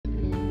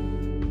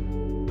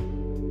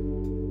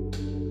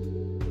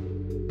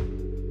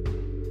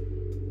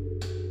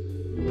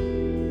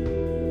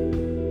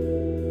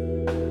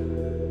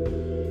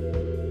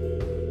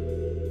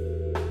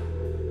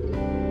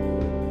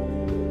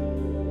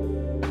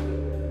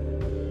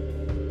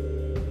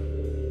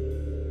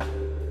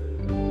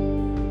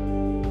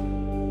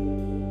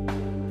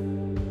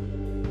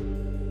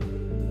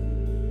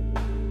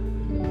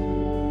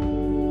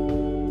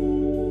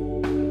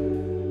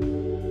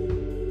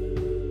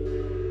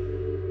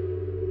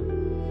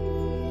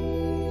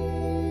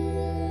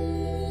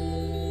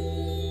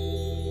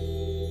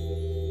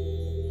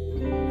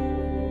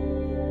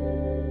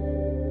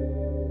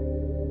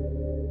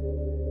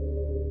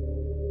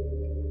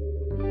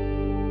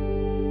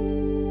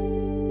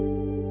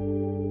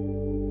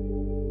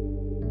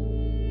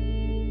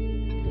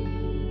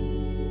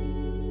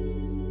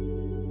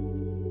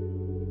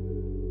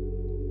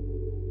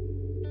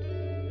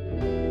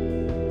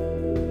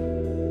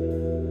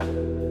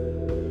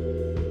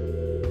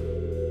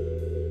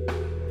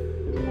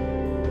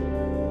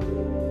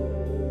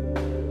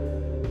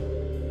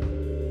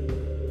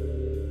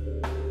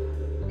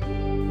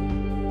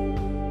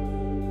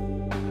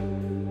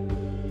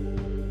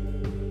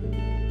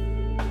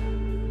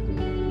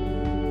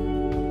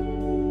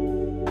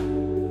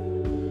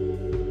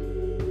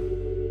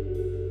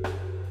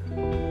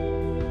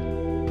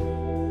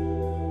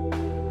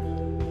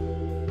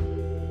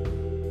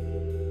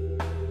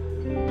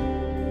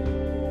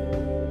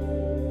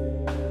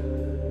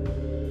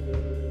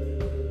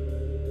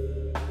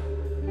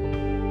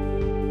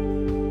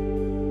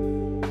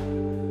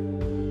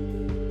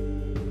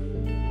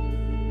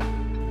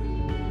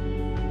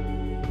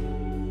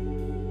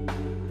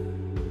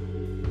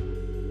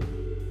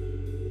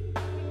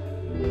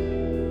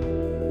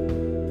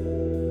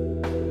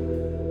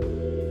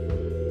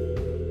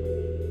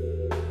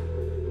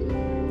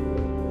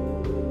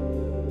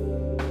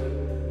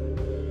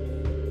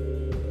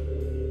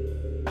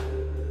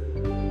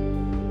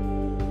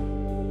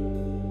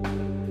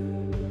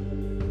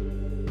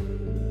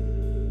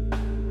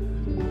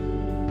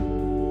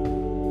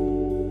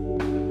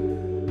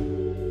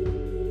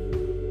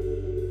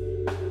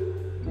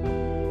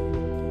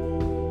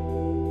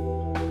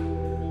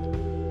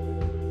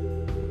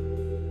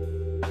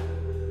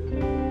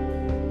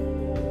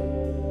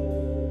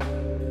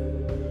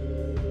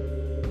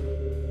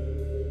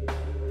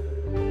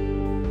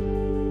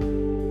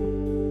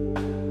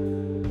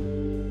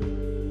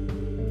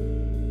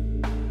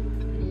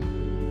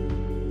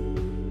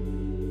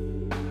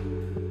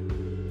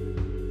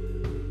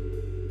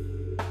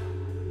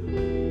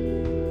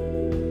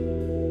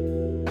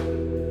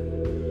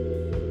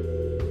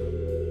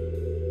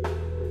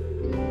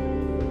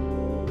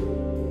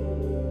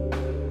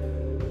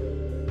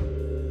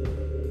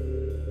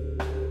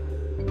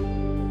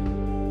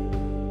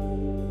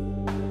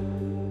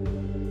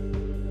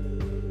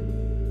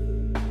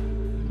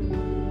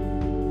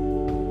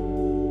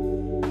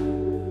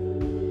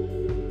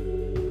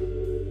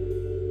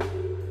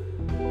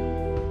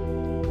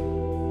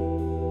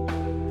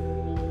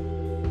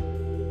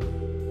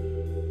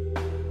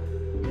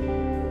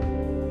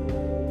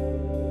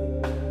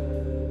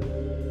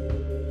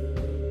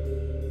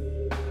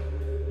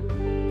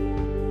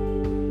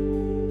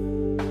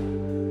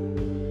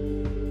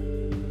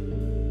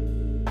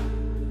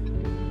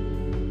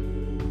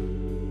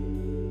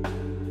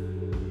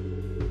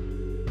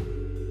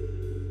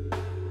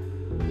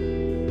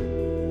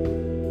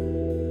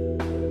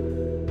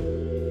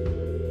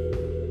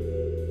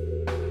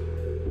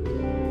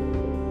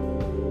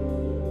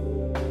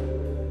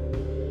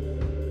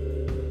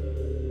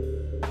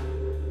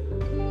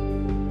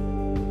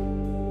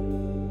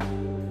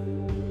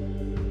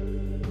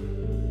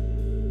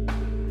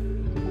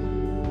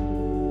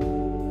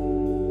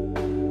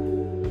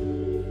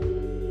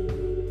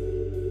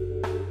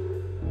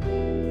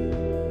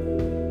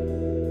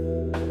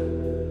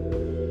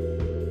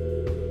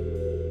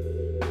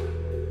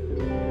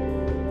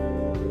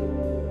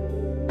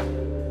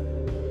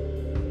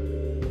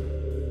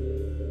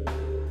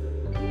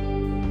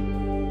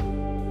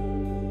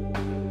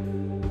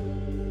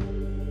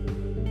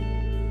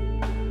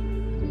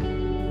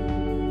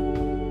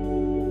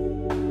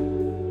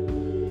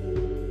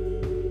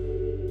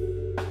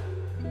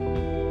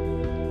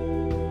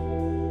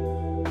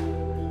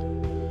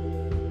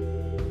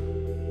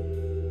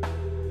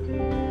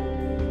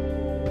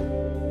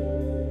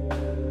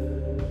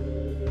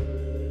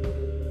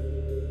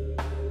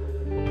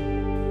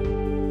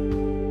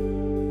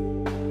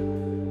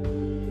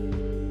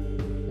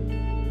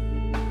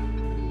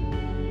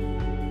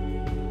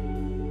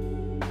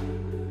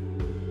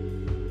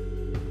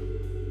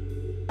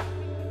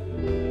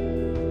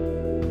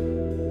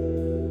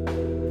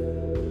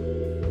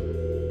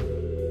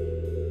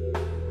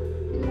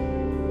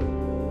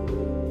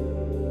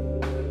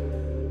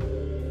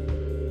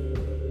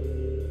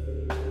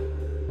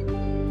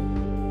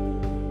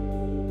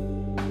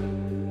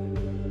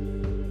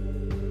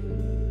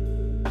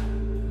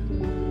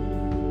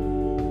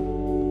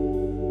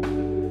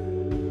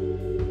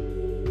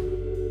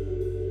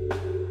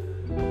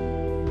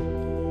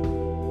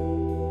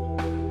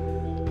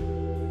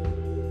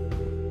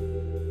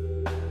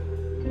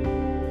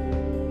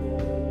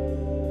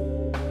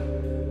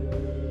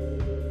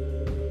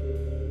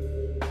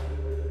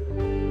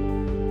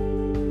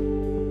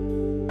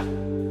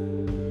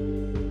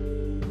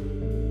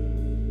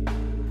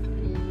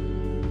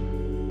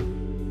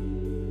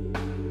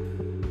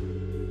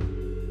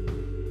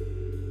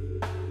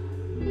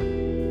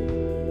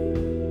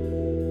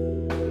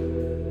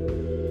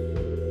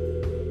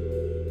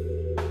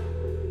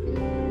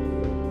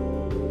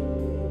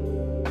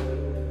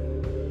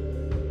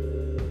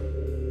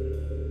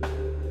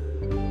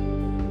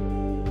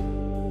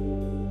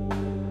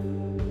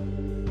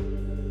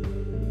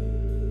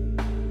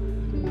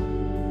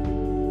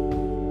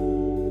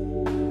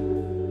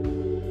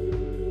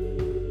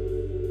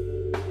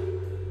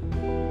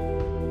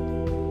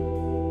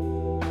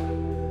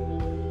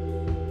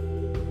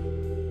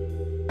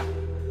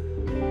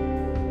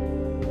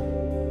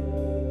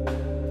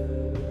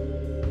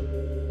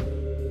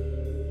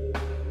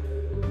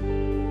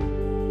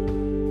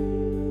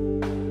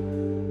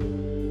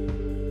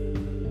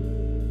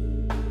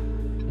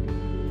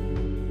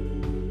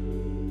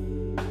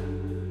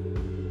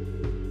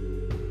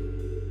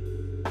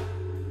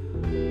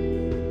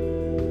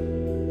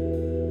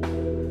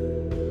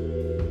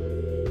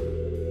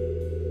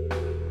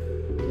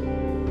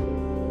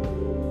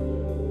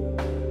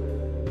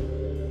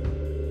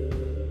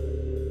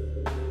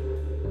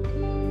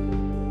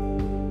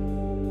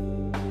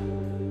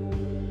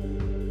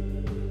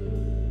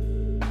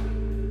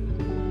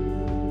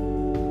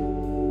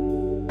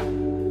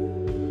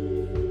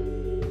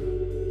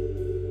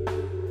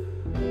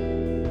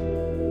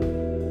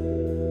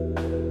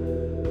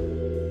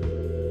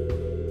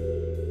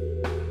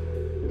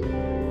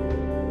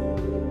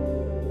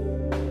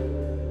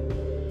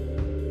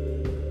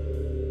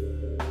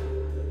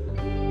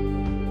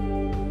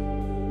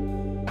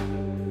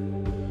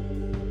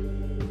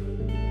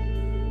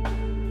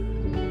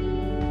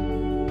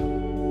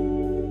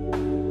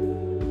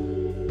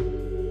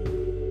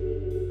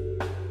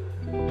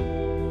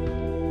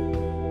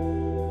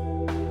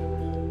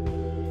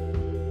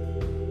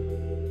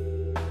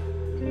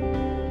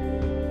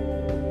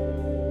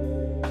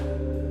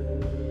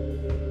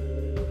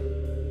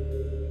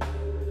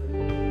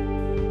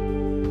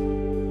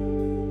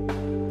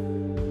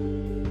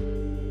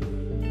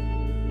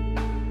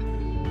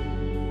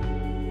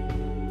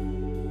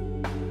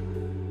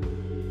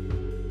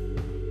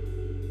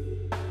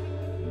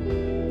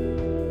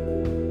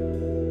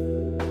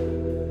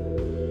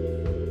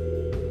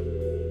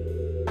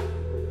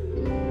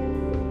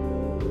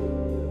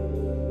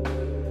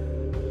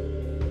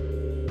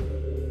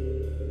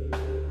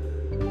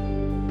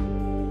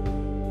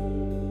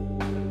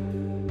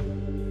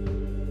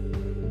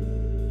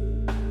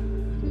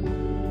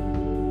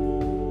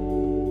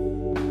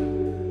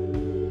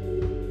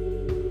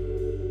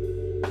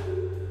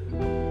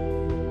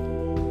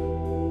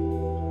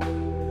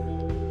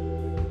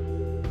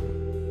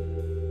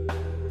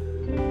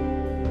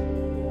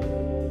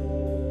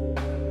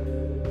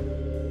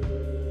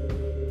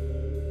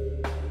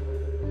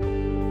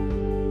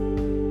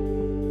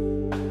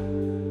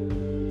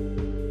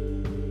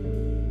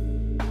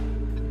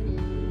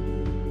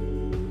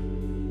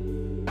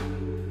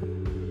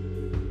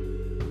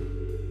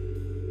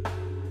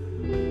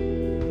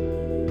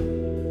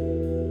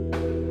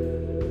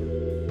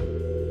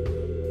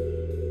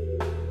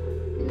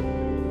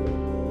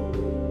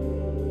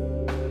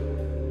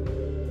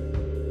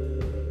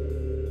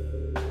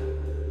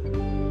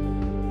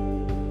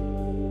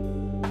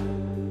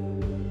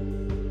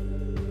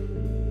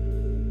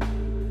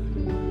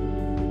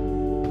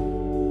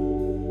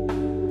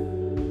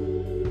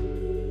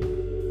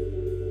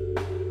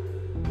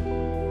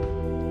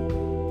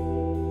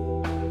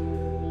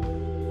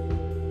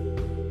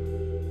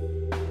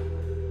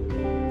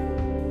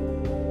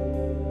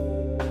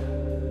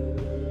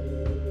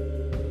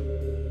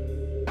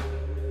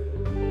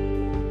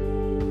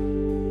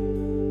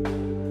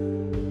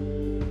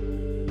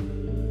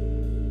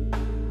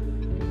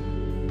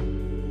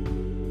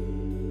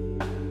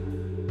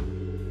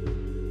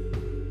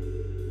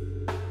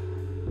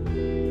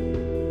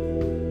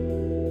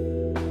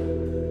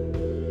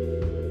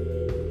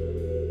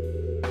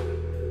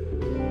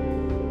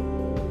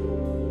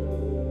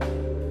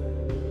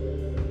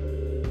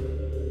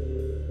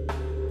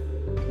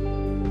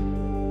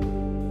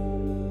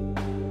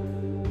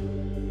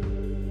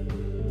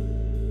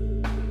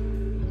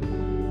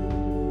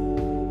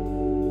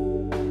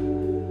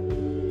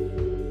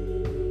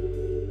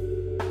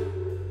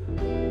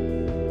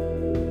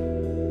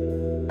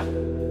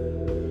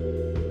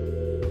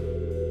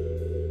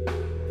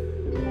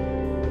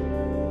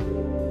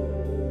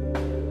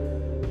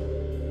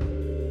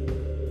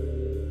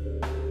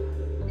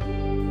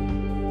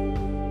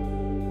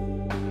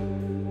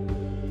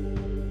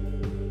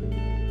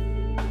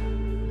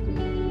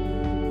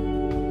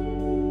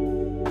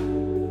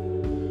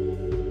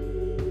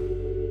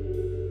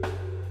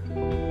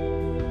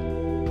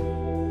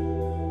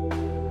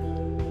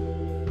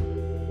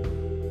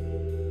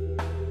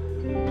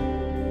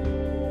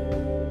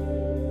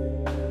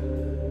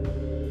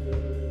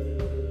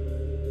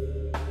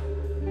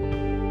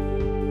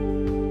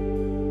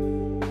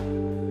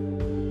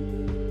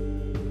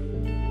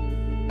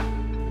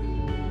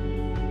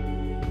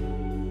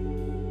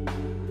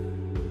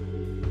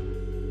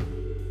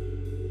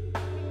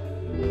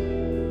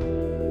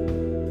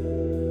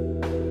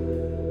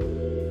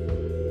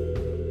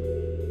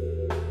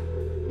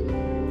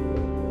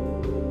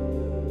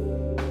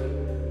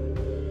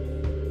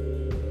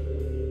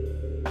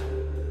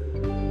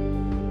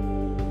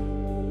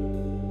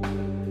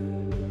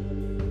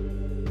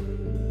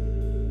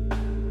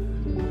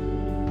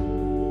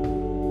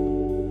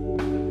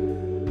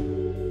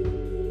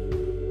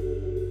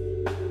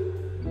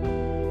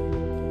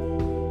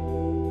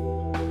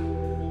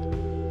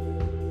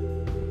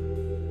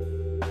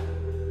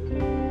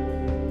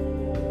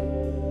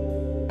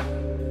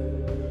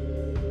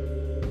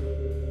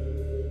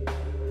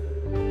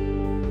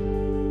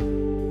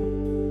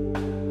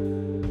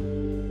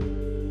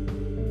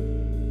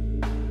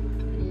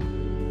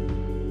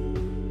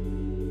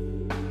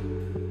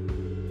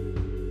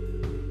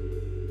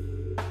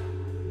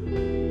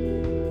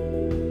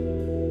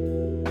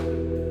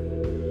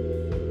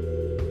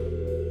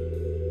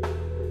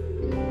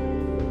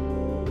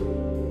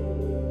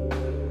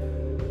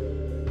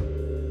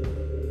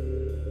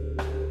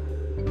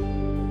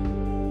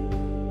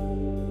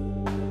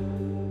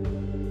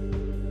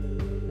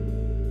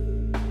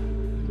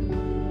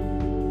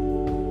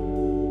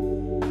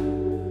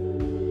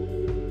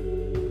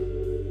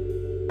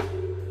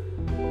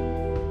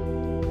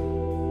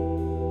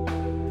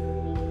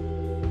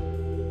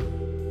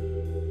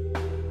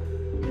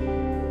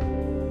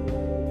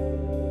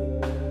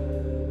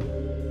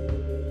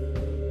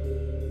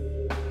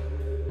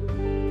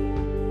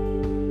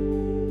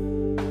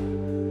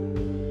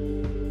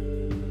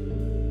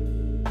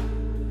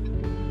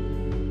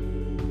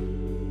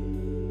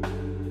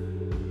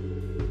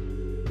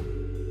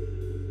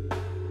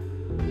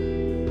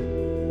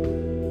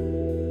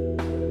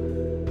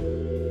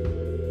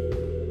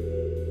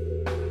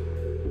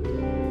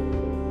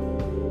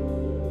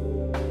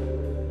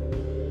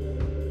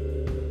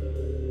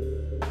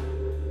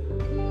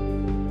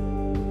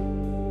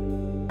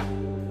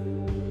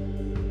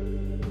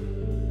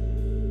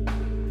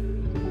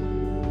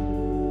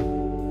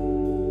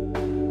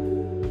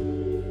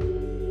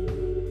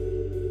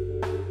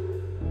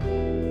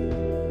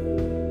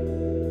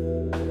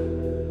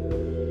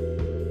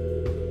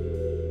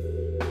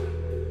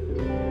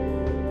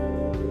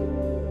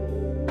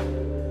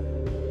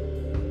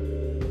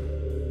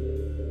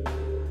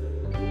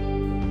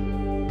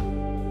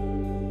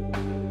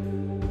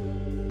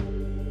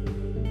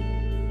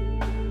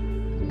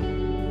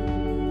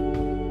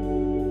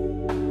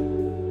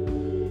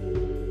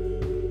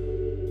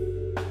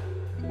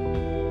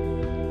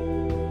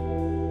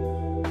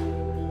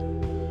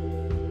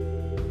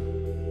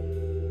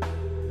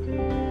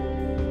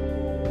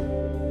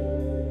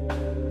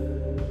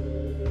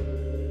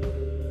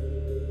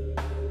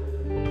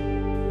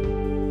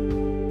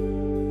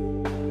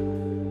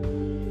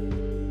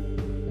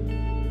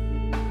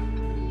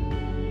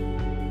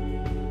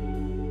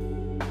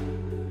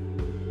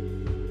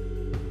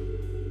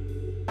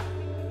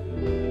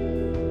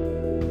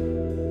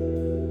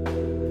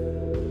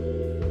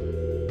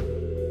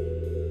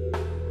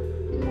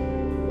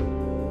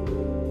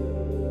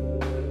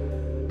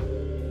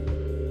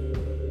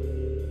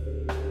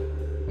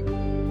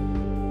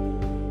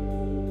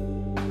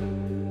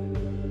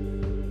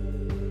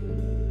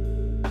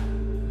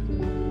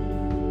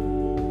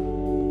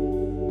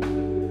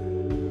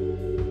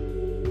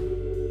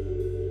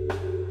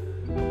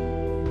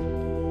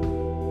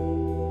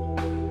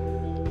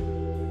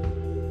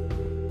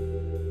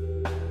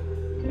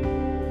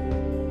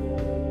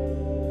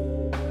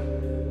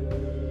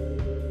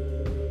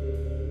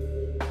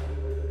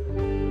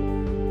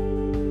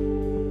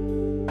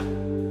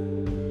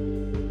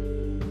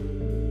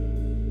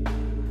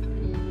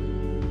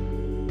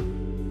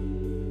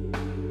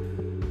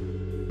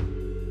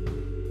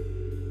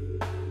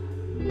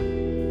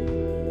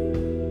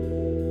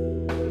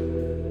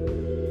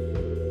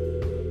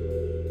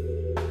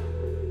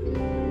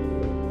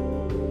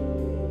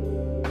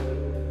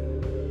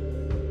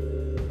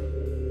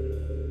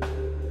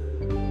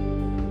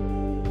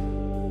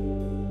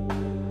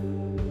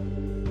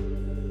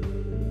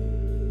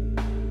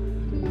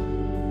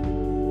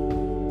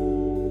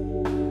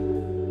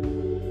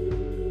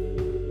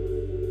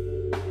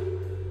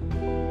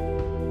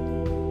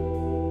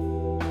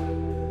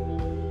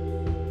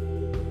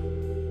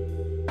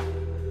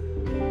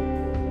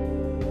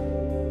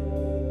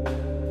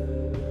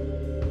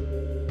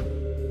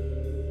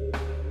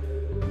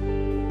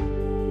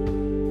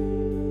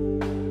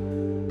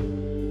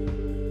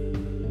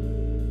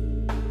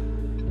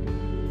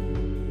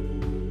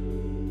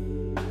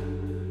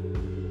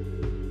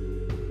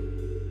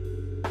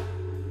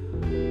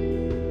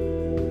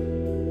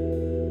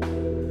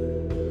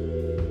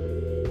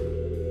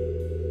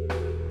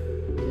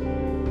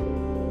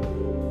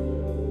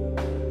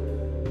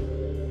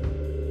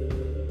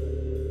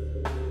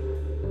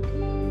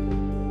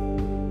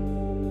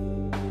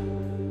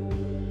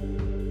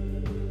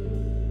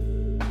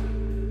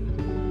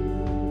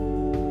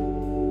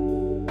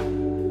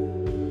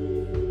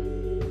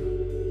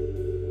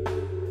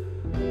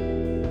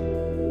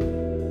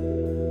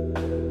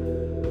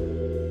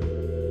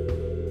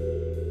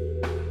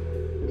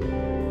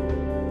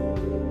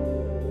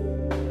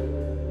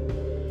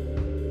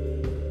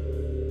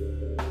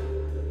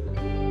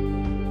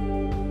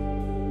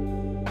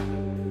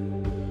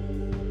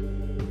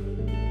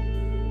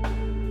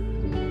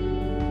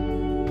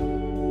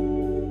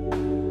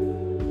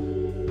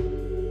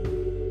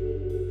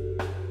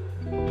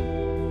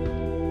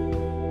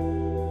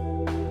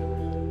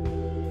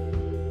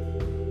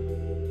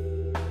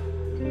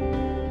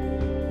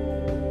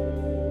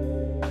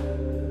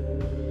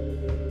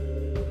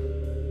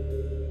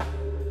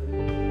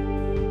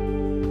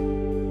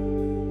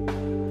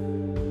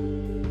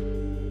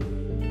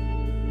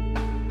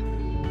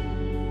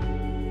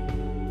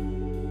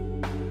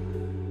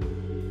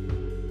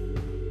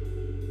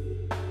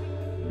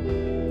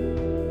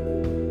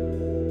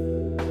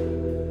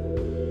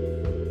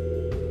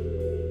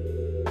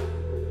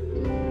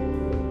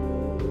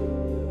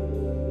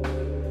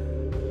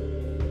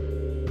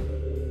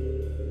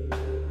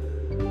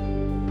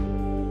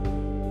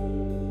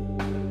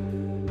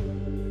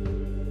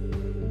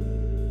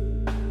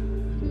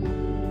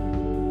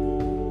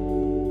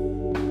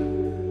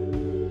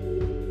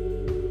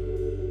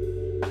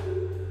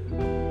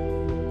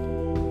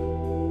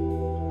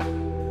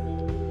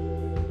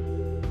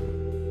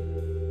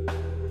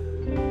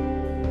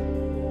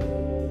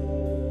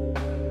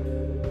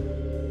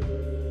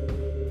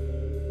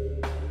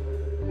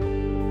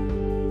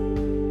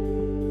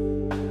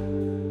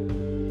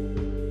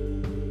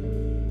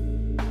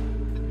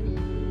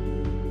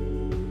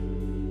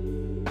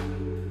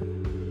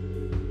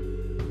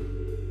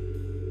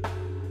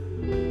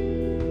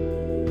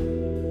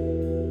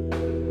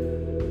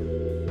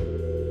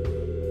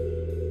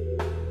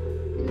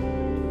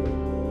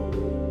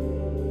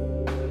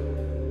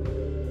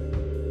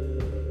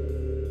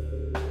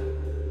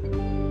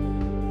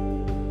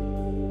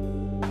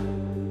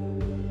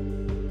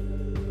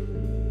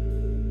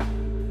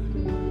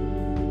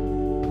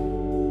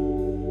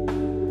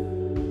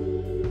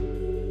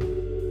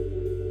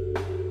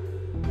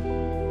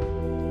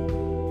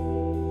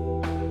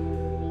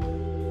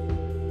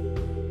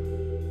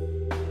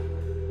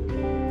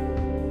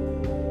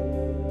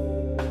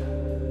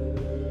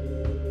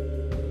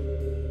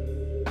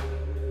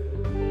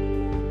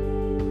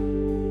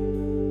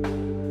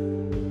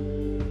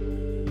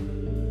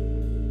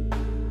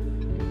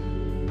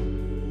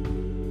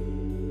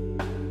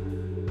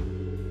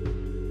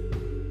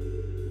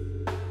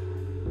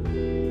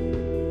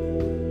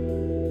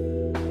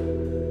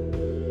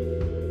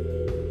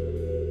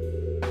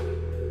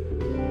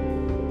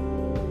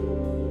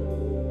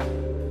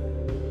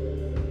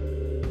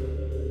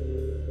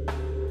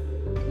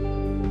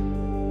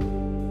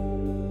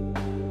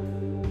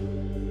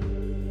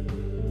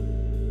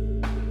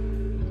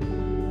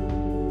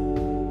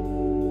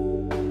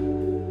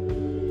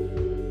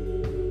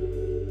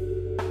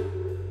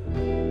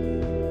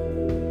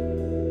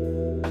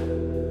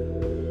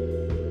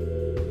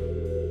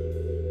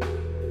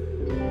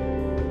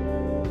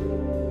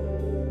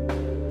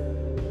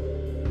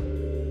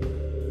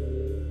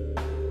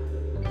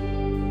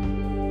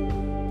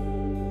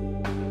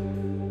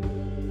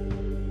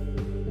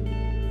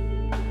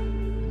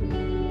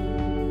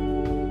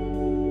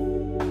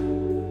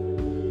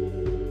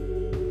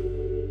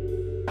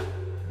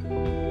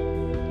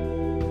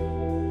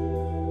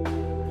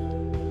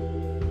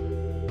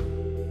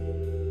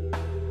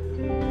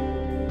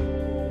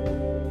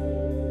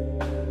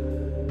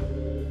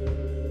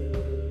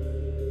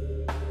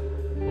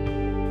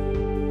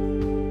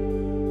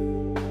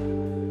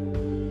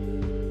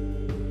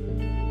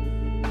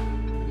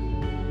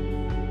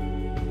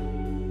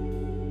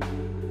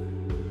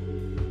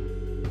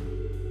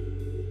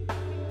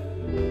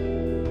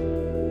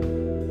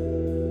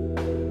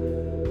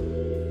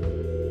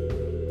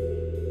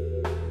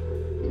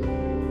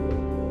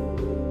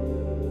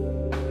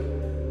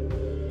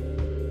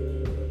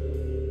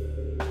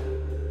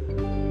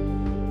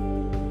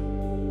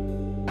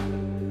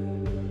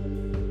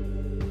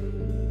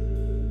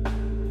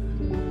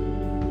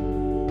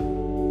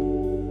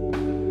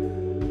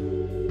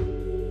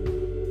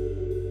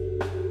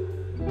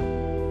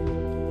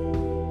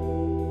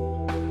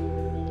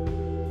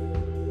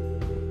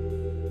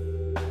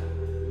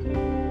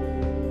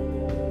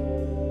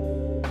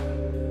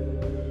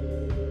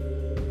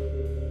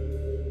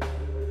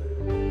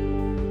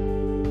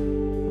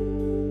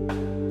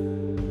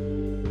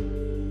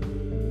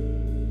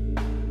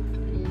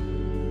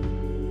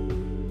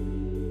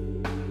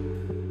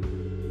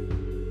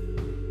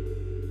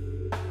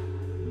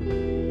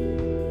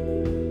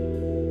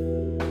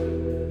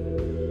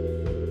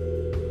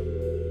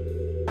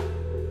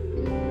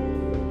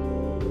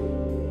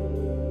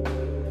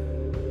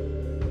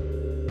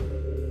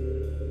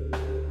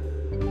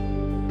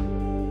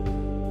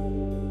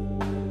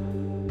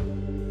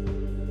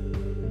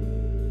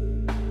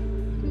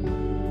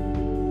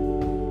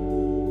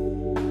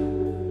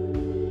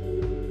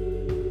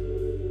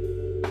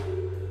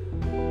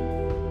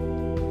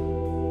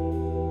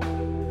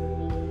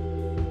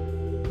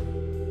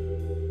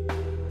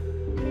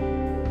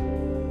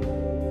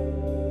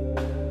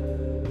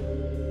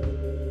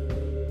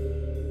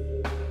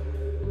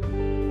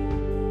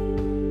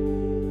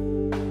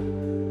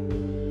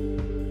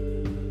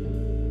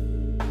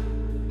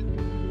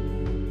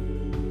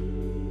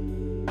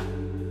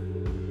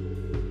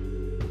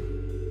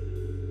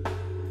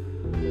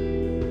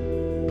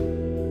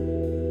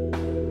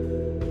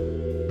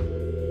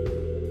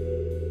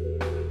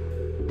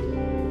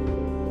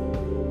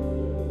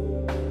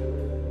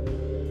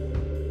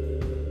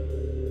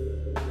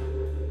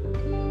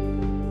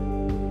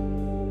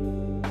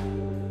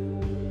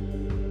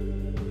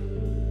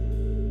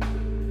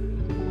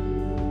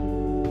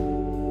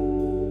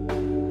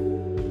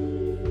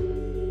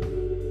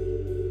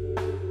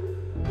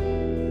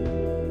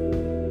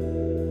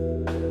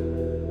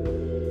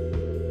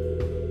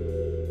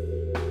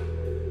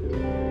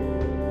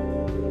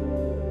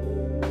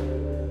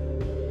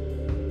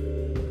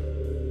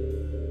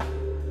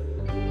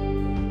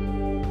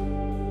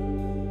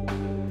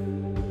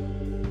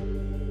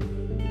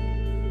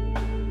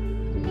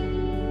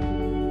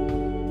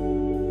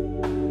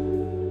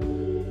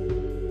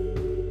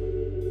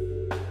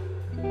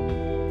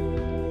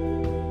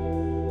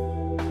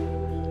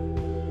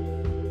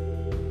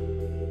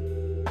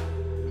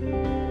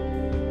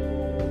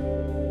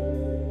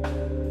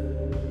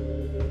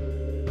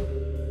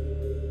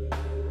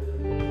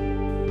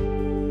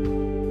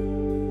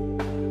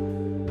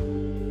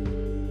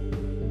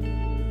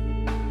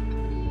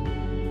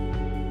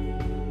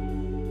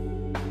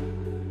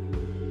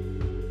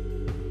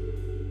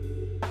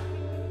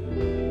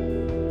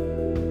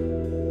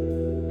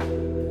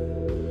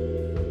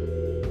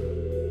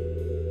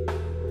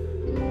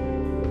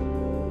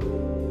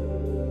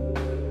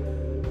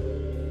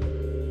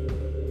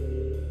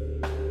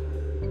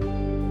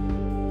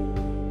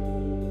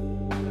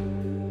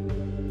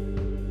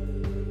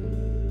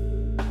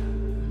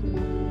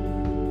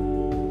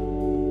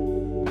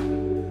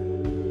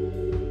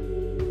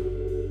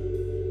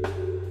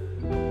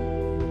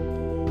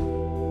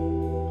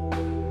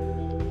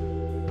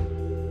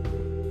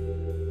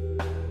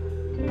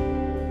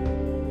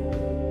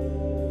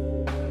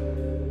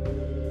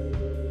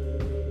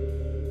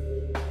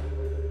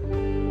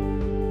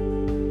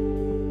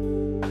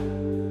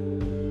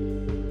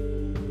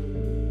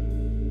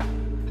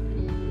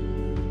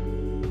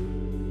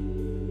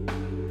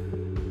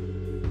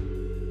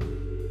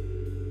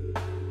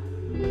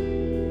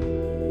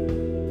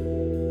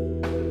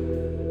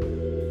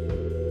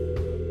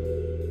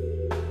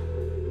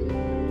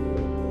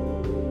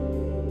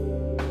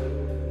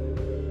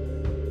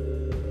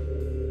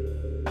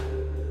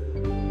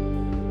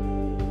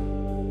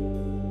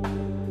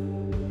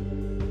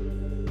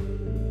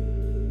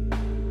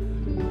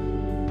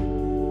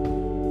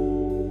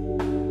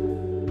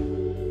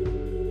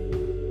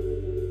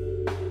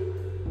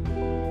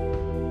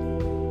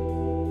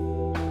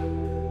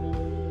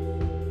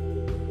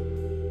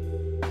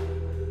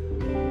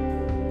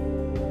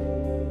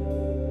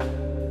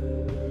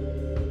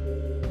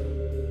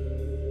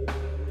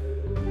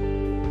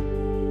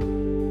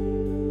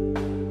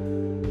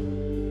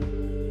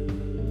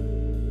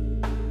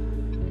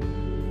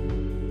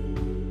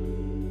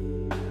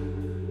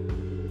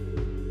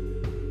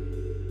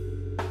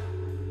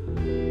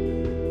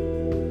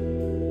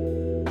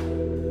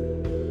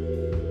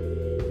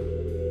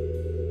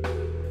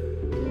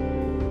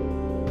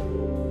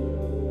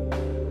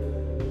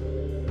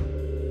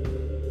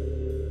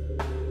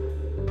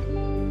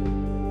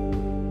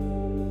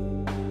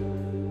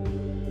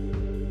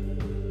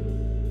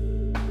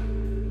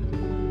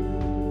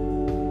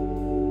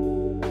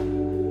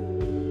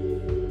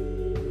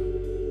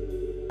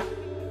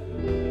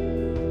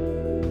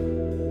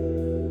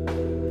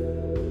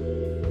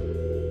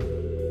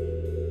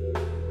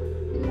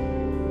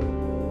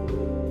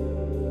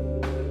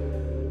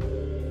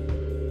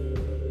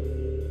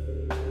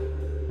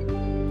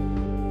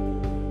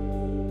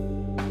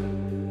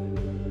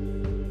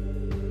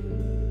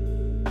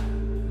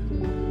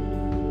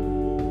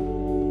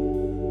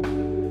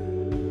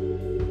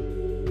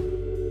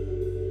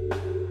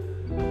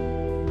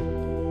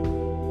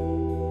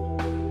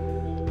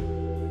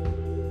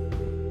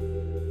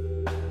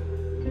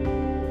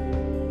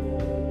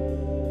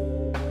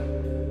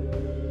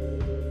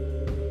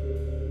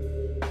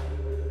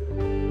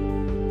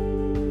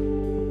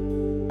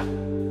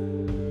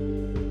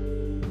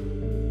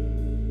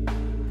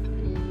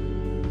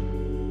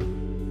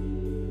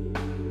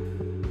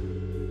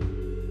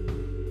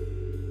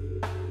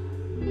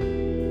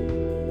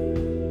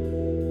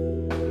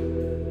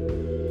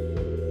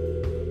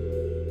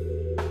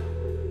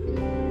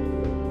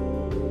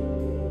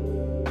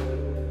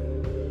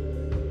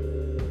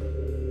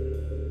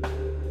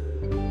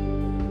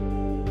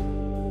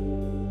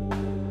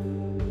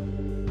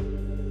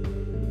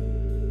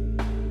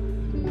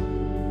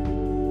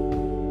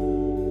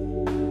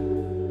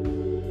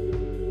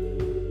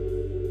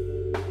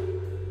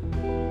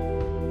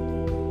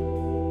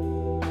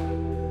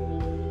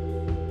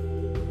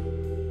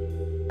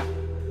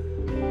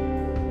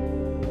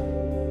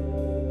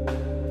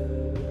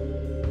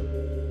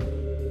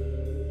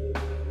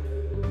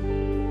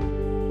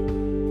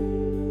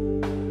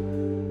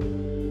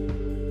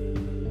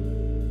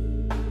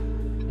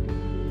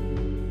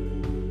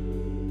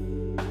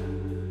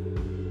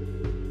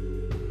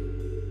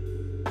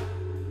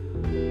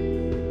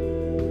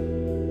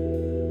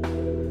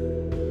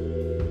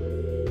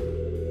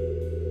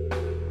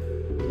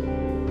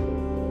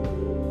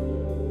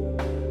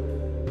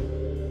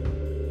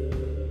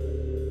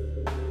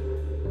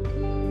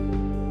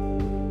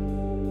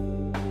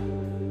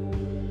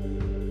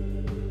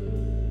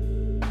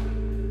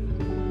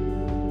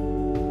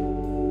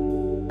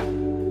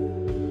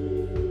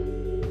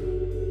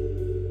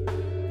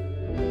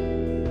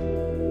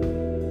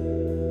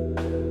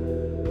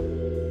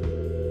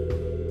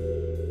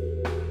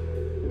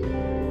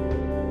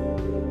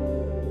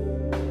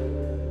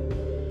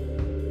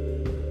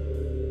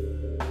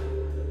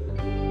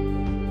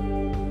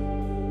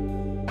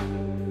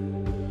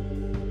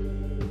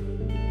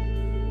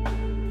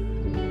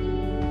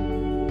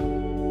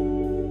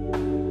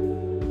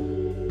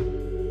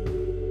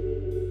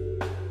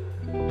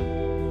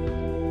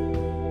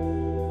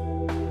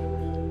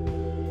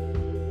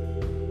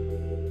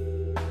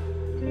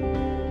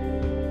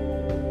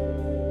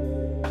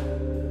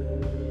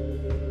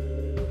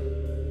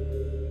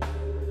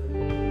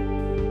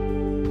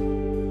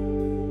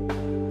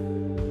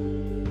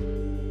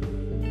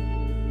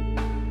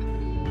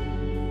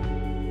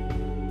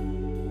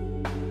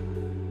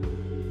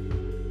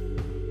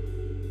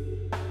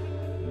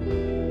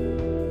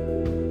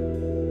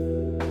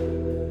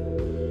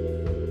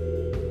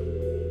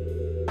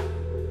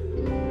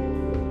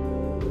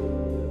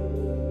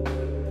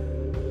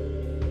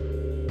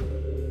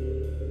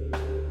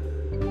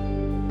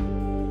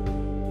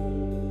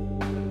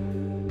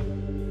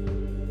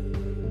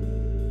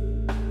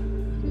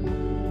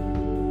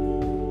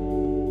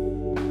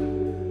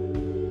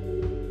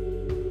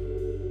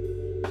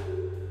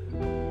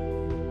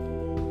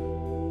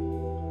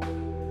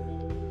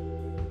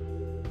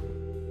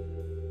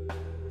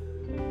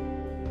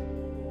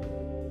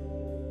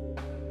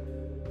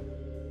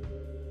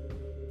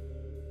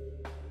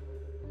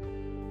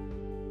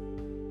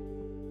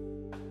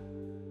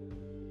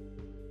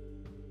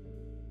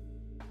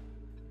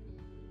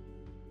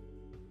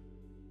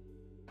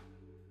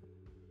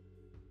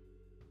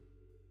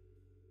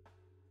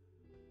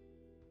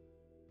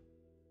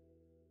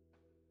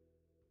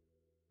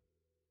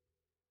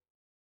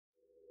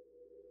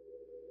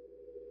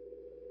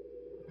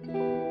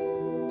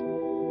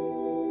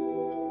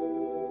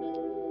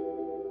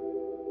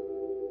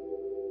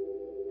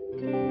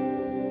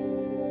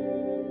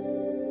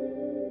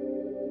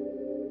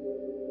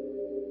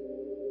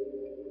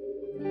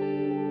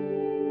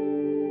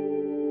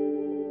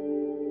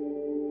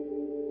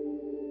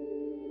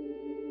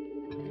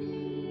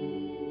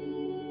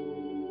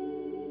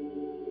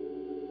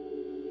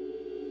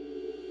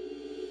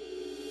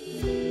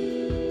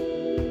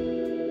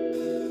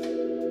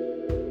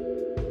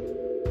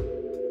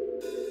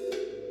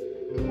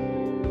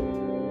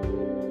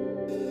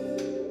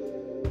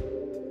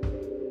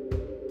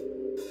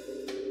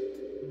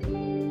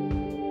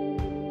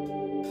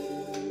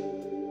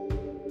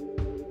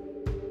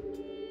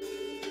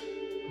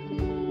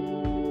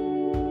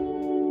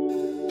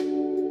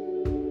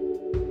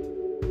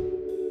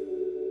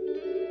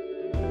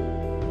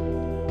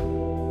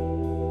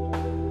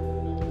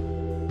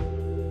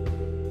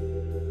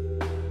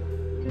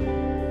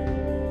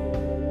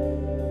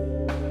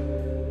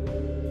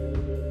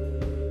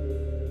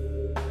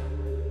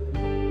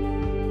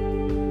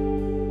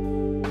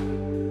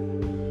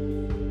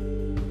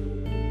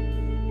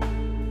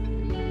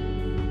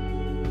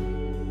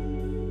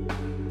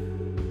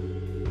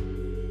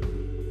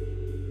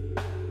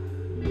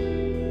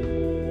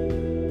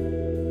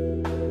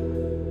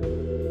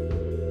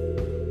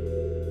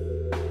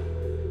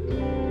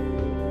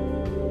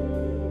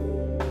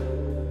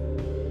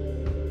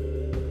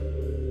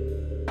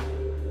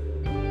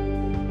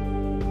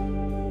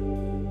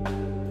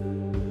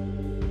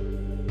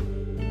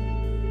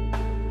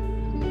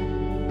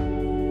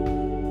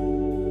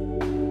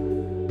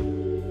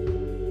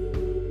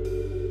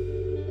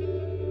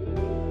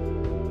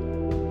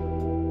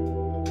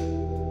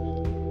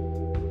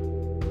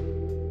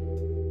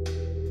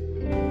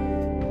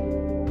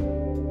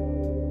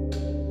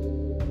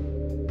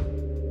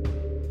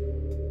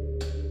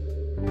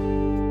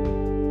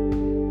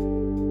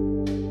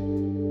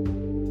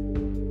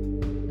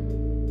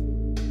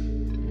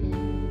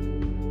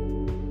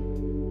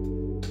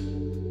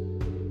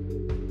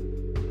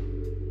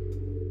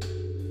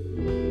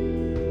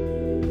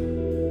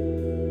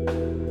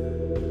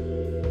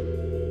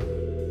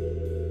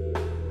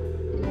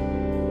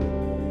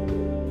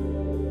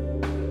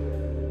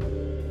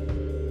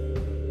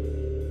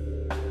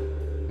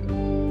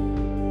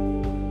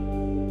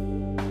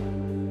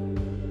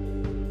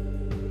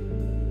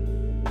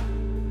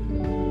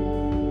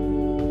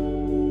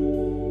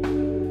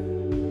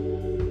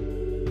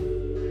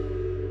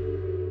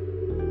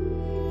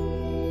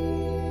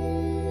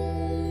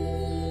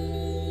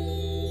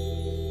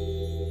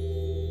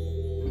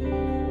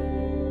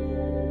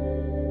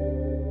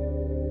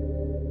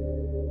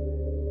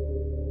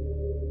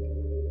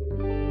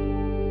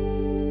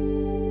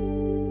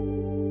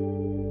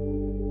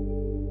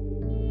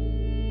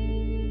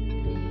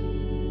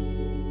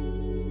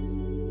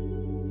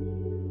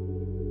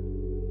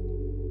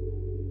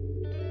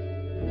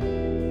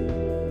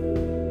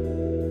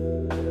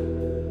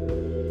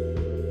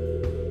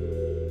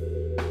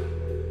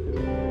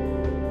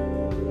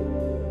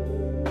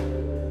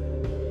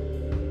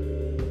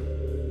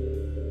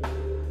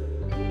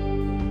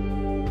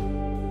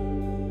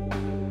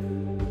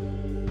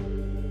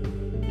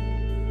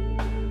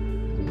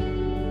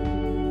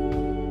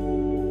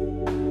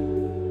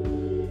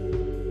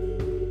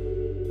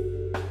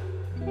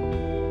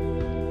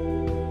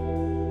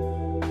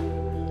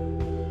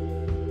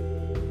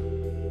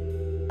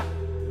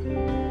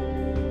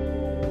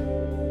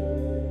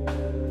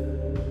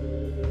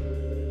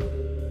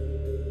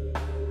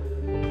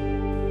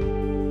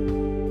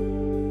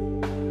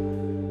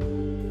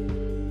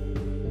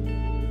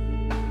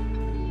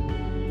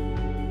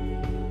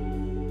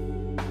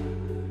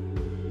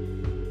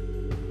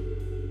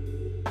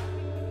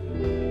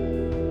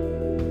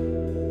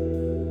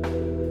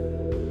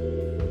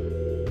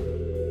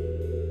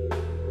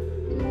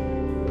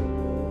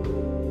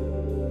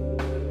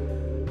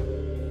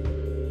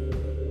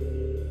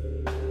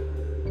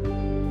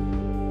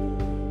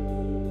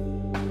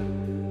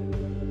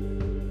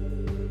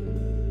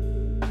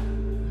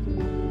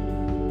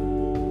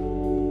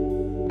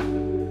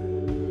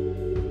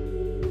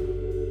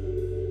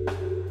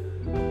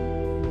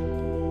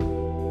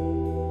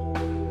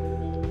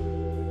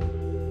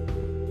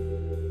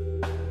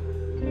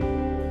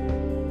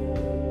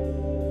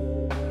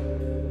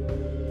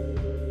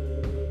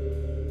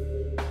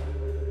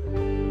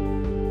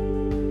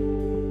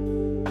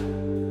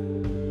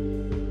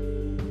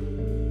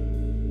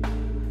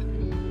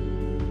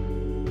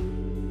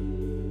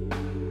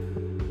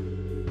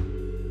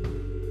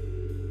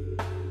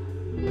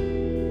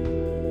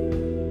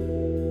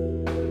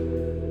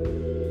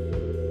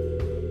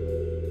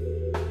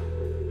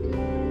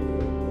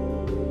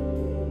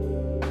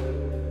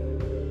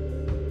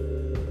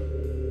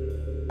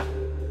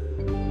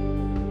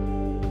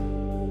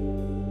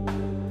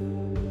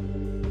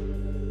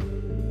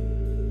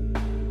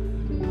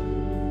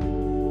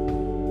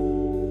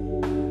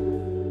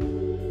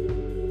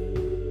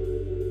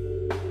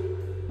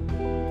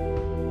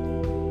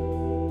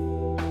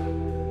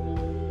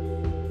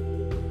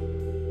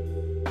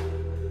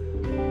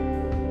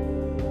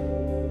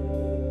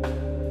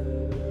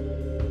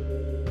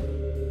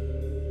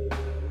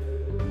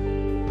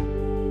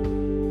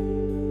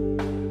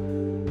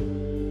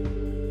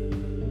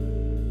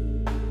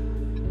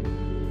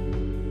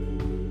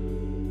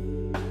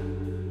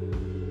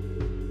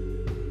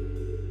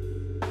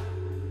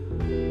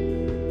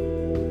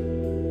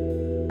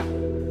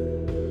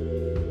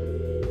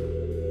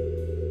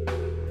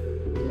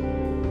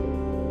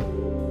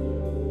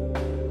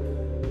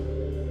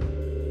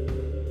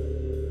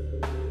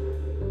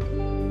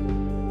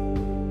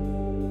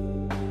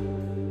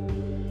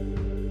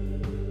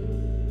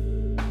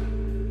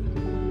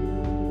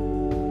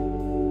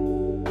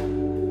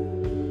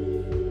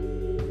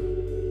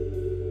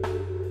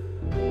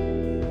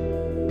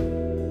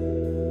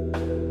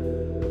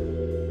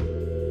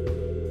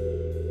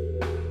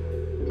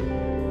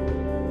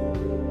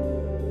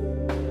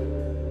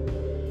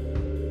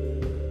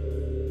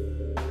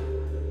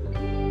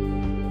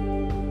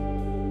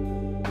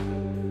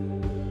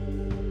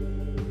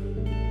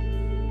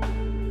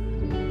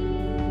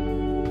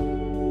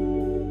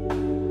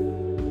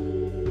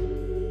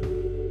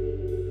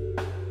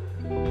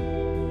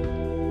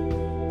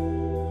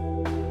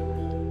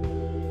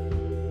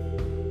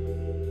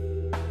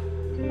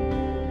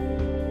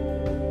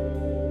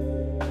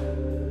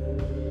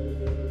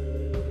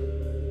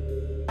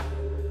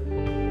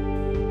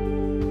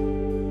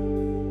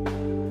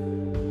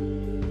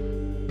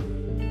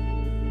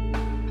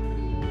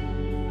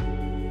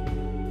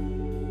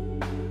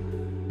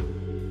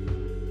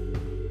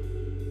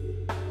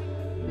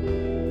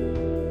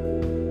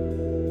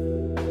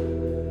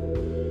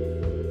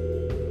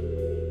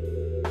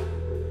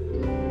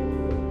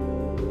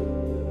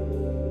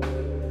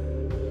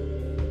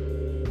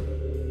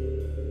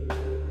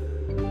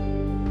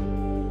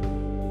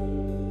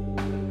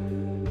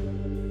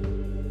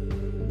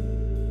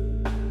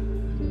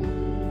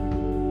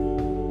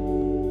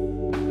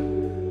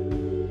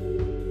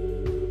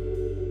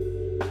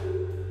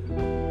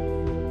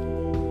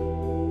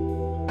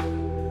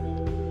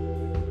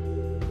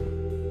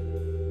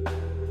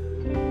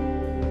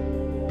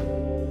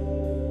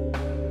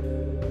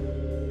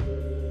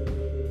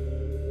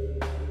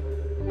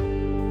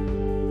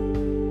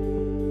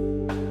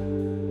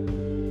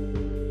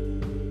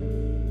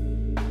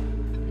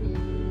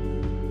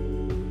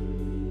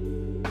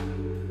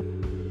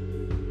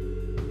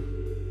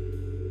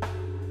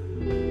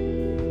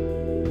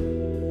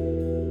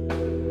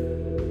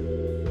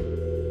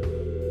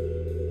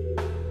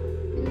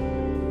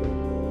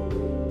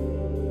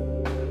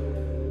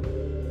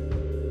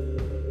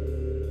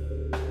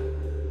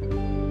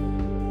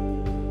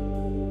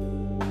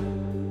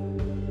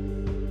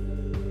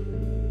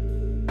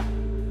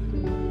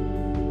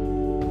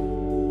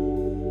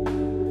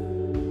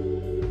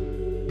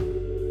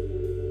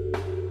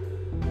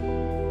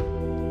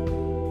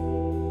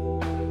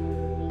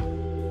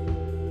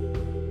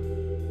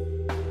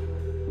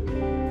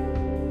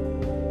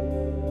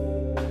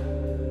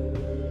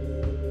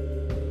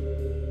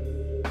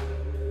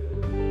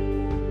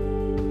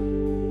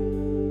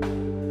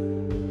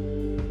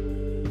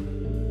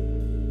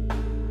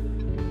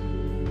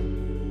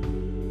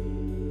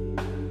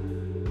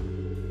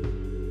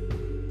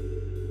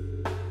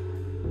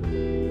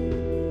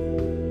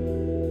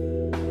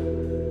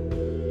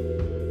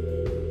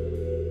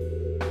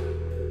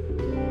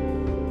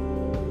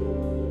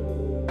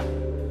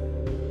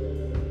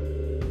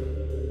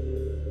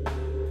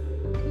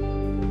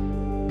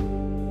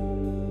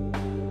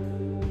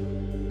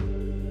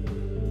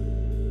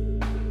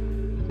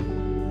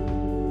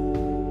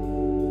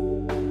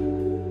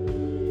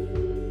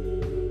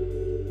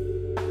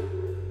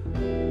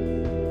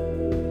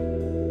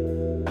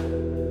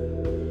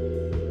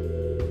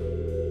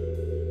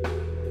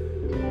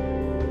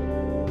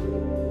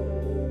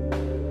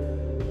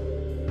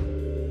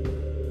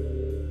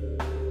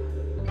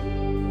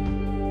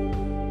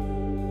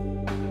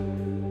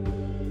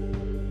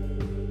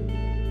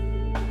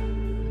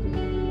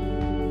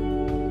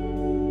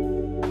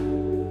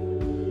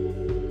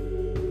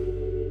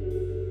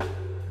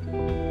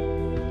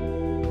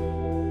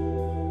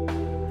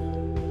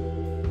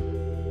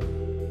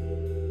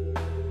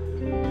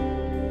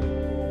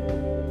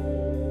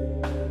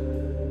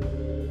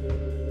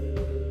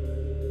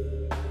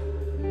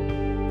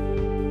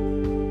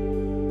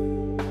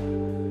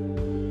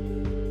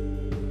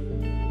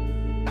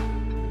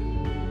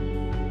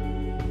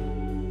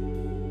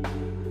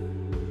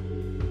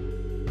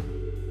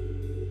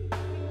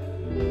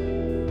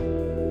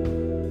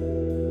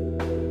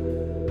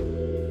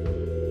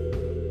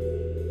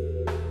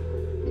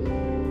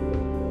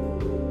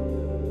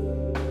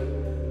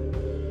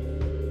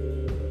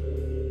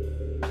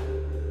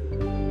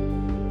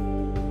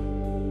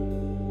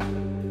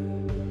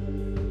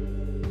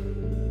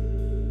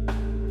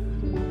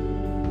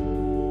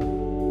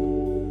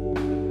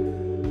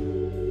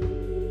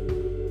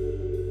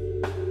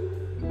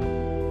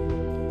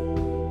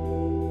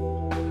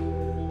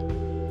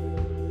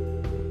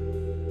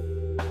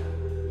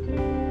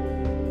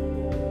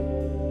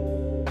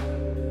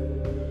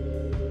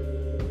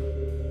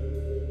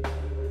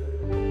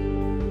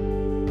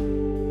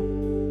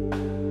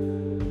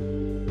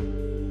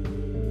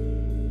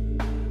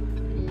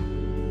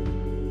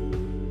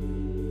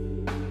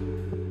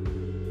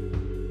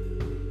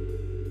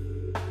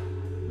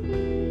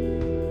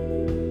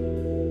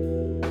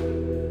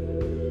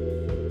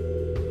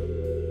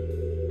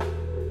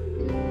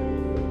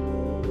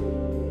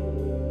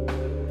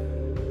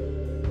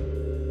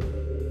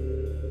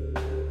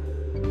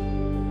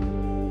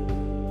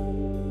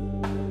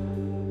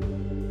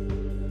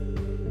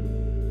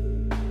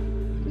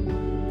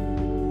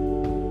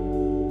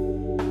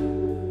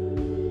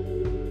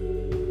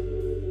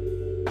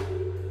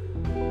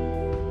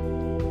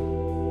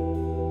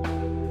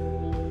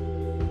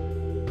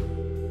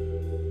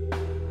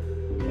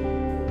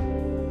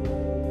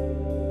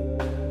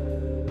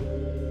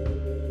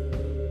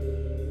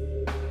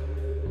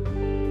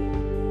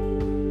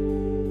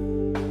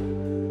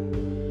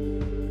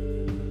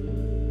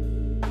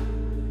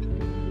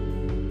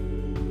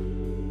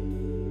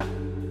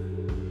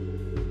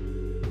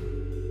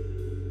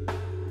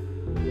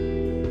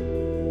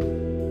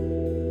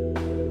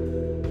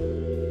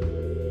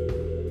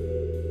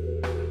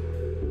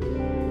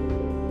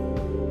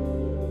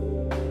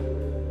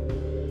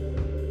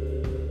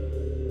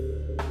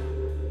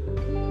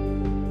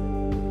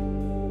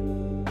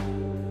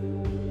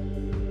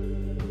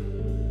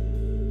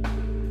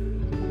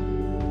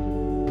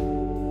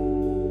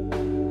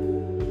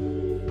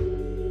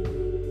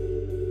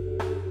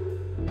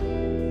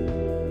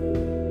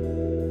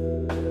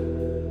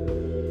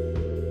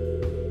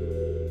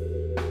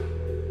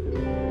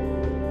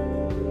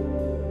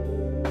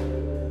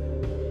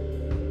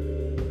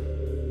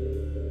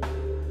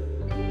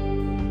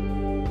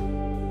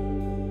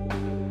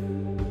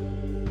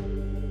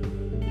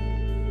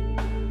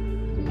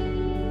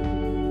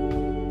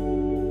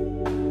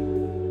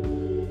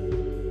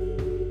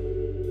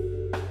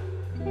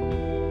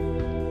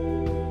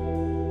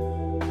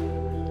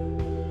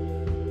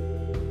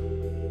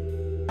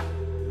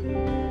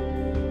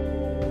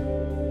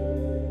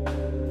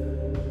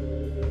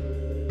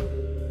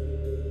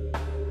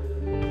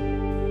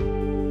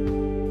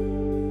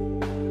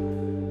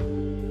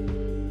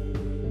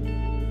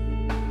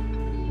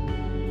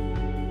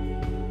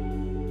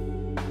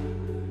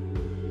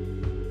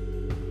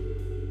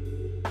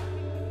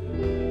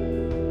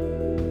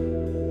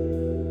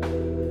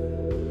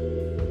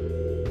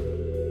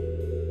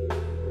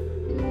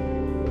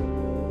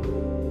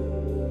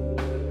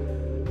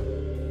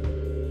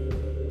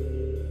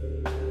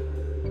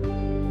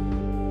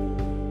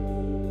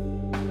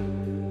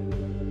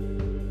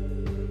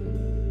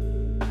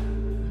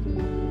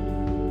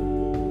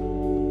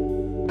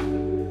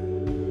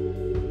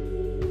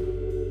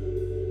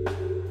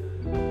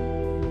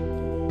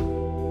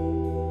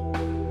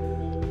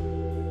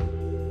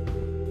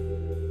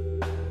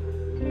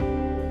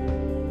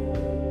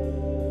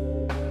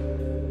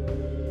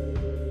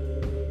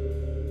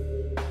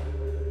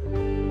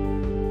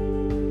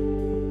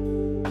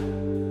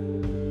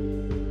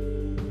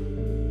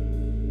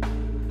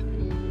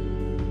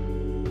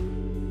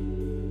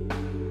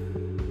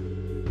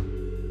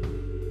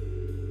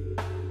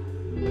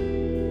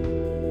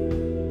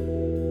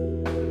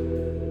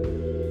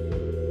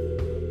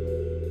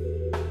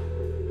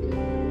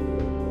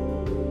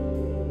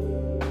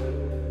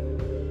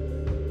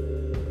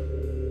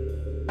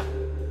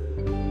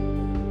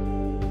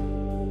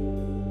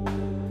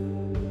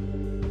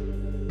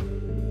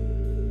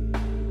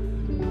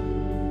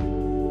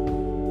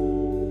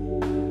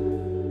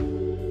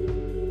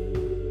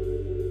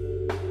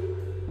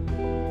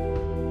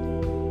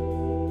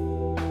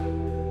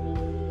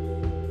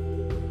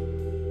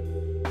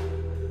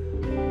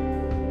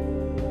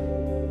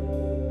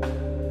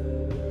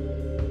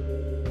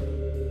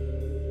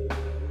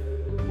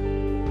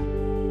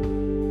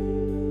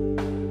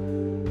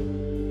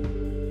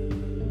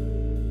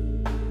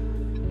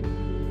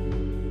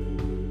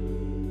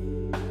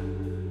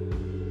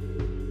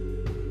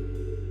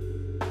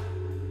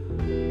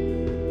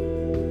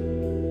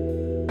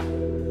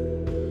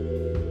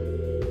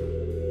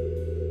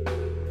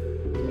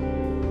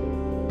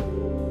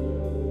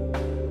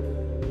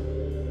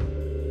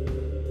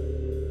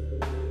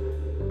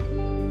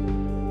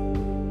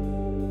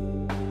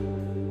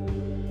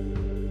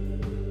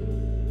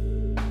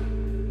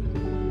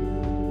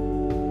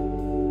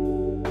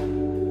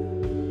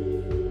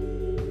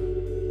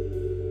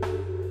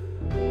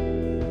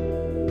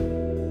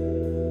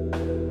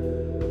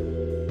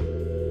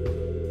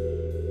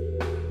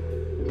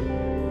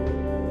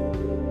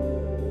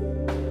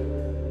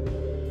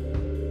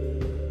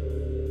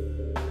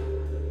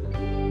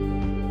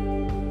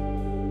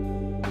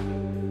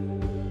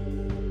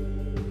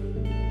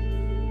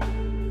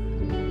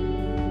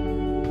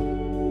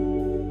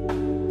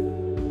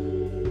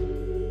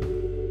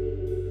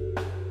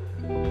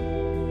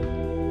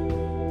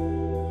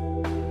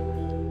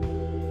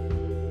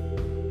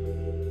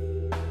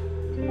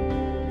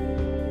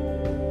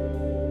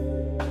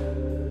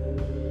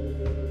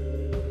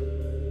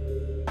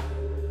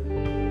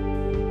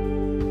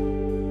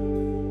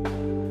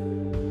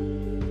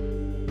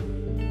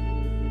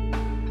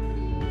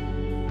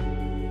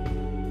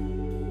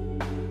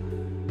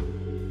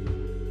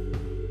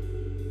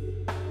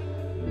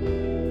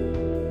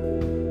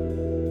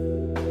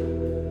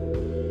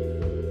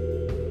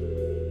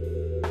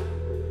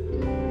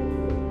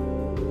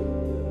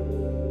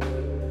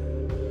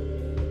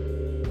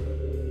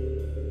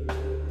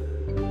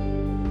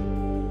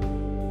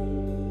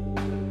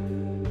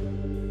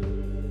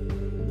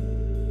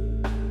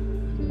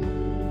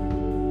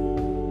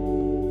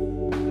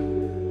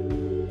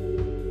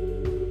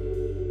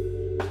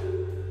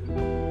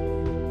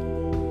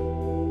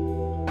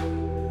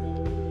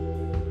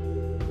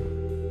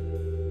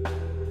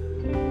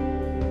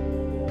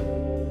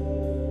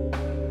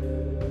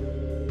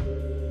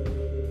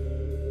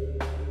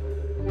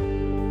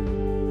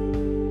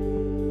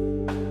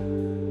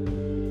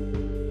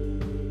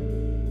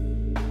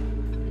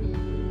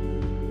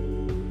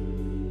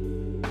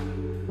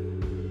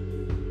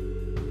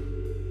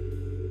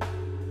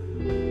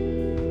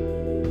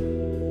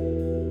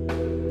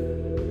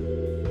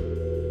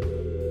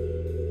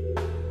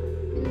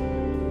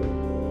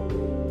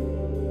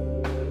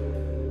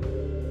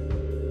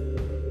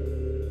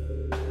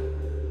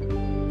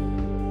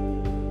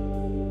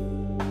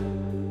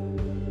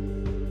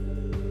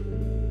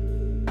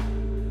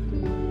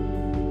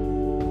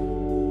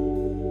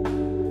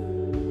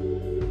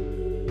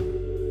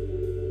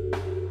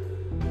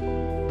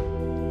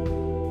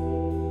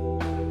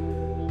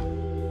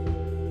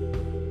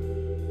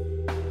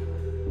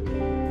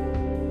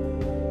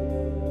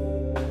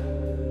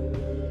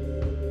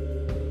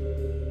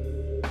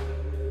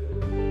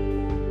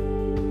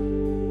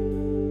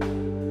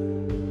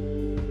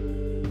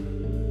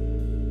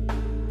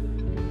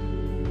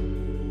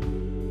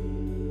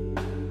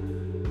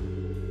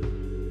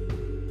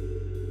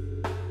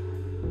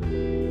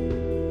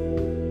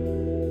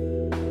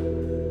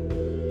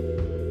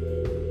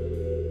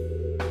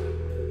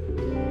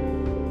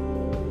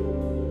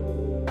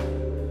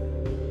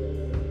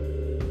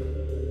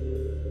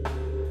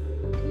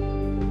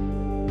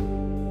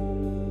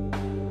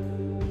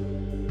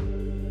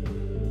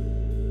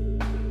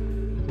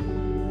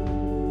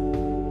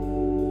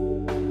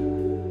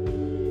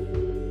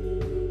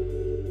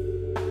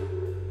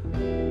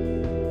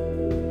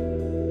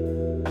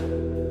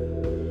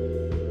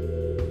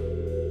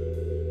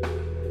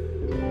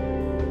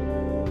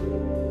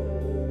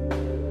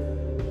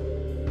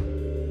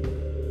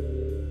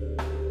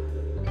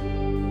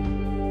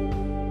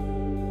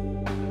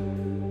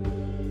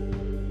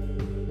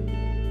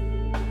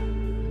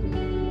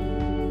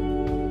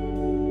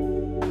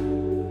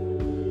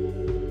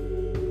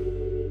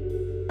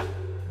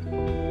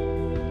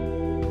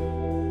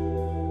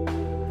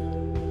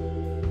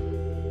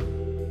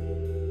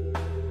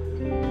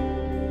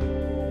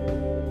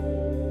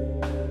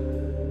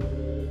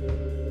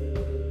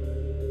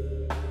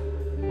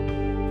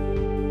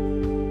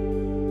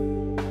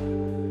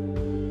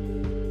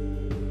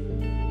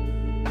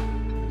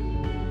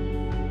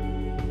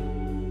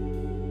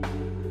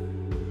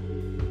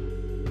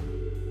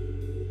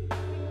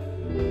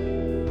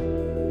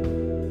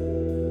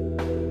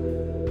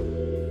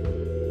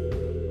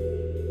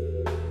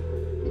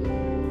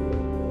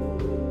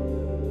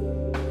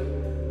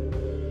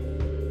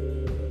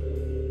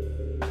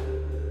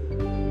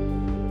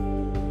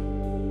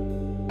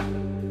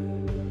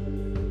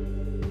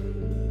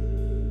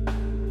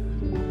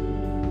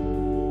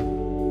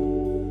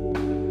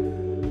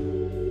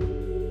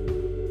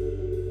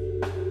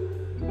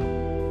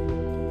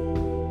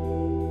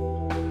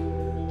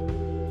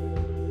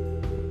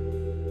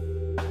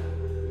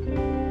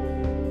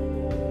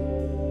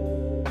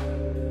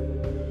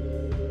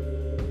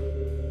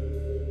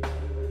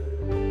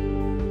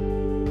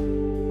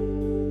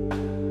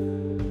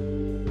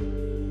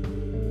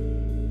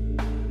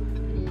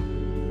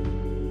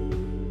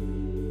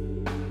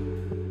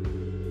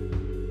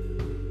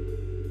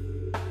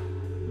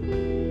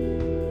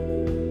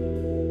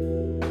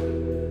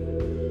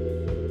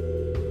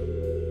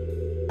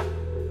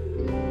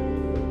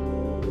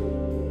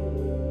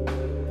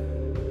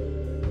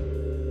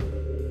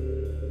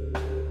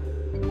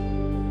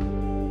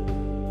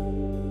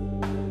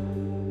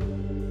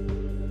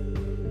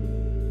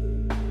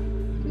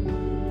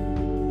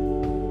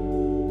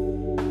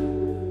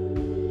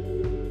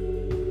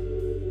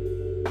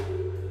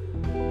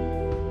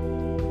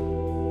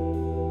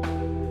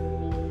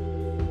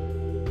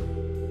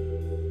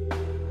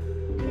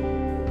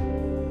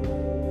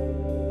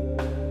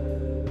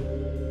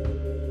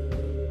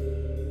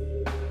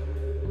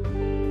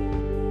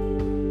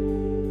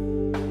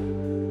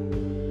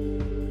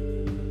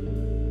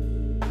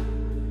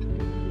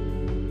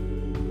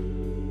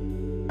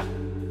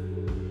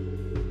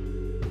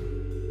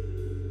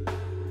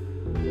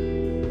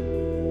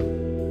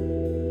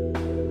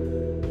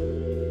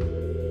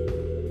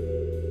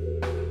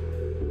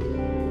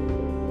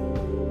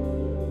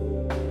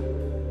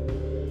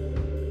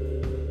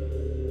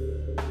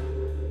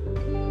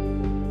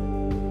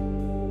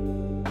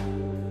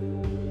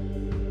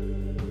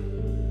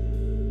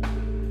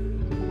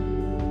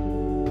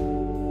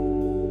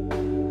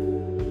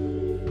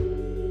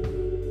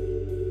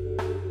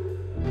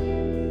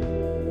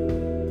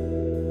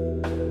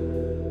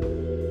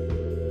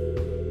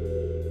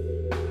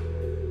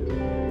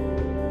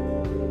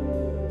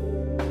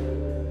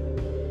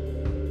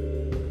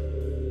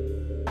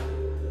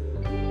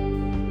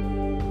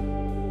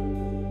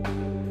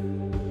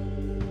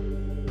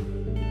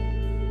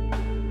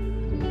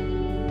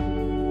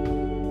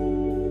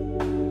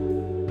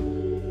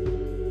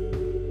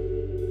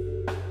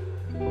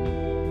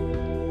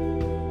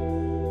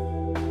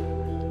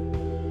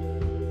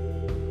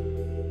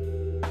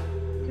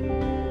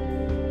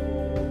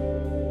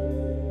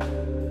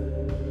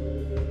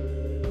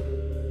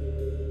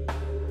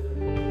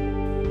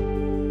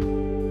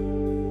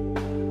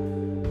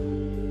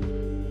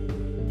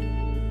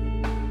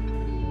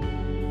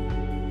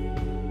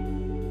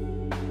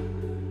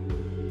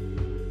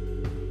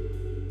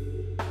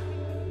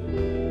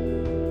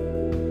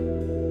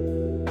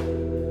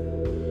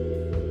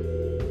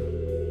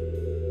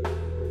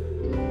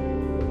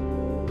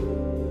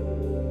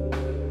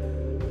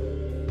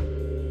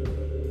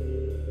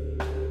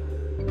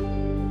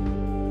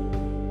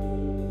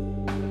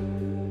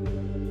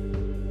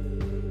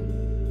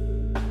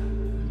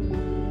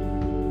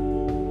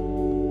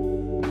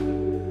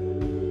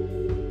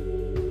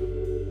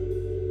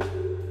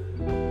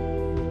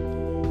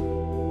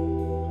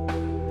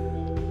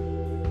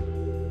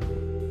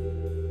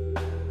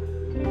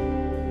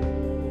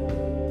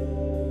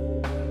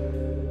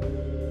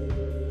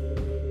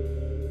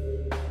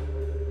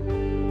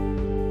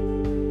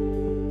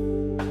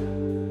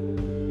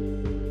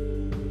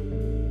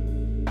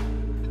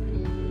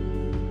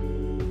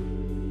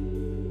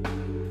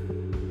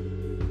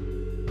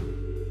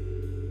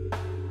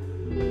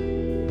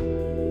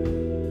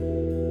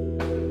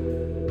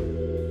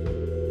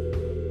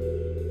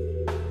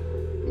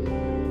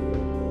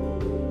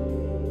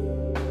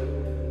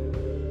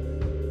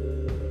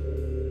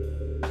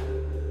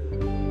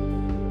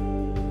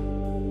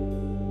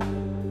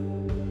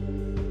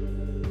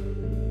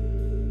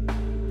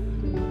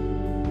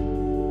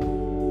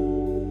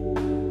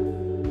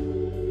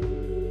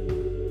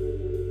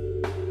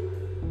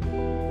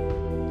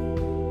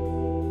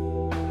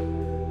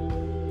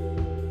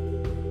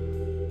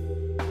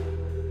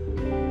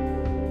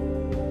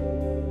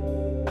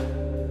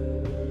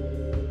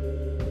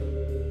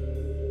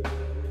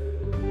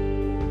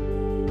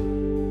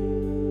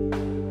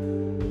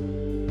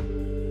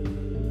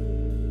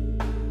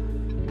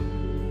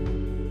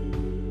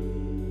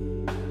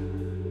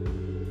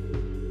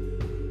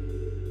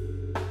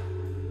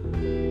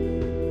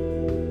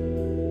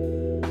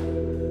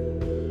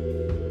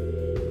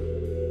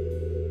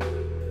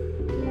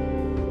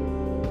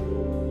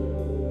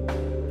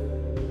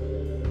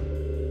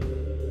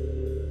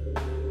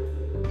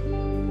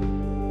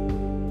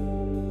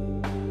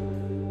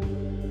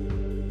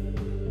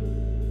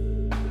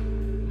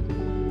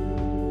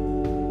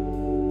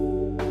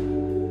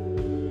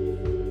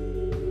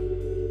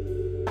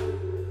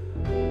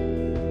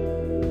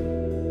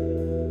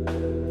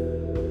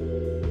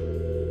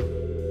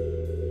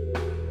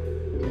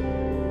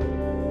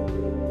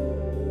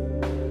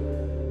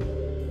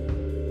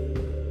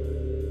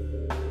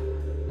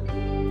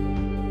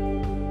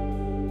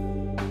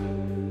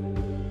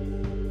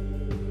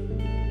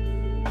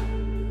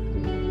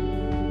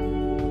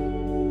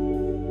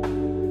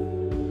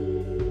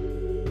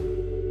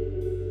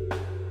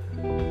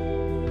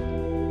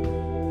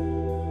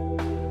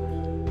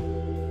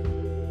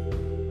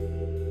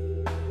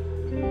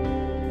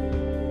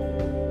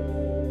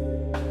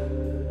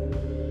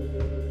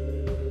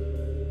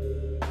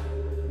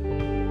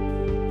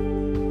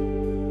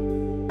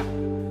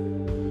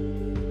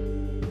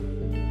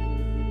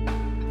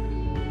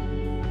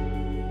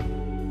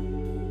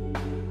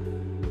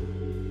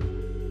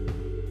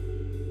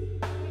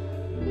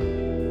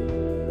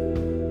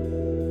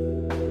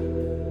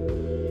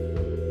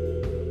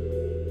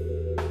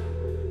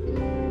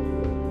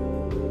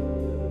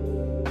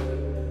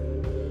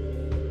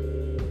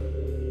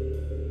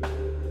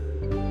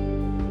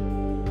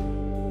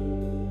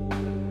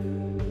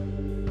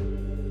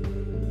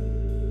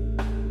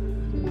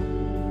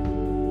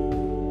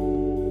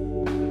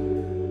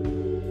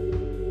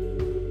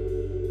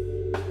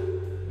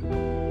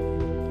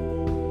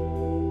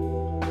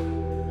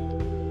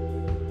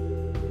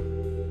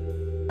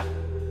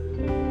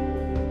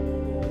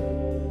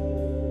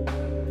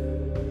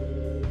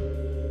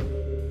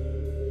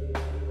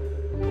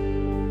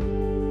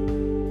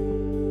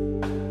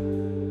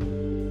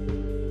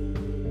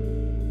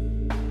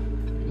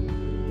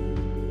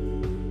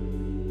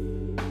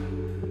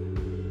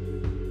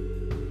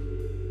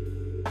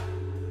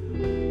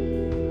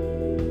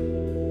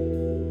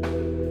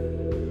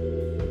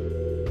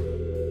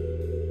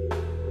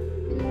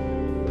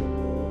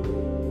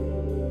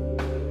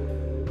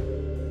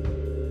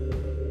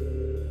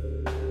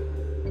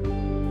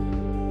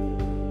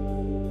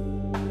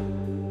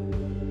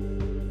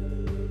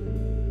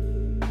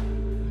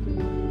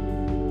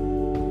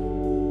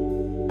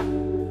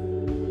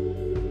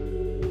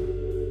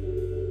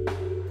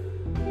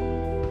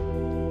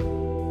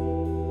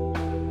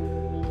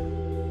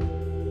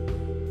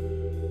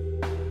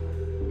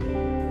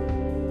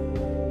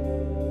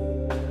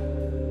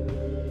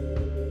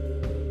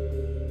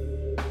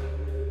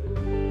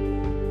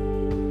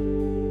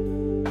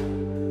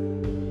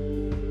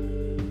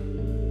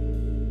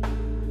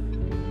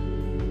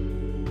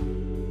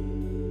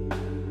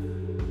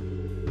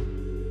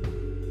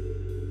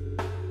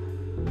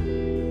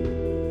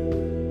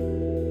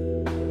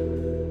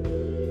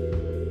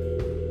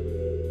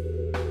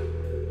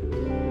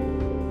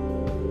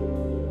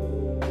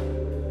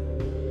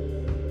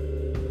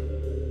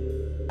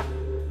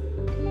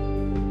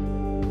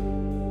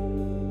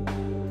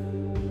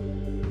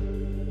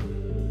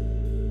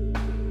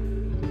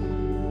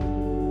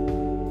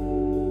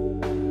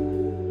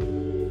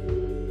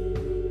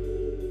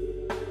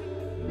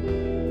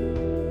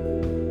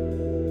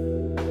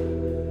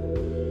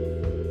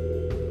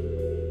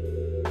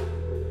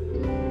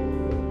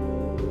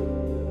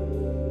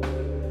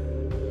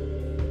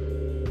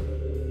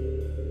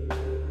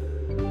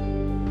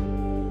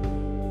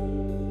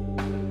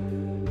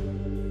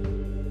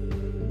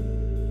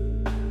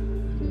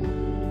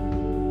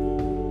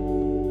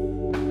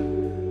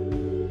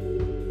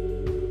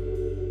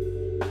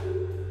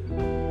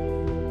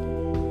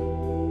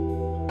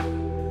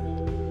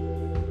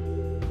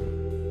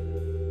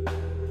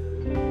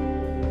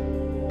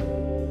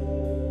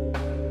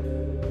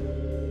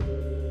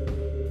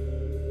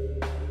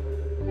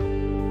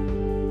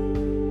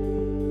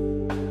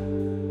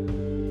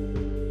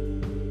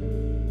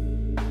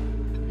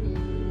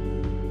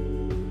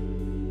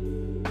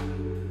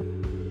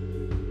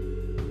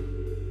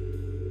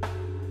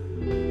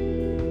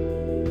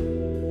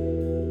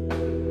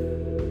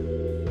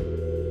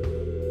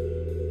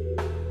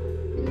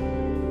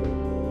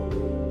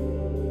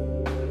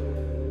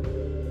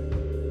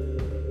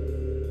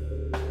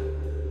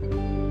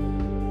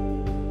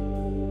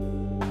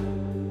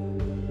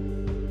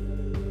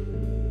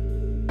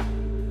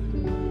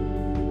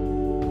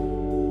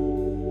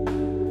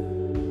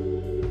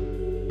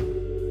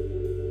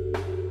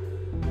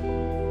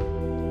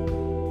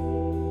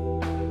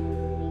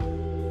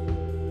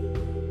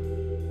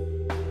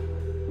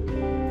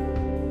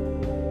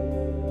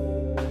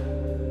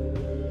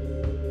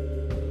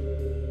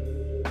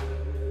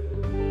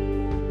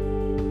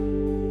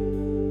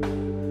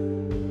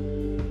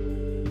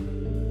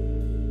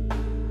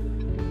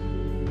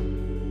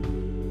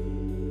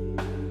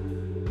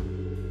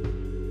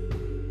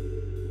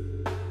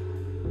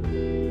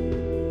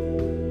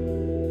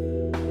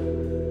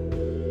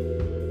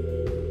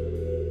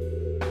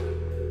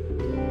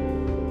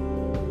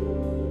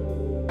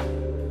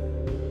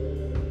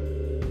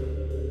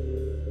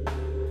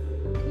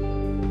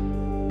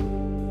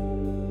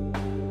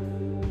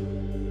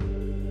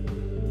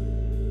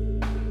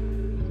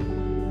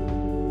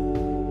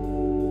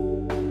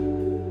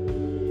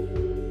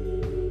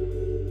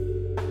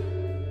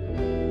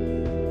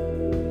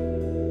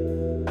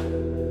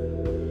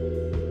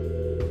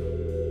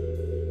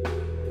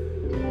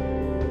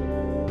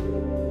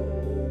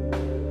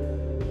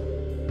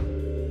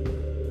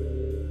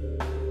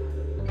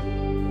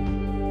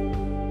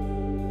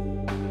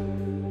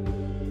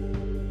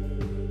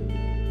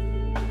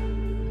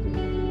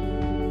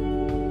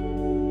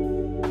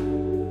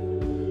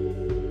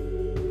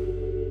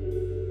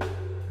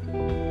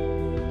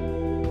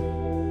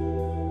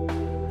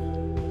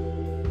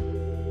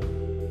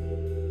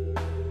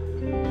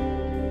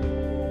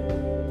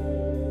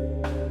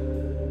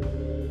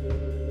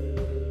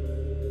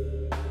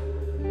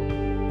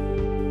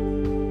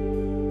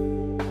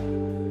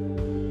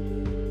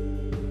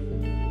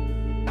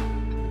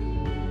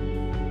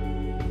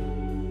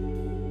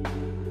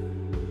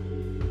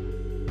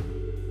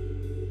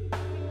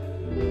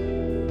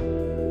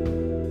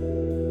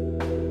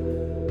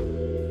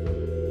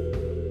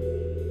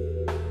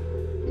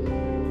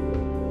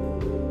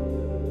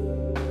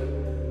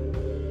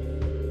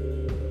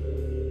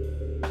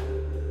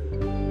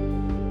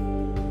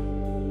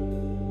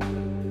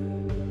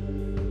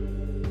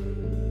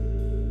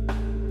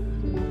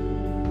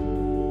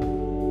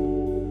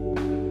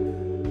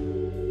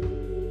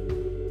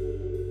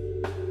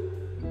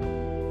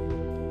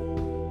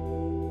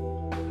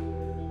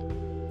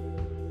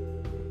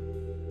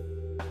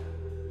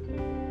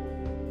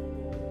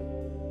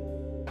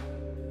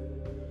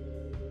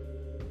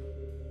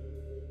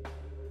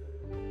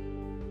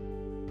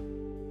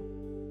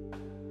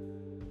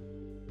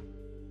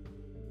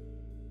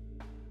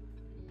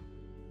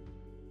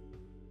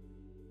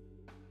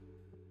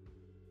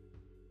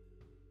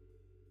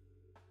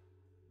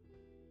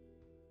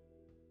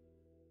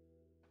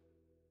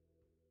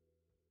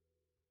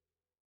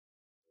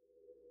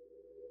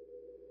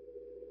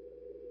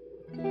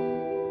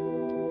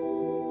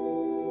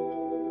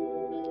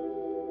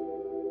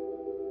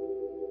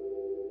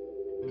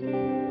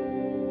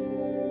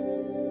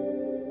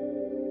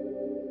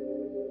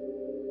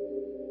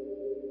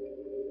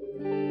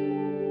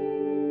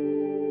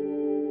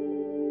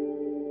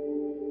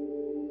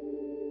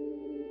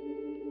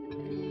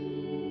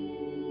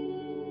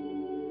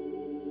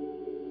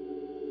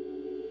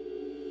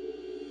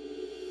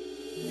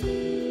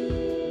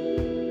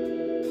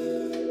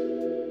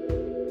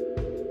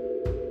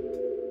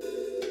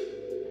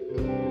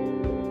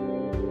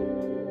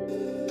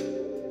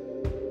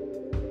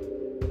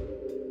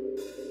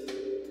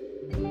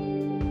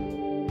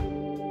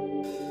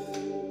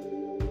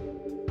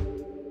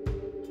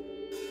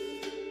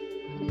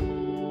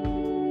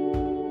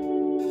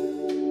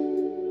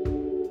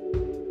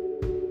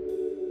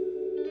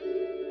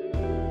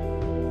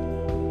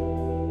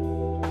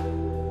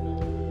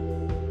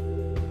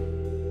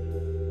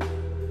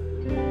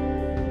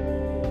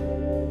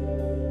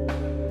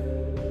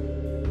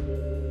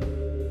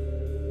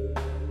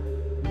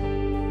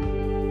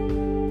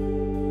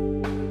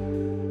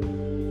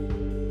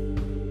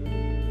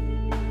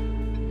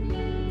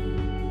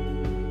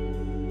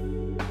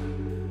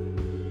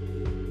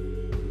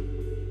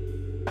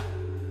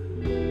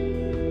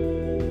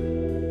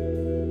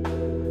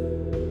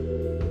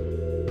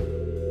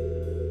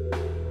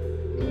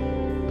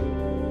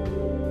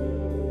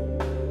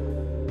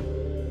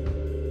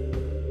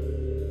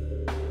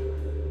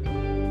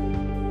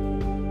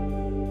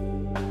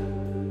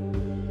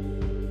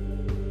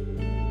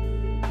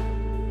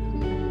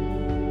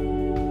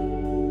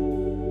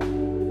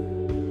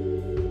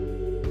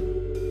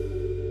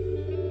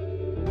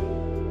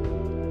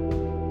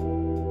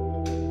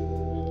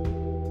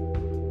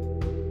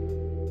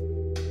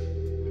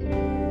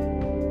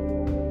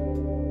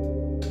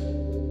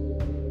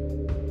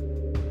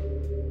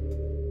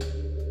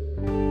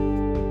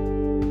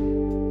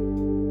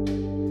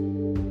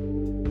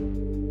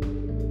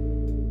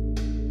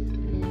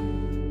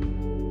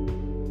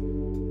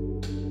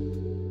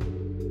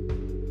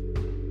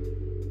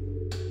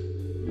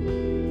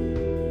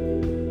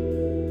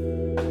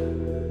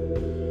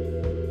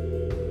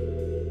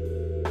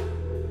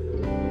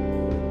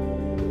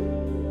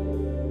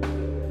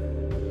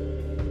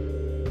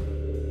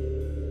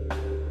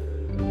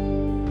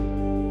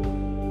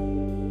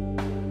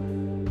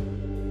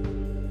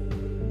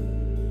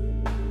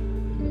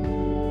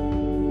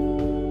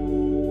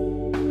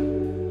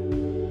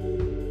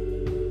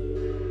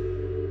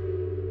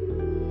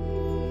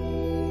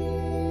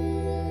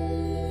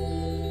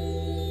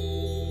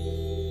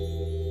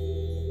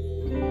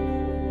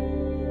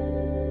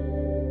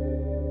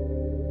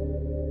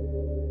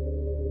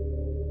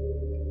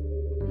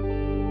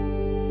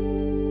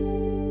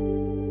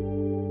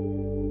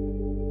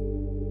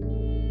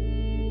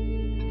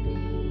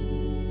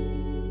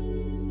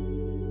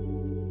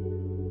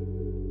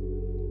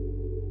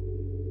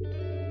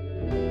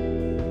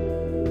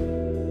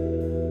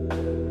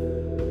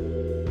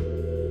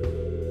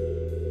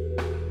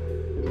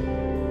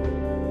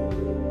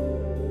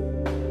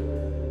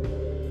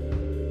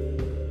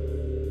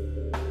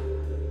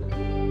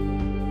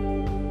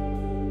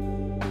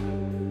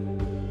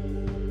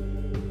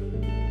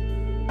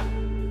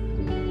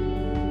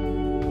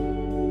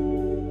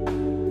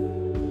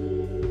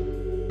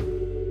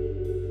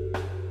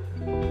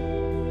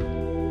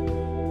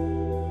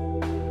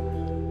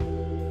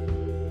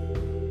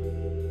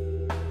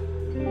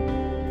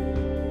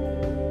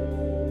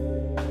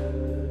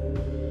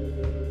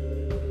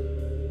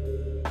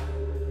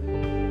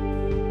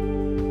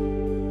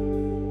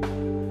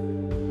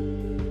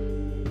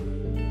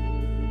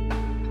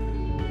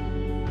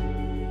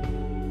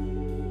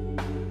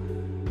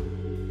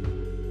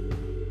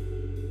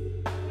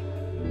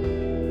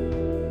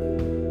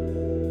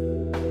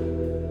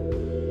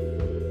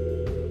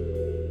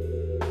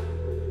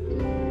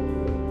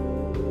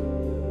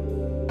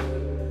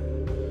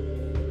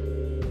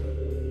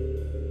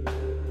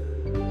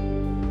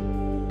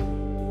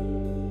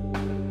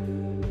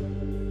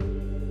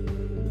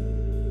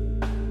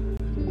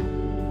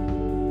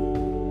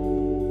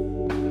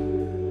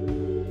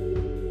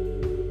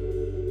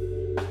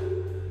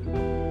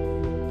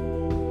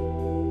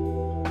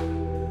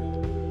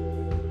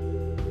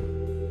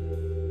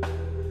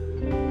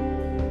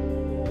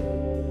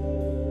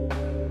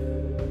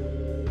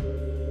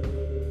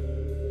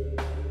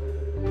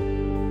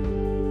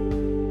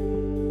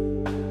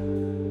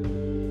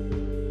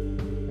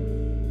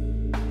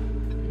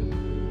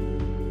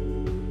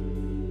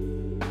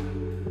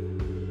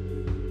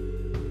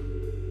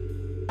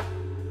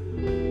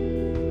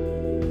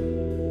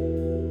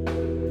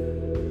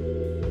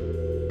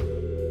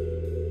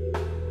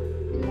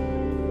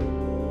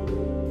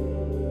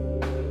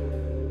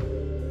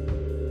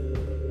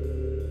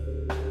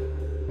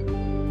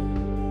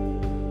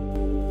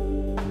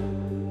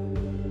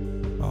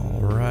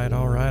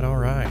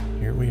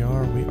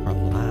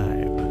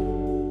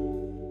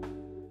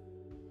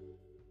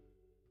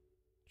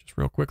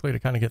real quickly to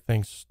kind of get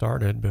things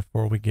started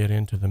before we get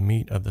into the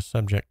meat of the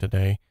subject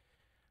today.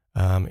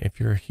 If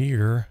you're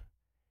here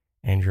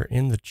and you're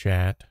in the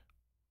chat,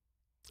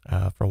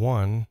 for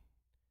one,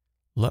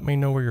 let me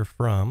know where you're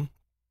from.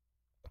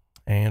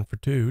 And for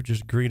two,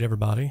 just greet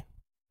everybody.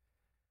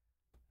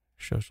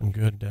 Show some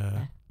good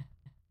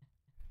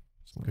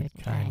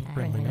kind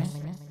friendliness.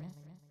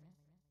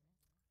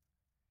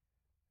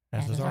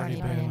 As has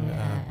already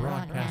been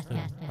broadcasted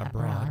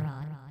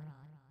abroad,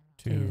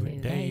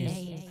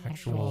 today's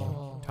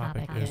actual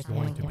topic is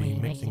going to be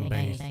mixing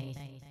bass.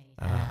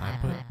 I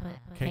put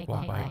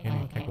Cakewalk by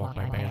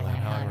BandLab.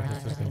 However,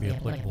 this is going to be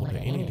applicable to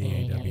any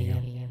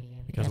DAW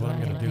because what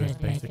I'm going to do is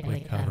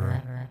basically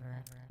cover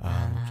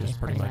just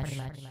pretty much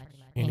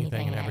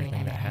anything and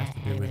everything that has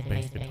to do with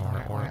bass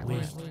guitar, or at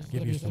least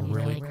give you some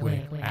really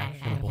quick,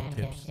 actionable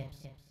tips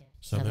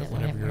so that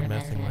whenever you're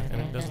messing with,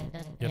 and it doesn't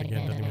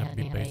even have to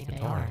be bass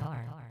guitar,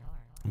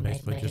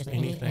 basically just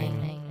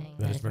anything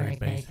that is very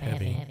bass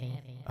heavy,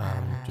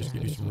 just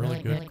give you some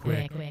really good,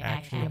 quick,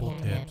 actionable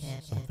tips,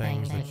 some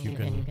things that you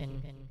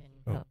can,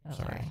 oh,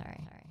 sorry.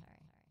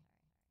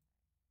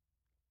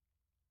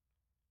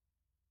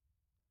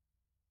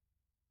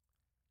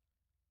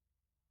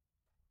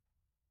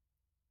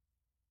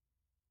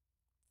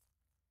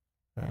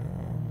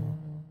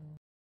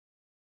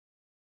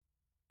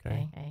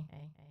 Okay.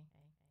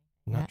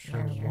 Not sure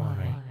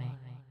why.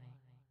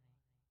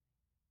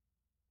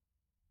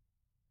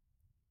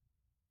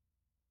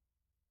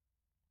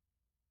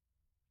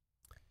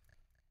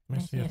 Let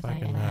me see if I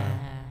can,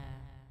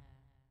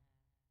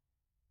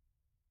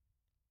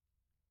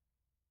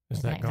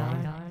 is that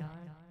gone?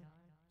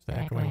 Is the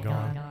echoing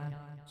gone?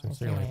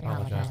 Sincerely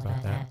apologize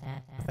about that.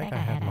 I think I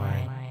had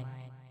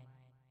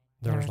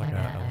there was like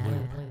a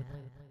loop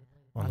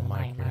on the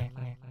mic here.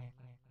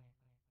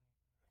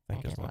 I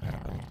think is what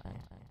happened.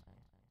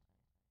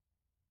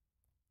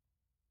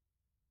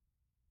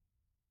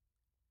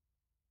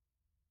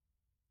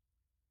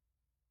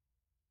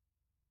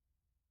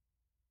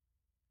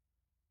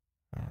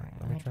 Alright,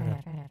 let me try to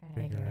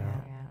figure it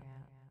out.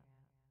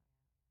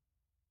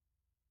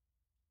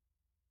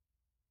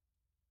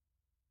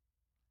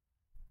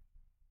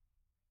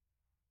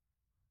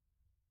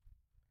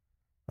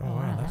 Oh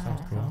wow, that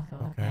sounds cool.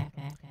 Okay.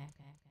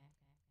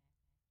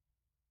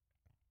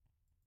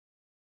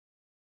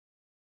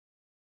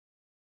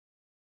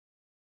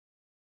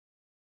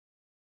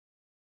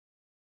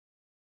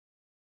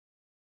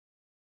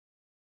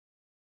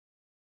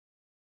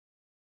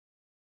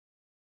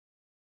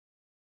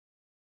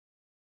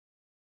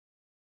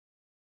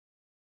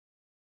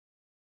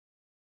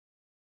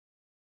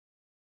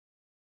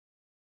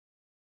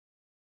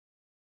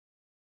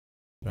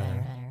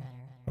 Better.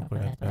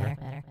 Hopefully that's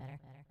better.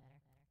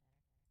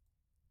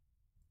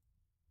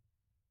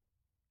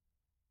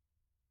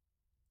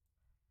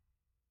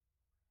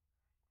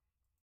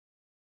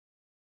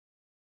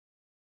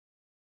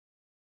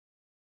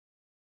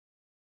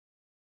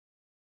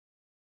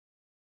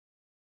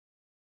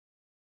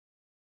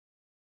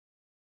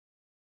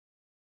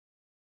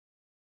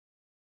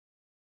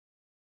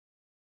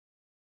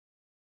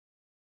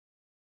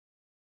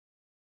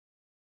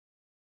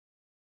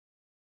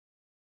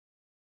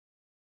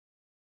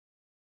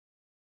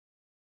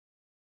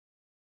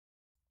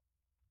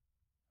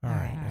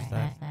 Alright, is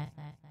that?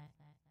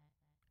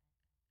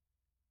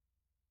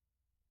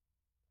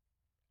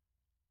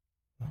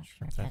 Not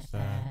sure if that's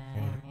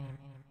any.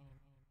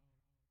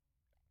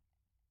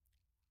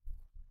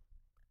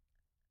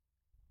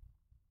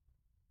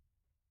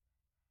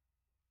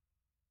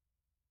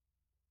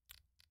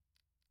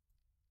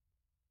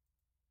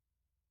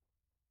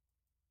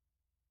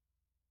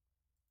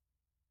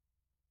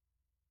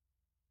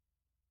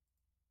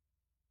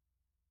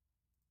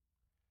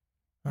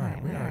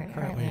 Alright, we are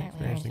currently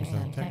experiencing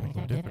some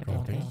technical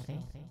difficulties.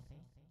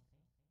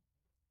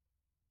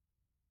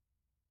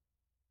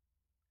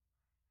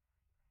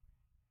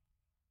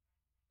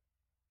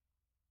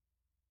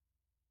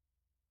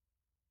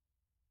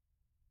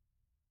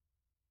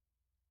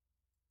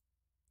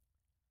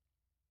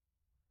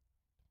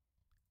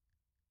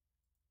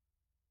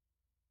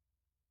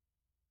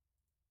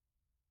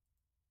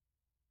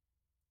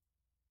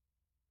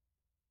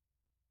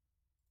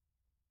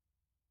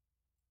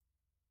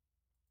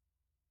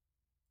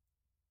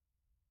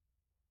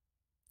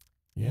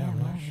 Yeah, I'm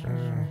not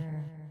sure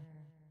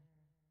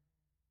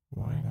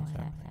why that's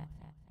happening.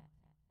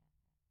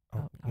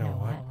 Oh, you know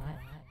what?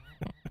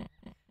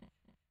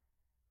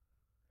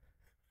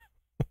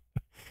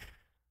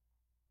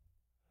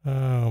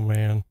 Oh,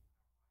 man.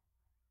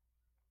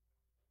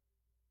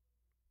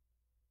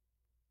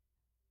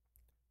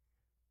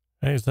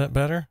 Hey, is that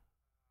better?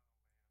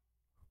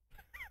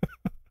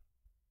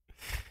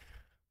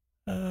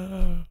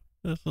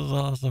 This is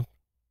awesome.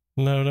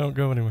 No, don't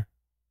go anywhere.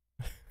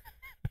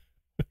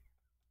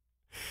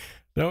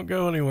 Don't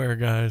go anywhere,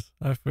 guys.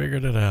 I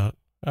figured it out.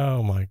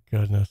 Oh, my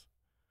goodness.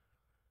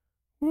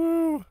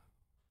 Woo.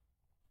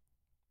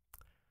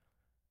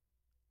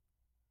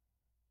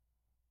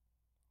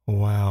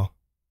 Wow.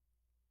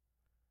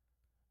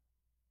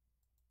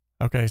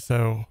 Okay,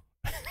 so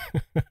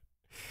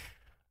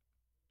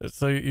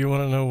So you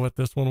want to know what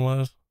this one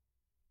was?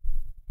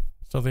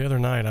 So the other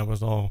night I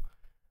was all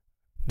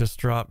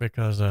distraught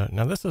because,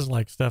 now this is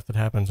like stuff that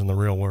happens in the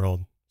real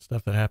world,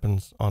 stuff that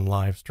happens on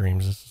live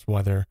streams. This is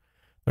why they're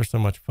so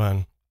much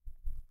fun.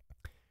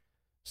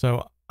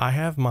 So I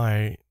have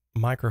my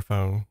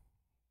microphone,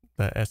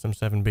 the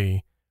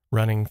SM7B,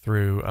 running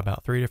through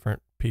about 3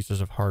 different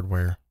pieces of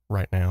hardware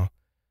right now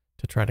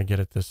to try to get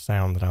at this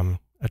sound that I'm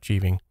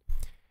achieving.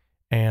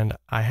 And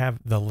I have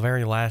the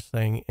very last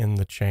thing in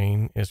the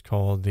chain is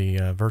called the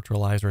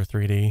Virtualizer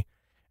 3D.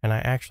 And I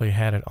actually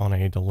had it on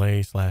a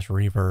delay /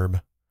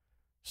 reverb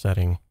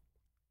setting.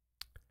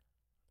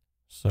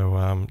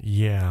 So,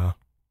 yeah,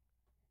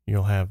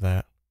 you'll have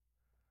that.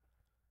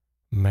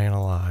 Man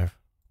alive.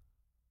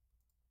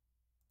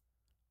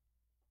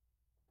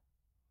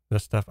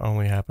 This stuff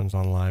only happens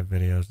on live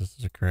videos. This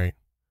is great.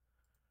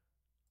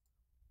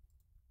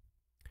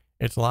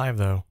 It's live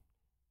though.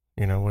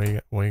 You know, what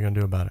are you gonna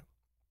do about it?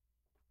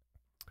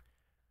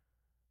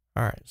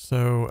 All right.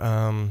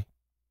 So,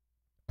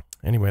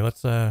 anyway,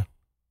 let's go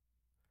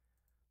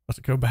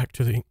back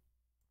to the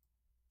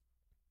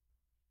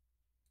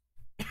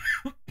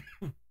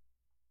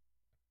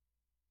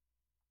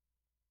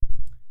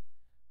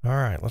all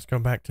right, let's go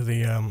back to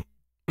the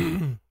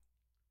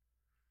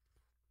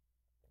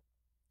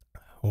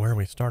where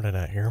we started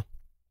at here.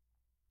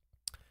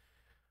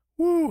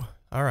 Woo!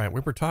 All right,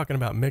 we were talking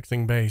about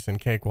mixing bass in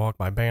Cakewalk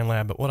by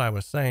BandLab, but what I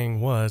was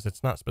saying was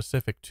it's not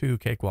specific to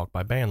Cakewalk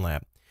by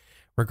BandLab.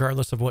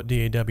 Regardless of what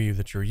DAW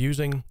that you're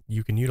using,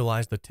 you can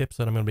utilize the tips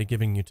that I'm going to be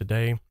giving you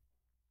today,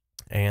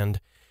 and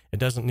it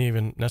doesn't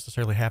even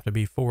necessarily have to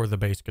be for the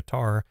bass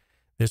guitar.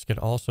 This could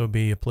also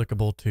be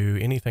applicable to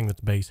anything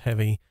that's bass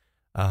heavy.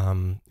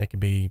 It could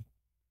be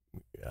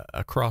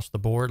across the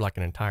board, like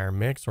an entire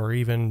mix, or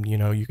even, you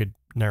know, you could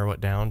narrow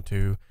it down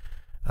to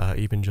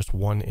even just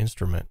one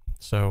instrument.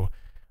 So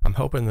I'm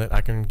hoping that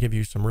I can give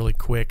you some really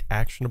quick,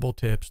 actionable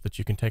tips that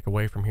you can take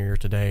away from here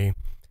today,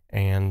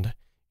 and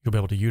you'll be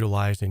able to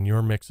utilize in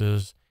your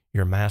mixes,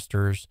 your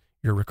masters,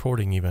 your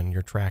recording, even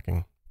your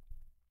tracking.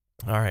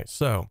 All right,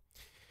 so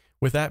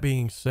with that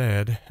being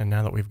said, and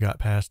now that we've got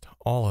past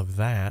all of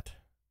that,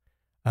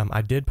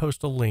 I did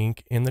post a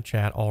link in the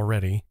chat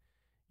already.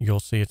 You'll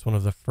see it's one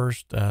of the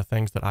first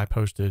things that I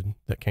posted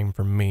that came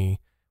from me,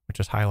 which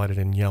is highlighted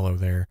in yellow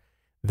there.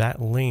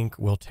 That link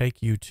will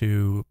take you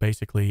to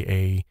basically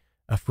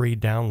a free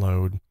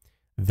download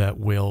that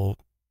will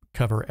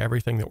cover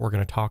everything that we're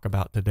going to talk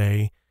about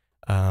today,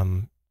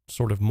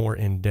 sort of more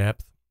in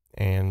depth.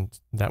 And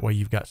that way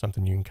you've got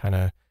something you can kind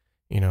of,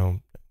 you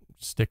know,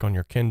 stick on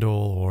your Kindle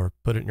or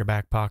put it in your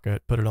back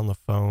pocket, put it on the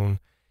phone.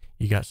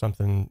 You got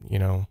something, you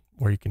know,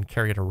 where you can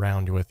carry it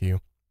around with you.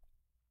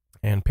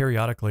 And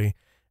periodically,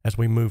 as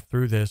we move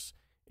through this,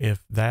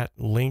 if that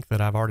link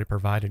that I've already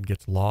provided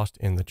gets lost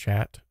in the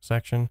chat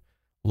section,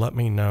 let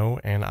me know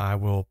and I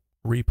will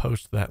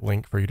repost that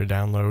link for you to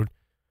download.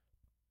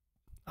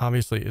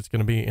 Obviously, it's going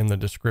to be in the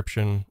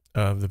description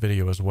of the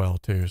video as well,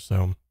 too.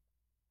 So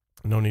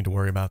no need to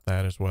worry about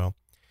that as well.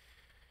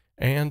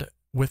 And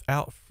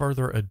without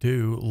further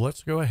ado,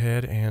 let's go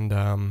ahead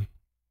and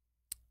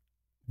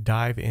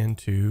dive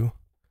into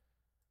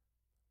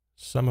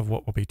some of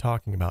what we'll be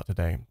talking about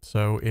today.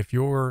 So if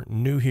you're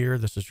new here,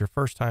 this is your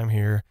first time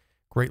here,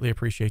 greatly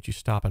appreciate you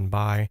stopping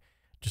by.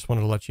 Just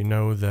wanted to let you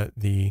know that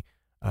the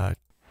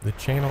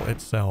channel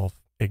itself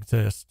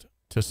exists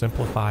to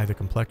simplify the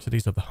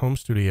complexities of the home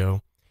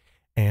studio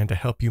and to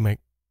help you make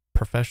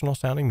professional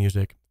sounding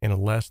music in a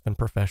less than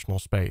professional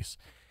space.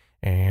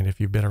 And if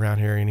you've been around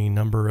here any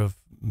number of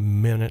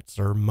minutes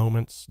or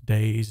moments,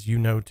 days, you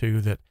know too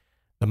that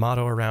the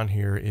motto around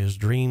here is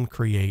dream,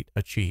 create,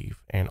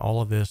 achieve. And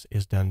all of this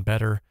is done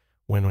better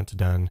when it's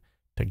done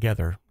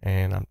together.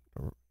 And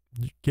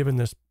given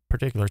this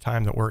particular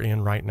time that we're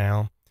in right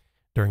now,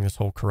 during this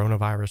whole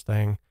coronavirus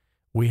thing,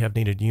 we have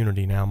needed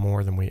unity now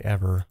more than we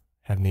ever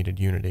have needed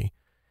unity.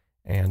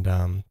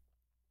 And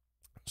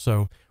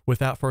so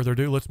without further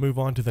ado, let's move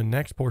on to the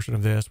next portion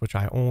of this, which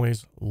I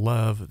always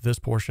love this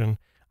portion.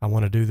 I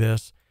want to do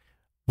this.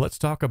 Let's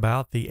talk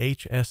about the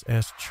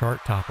HSS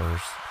chart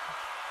toppers.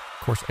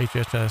 Of course,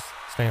 HSS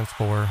stands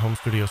for Home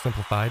Studio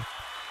Simplified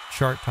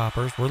chart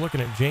toppers. We're looking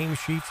at James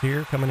Sheets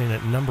here coming in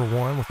at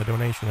 #1 with a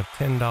donation of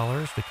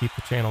 $10 to keep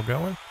the channel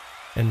going.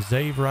 And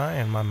Zave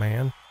Ryan, my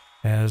man,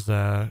 has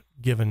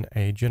given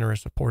a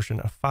generous portion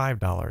of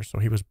 $5. So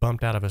he was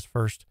bumped out of his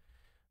first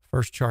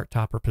chart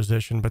topper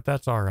position, but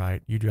that's all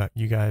right. You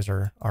guys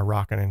are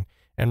rocking,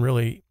 and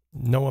really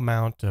no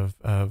amount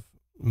of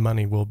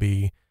money will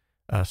be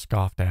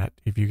scoffed at.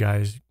 If you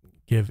guys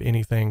give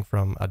anything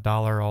from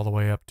 $1 all the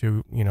way up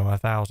to, you know,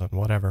 1,000,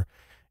 whatever,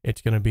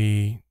 it's going to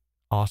be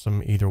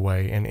awesome either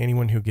way. And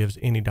anyone who gives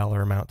any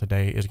dollar amount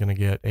today is going to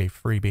get a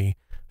freebie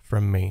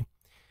from me.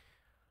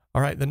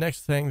 All right, the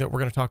next thing that we're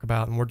going to talk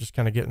about, and we're just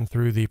kind of getting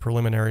through the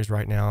preliminaries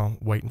right now,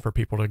 waiting for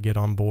people to get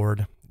on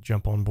board,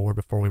 jump on board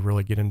before we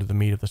really get into the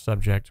meat of the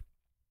subject.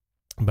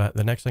 But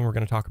the next thing we're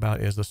going to talk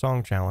about is the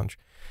song challenge.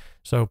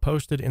 So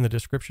posted in the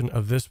description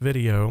of this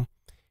video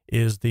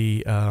is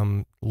the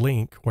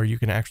link where you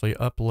can actually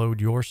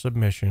upload your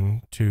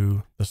submission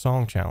to the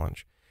song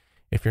challenge.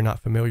 If you're not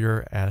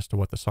familiar as to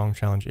what the song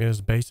challenge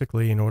is,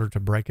 basically in order to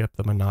break up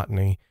the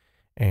monotony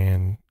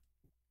and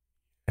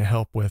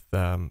help with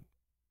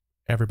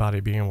everybody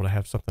being able to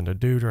have something to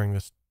do during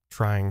this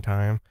trying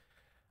time,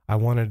 I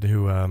wanted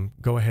to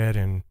go ahead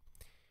and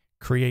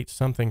create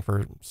something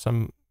for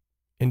some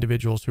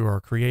individuals who are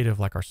creative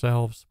like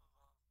ourselves.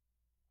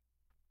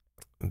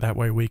 That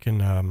way we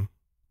can,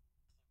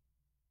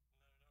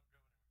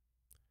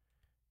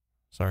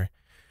 sorry,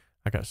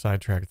 I got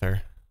sidetracked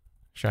there,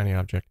 shiny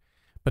object.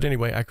 But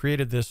anyway, I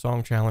created this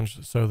song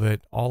challenge so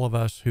that all of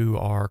us who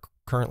are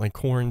currently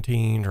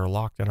quarantined or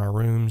locked in our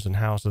rooms and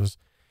houses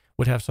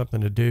would have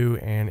something to do.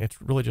 And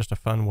it's really just a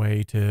fun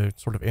way to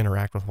sort of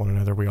interact with one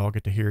another. We all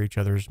get to hear each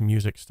other's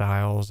music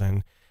styles.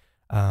 And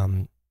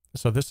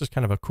so this is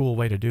kind of a cool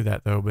way to do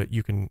that though, but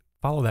you can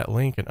follow that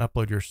link and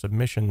upload your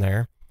submission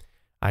there.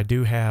 I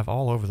do have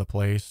all over the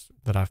place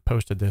that I've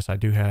posted this. I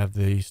do have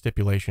the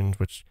stipulations,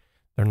 which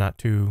they're not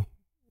too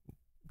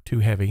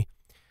heavy.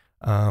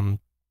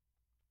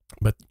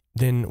 But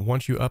then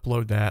once you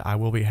upload that, I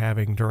will be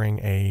having during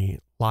a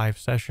live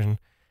session,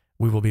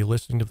 we will be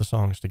listening to the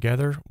songs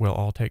together. We'll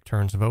all take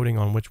turns voting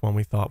on which one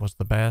we thought was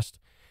the best.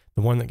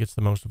 The one that gets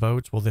the most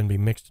votes will then be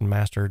mixed and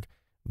mastered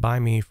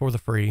by me for the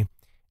free.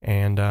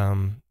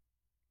 And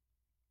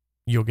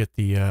you'll get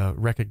the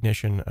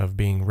recognition of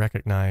being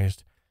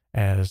recognized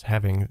as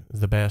having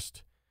the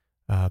best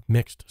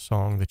mixed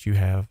song that you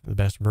have, the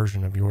best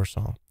version of your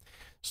song.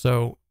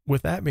 So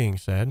with that being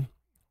said,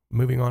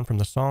 moving on from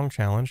the song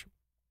challenge,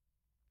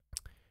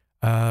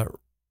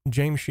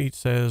 James Sheets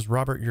says,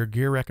 Robert, your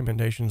gear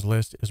recommendations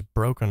list is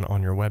broken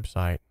on your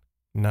website.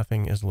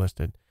 Nothing is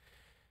listed.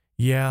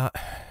 Yeah,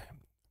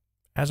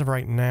 as of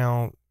right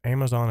now,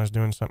 Amazon is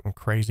doing something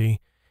crazy,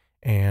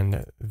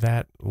 and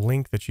that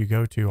link that you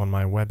go to on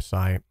my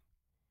website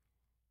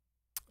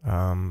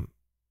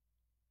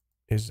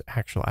is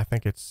actually, I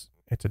think it's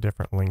a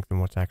different link than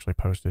what's actually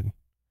posted.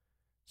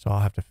 So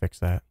I'll have to fix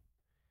that.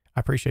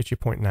 I appreciate you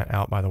pointing that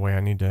out, by the way. I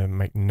need to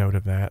make note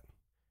of that.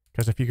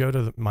 Because if you go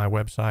to my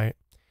website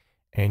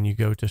and you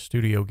go to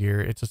Studio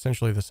Gear, it's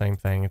essentially the same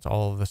thing. It's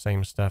all of the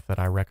same stuff that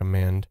I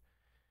recommend.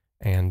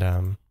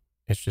 And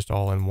it's just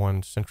all in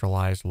one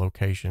centralized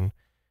location.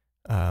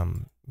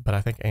 But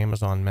I think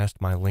Amazon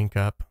messed my link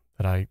up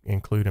that I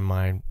include in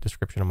my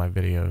description of my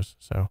videos.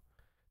 So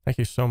thank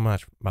you so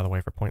much, by the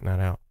way, for pointing that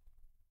out.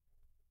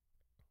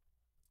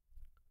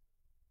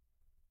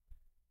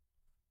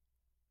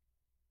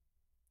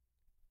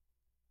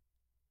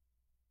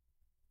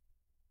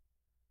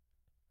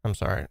 I'm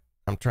sorry.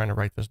 I'm trying to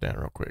write this down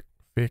real quick.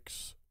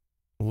 Fix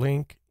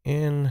link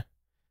in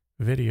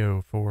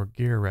video for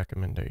gear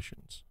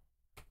recommendations.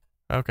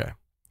 Okay.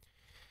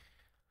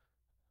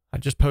 I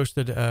just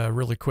posted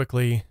really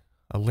quickly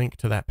a link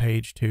to that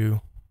page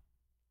too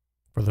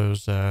for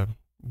those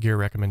gear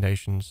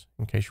recommendations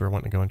in case you were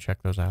wanting to go and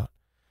check those out.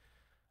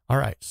 All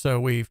right. So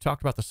we've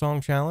talked about the song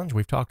challenge.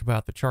 We've talked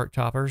about the chart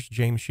toppers,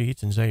 James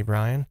Sheets and Zay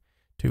Bryan,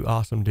 two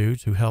awesome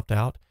dudes who helped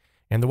out.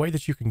 And the way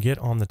that you can get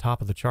on the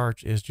top of the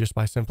charts is just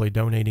by simply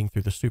donating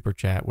through the super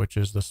chat, which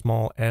is the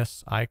small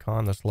S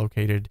icon that's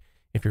located,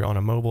 if you're on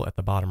a mobile, at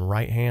the bottom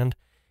right hand.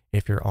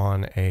 If you're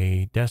on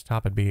a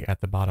desktop, it'd be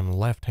at the bottom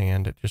left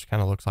hand. It just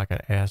kind of looks like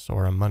an S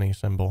or a money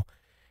symbol.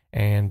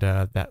 And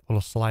that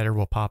little slider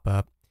will pop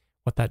up.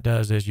 What that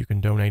does is you can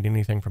donate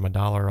anything from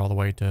 $1 all the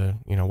way to,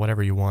 you know,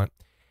 whatever you want.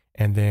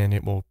 And then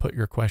it will put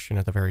your question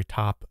at the very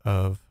top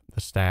of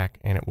the stack,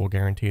 and it will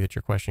guarantee that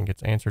your question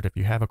gets answered if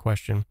you have a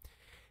question.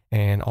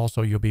 And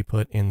also you'll be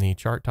put in the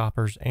chart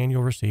toppers and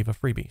you'll receive a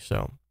freebie.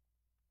 So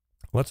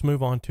let's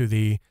move on to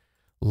the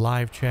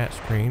live chat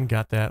screen.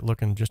 Got that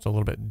looking just a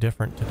little bit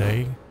different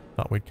today.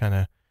 Thought we'd kind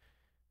of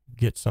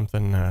get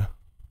something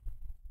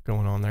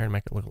going on there and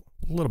make it look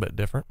a little bit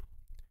different.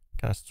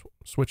 Kind of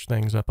switch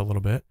things up a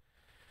little bit.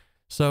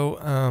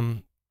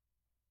 So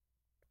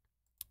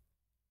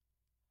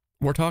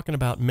we're talking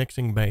about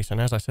mixing bass. And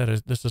as I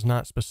said, this is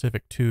not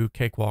specific to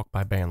Cakewalk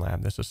by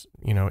BandLab. This is,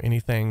 you know,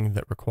 anything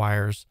that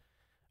requires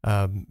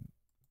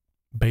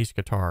bass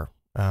guitar.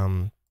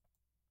 Zave,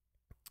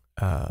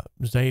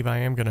 I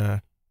am going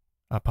to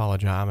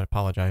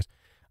apologize.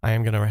 I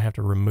am going to have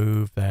to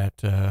remove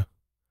that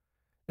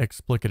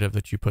explicative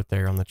that you put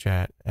there on the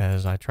chat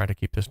as I try to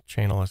keep this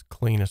channel as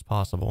clean as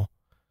possible.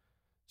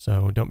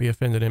 So don't be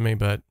offended in me,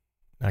 but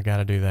I got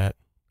to do that.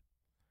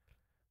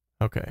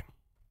 Okay.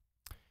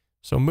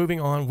 So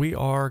moving on, we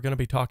are going to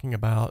be talking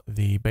about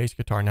the bass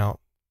guitar. Now,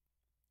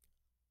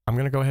 I'm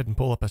going to go ahead and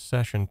pull up a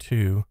session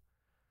 2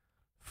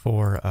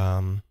 for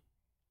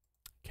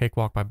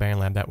Cakewalk by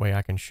BandLab. That way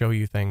I can show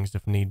you things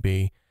if need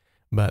be.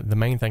 But the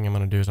main thing I'm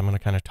going to do is I'm going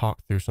to kind of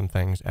talk through some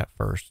things at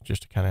first,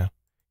 just to kind of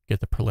get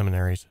the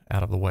preliminaries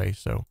out of the way.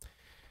 So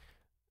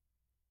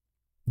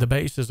the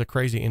bass is a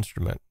crazy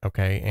instrument,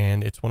 okay?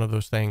 And it's one of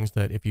those things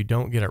that if you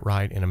don't get it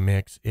right in a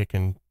mix, it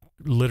can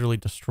literally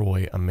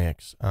destroy a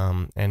mix.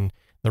 And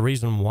the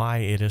reason why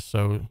it is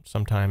so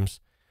sometimes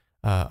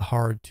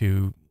hard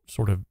to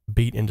sort of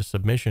beat into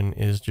submission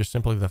is just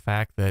simply the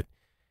fact that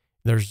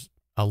there's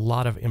a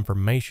lot of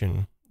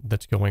information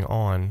that's going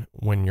on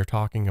when you're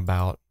talking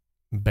about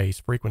bass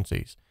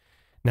frequencies.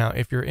 Now,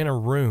 if you're in a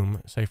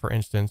room, say for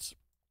instance,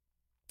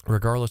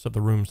 regardless of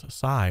the room's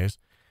size,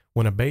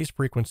 when a bass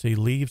frequency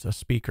leaves a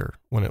speaker,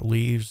 when it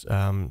leaves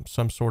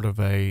some sort of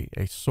a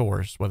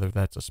source, whether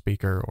that's a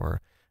speaker or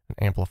an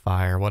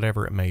amplifier,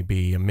 whatever it may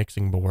be, a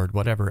mixing board,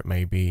 whatever it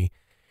may be,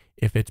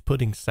 if it's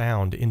putting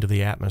sound into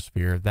the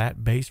atmosphere,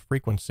 that bass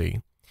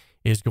frequency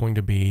is going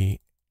to be,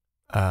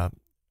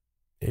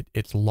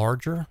 it's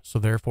larger, so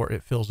therefore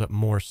it fills up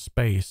more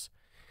space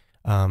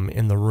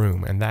in the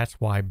room. And that's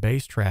why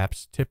bass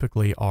traps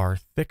typically are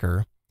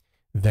thicker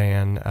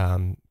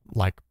than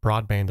like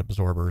broadband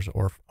absorbers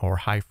or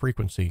high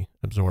frequency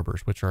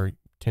absorbers, which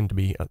tend to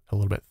be a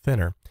little bit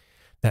thinner.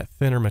 That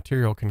thinner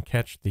material can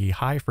catch the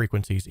high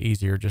frequencies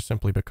easier just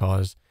simply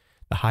because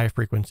the high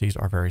frequencies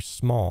are very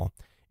small.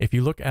 If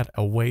you look at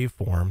a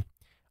waveform,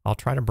 I'll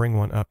try to bring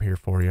one up here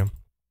for you.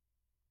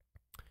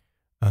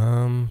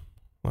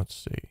 Let's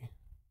see.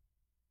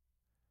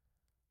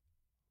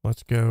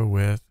 Let's go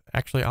with,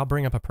 actually, I'll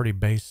bring up a pretty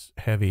bass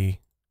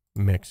heavy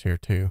mix here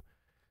too,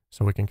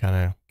 so we can kind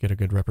of get a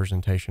good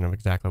representation of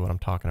exactly what I'm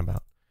talking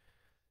about.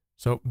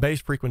 So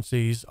bass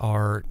frequencies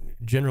are,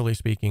 generally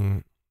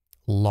speaking,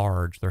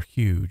 large. They're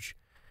huge.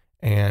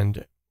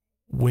 And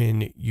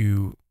when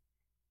you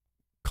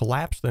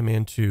collapse them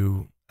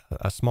into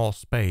a small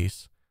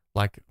space,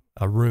 like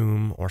a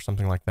room or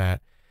something like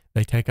that,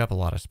 they take up a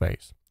lot of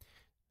space.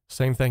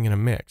 Same thing in a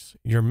mix.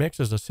 Your mix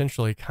is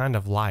essentially kind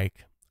of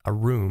like a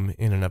room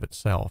in and of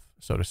itself,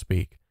 so to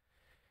speak.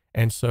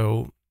 And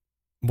so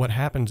what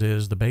happens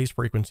is the bass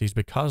frequencies,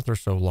 because they're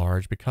so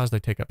large, because they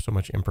take up so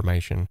much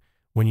information,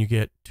 when you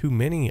get too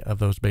many of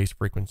those bass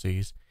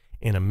frequencies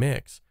in a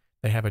mix,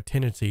 they have a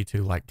tendency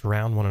to like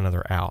drown one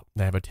another out.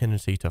 They have a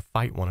tendency to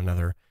fight one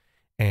another.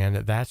 And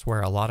that's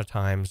where a lot of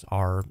times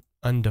our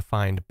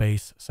undefined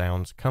bass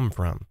sounds come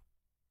from.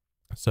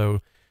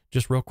 So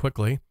just real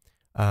quickly,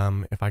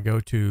 if I go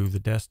to the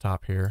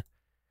desktop here,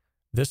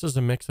 this is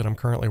a mix that I'm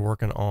currently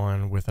working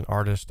on with an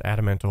artist,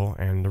 Adamental,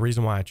 and the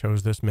reason why I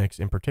chose this mix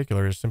in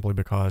particular is simply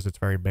because it's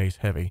very bass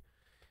heavy.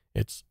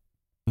 It's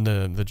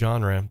the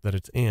genre that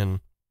it's in.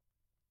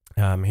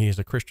 He is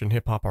a Christian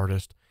hip hop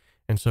artist,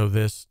 and so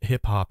this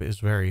hip hop is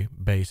very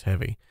bass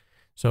heavy.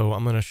 So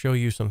I'm going to show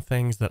you some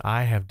things that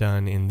I have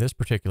done in this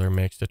particular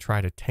mix to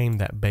try to tame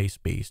that bass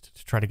beast,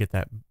 to try to get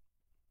that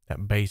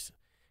bass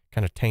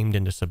kind of tamed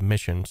into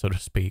submission, so to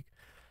speak.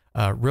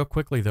 Real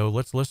quickly though,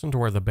 let's listen to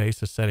where the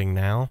bass is setting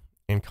now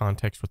in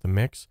context with the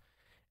mix,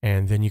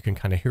 and then you can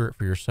kind of hear it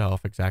for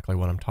yourself exactly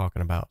what I'm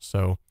talking about.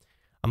 So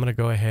I'm going to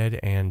go ahead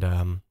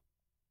and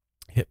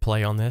hit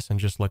play on this and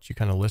just let you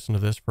kind of listen to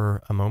this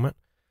for a moment.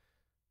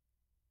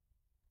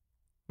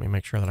 Let me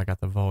make sure that I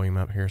got the volume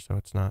up here so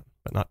it's not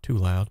too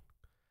loud.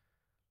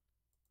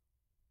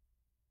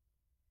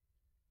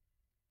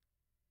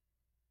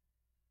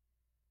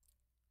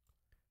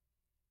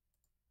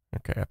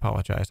 Okay, I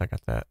apologize, I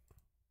got that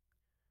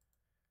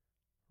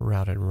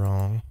routed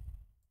wrong.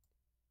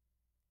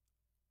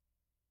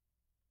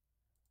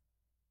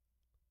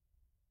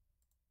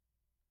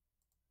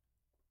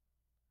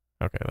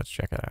 Okay, let's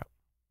check it out.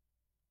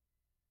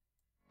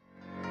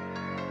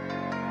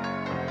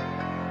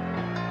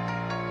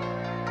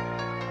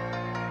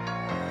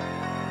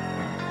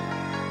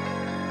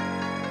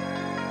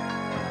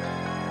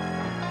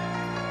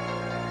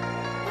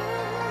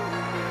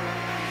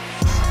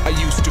 I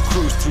used to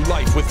cruise through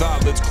life with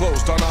eyelids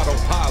closed on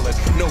autopilot.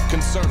 No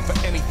concern for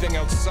anything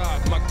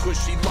outside my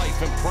cushy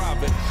life in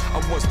private.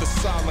 I was the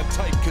silent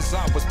type cause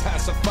I was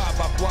pacified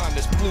by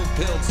blindness. Blue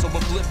pilled so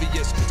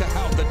oblivious to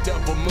how the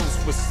devil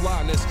moves with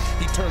slyness.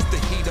 He turns the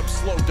heat up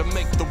slow to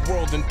make the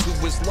world into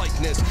his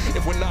likeness.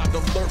 If we're not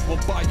alert,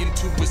 we'll buy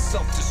into his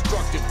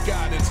self-destructive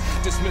guidance.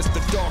 Dismiss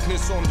the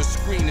darkness on the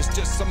screen, it's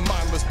just some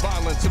mindless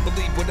violence. And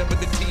believe whatever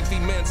the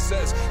TV man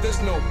says,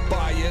 there's no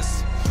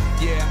bias.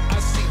 Yeah, I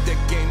see the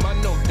game, I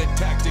know the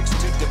tactics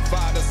to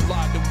divide us,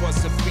 lie to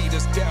us and beat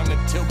us down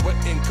until we're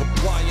in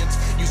compliance.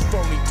 Use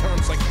phony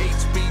terms like hate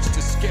speech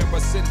to scare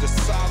us into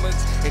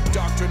silence.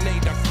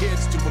 Indoctrinate our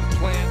kids to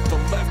implant the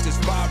leftist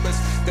virus.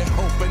 They're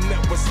hoping that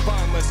we're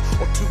spineless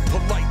or too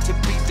polite to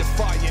be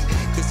defiant.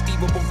 This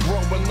evil will grow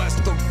unless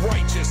the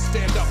righteous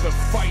stand up and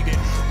fight it.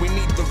 We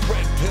need the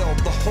red pill,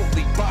 the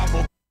holy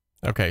Bible.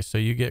 Okay, so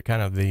you get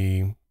kind of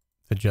the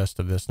gist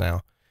of this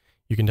now.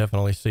 You can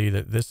definitely see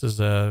that this is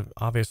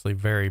obviously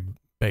very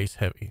bass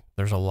heavy.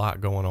 There's a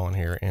lot going on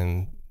here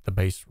in the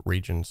bass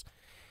regions.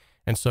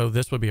 And so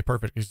this would be a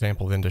perfect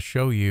example then to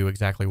show you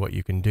exactly what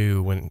you can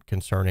do when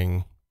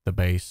concerning the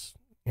bass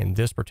in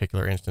this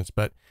particular instance.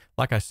 But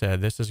like I said,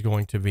 this is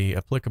going to be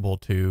applicable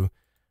to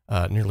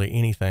nearly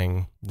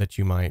anything that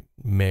you might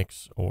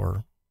mix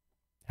or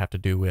have to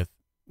do with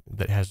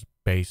that has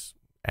bass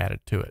added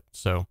to it.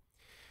 So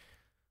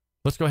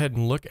let's go ahead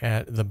and look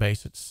at the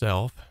bass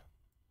itself.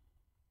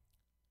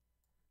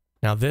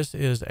 Now this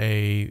is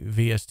a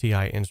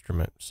VSTI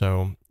instrument.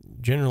 So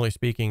generally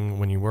speaking,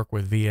 when you work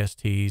with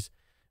VSTs,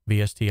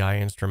 VSTI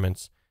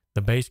instruments,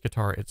 the bass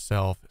guitar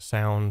itself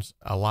sounds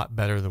a lot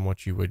better than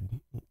what you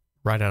would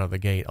right out of the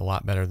gate, a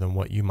lot better than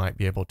what you might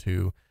be able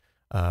to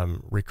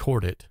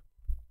record it.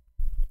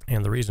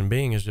 And the reason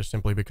being is just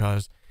simply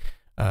because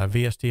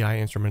VSTI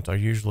instruments are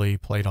usually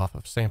played off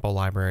of sample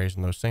libraries,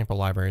 and those sample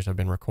libraries have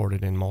been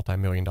recorded in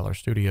multi-million-dollar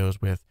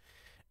studios with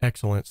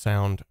excellent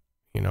sound,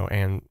 you know,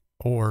 and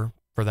or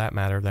for that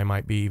matter, they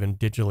might be even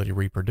digitally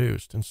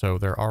reproduced. And so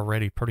they're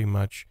already pretty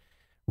much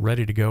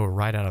ready to go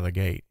right out of the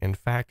gate. In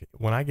fact,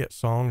 when I get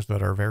songs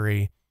that are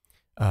very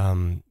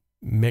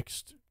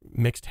mixed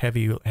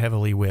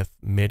heavily with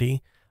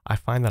MIDI, I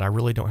find that I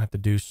really don't have to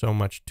do so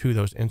much to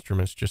those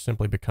instruments, just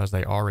simply because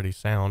they already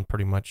sound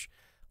pretty much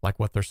like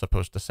what they're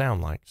supposed to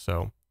sound like.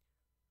 So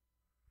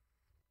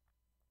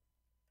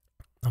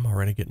I'm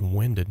already getting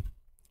winded.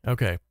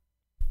 Okay.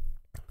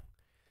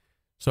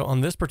 So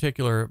on this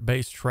particular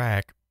bass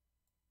track,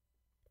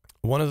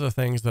 one of the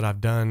things that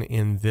I've done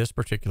in this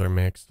particular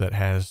mix that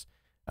has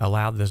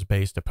allowed this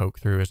bass to poke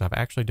through is I've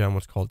actually done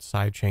what's called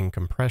sidechain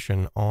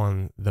compression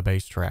on the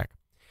bass track.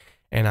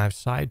 And I've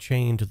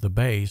sidechained the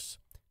bass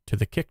to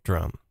the kick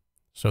drum,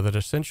 so that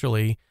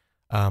essentially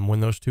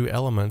when those two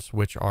elements,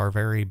 which are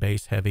very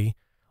bass heavy,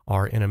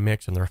 are in a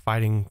mix and they're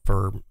fighting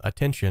for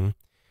attention,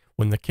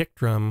 when the kick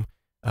drum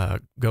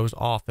goes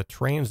off, the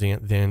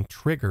transient then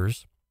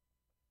triggers.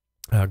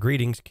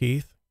 Greetings,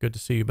 Keith. Good to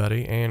see you,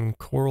 buddy. And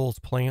corals,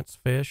 plants,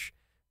 fish.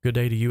 Good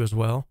day to you as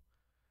well.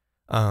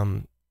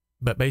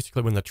 But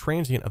basically, when the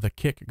transient of the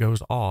kick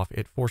goes off,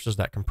 it forces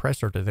that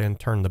compressor to then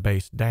turn the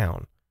bass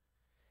down.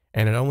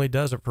 And it only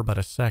does it for about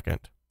a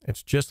second.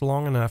 It's just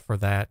long enough for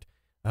that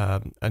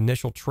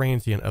initial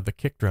transient of the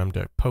kick drum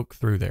to poke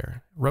through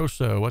there.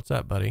 Rosso, what's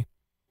up, buddy?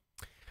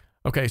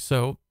 Okay,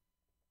 so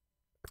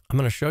I'm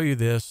going to show you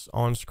this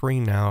on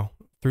screen now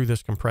through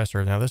this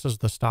compressor. Now, this is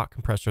the stock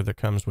compressor that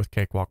comes with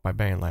Cakewalk by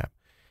BandLab.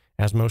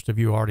 As most of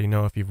you already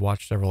know, if you've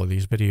watched several of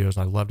these videos,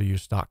 I love to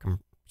use stock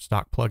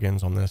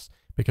plugins on this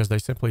because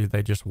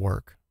they just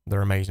work.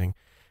 They're amazing.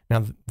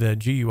 Now, the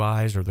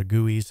GUIs, or the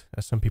GUIs,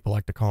 as some people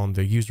like to call them,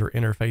 the user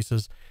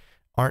interfaces,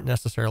 aren't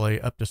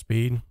necessarily up to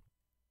speed.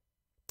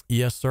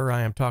 Yes, sir,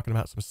 I am talking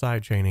about some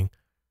side chaining.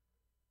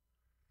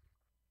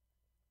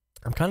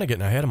 I'm kind of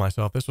getting ahead of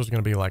myself. This was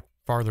going to be like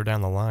farther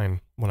down the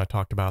line when I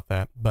talked about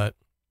that, but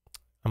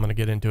I'm going to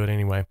get into it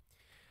anyway.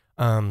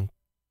 But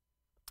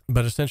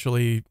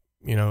essentially,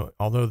 you know,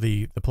 although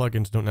the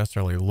plugins don't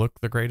necessarily look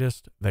the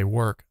greatest, they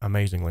work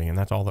amazingly, and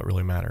that's all that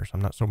really matters.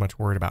 I'm not so much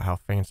worried about how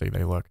fancy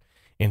they look.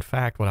 In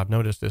fact, what I've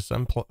noticed is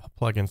some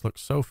plugins look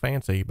so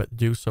fancy but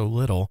do so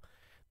little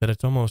that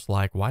it's almost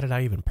like, why did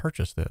I even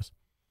purchase this?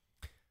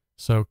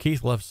 So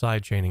Keith loves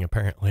side chaining,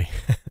 apparently.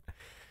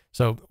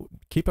 So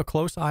keep a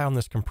close eye on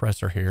this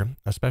compressor here,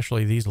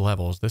 especially these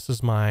levels. This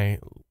is my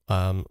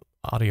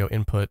audio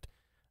input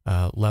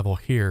level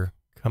here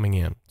coming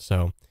in.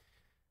 So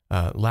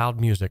loud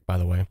music, by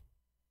the way.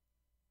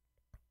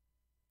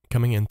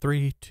 Coming in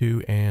 3,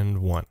 2, and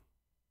 1.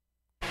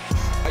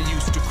 I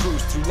used to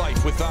cruise through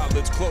life with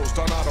eyelids closed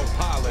on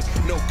autopilot.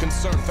 No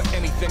concern for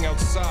anything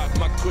outside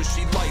my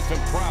cushy life in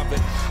private.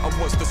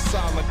 I was the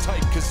silent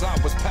type cause I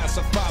was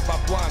pacified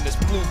by blindness.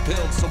 Blue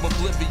pilled so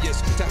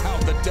oblivious to how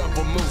the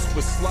devil moves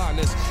with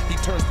slyness. He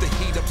turns the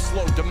heat up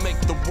slow to make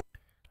the...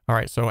 All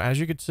right, so as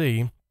you can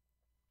see,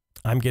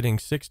 I'm getting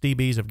 6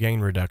 dBs of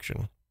gain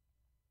reduction.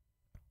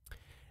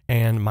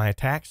 And my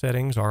attack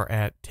settings are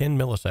at 10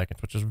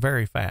 milliseconds, which is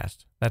very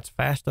fast. That's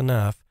fast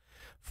enough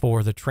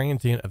for the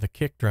transient of the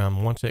kick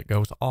drum, once it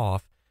goes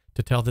off,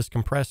 to tell this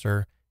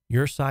compressor,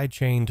 you're side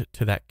chained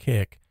to that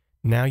kick.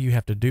 Now you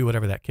have to do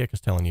whatever that kick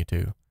is telling you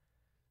to.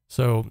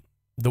 So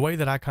the way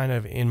that I kind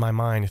of, in my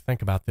mind,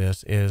 think about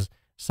this is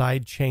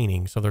side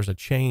chaining. So there's a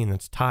chain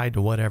that's tied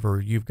to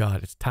whatever you've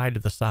got. It's tied to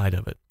the side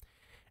of it.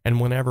 And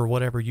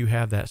whatever you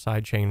have that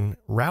side chain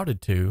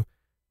routed to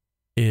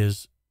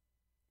is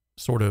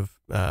sort of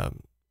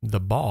the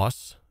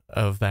boss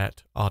of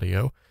that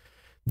audio,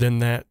 then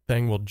that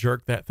thing will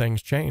jerk that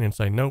thing's chain and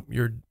say, nope,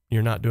 you're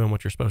not doing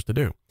what you're supposed to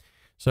do.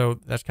 So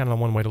that's kind of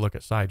one way to look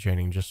at side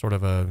chaining, just sort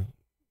of a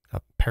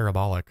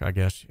parabolic, I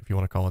guess, if you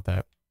want to call it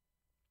that.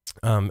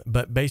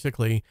 But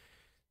basically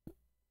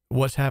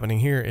what's happening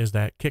here is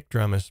that kick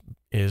drum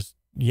is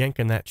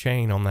yanking that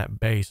chain on that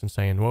bass and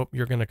saying, well,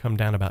 you're going to come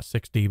down about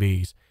 6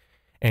 dBs.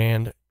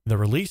 And the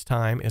release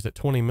time is at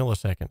 20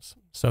 milliseconds.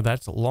 So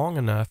that's long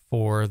enough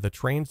for the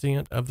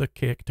transient of the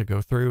kick to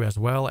go through, as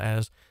well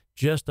as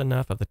just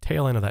enough of the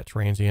tail end of that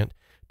transient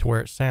to where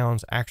it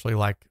sounds actually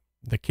like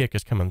the kick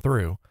is coming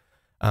through.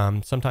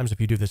 Sometimes if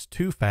you do this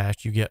too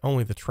fast, you get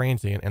only the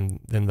transient, and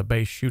then the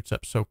bass shoots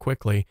up so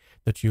quickly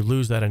that you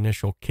lose that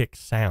initial kick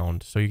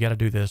sound. So you got to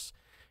do this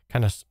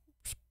kind of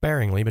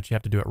sparingly, but you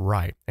have to do it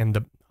right.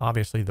 And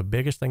obviously the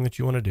biggest thing that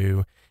you want to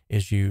do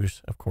is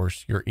use, of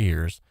course, your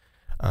ears.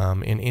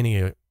 In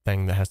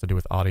anything that has to do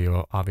with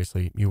audio,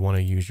 obviously you want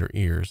to use your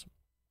ears.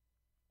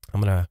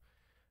 I'm going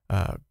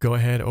to go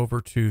ahead over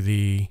to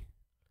the,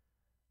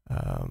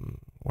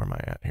 where am I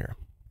at here?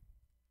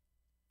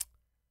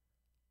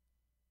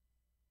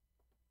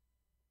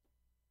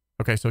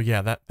 Okay, so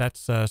yeah,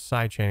 that's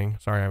side chaining.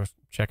 Sorry, I was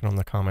checking on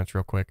the comments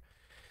real quick.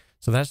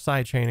 So that's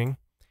side chaining,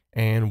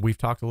 and we've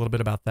talked a little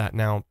bit about that.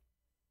 Now,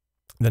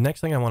 the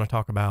next thing I want to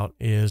talk about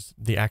is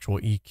the actual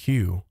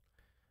EQ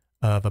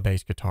of a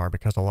bass guitar,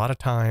 because a lot of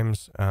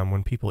times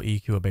when people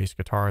EQ a bass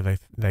guitar,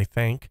 they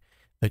think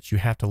that you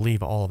have to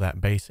leave all of that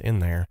bass in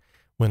there,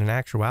 when in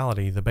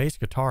actuality, the bass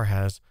guitar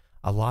has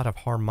a lot of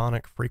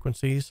harmonic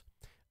frequencies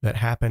that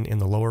happen in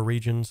the lower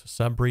regions,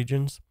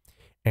 sub-regions,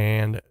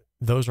 and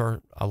those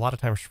are a lot of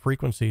times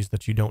frequencies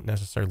that you don't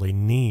necessarily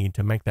need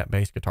to make that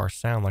bass guitar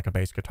sound like a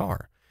bass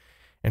guitar.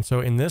 And so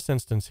in this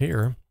instance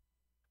here,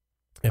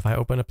 if I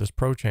open up this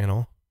Pro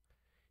channel,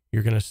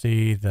 you're going to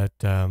see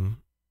that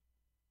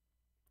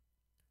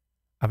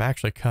I've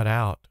actually cut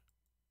out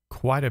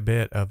quite a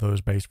bit of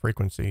those bass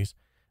frequencies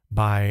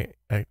by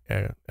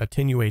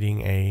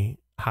attenuating a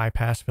high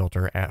pass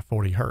filter at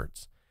 40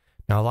 hertz.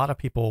 Now, a lot of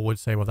people would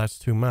say, well, that's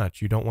too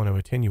much. You don't want to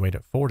attenuate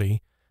at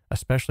 40,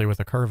 especially with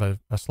a curve of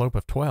a slope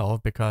of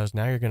 12, because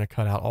now you're going to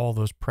cut out all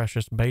those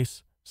precious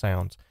bass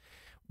sounds.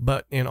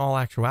 But in all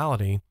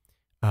actuality,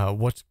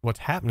 what's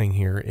happening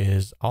here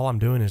is all I'm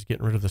doing is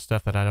getting rid of the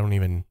stuff that I don't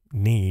even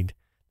need,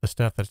 the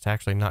stuff that's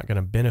actually not going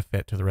to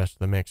benefit to the rest of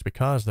the mix,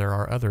 because there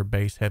are other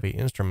bass heavy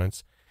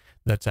instruments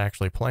that's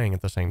actually playing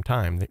at the same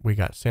time. We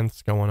got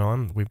synths going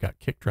on, we've got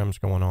kick drums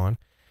going on,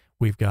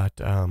 we've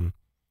got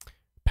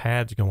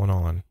pads going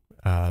on.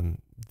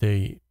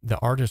 The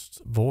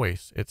artist's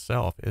voice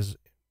itself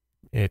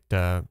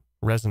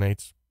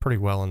resonates pretty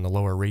well in the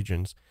lower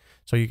regions.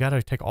 So you got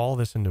to take all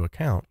this into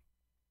account.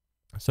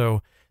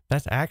 So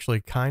that's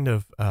actually kind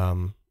of,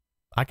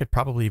 I could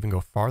probably even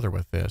go farther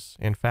with this.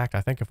 In fact,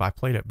 I think if I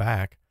played it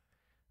back,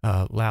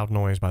 loud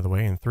noise, by the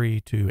way, in 3,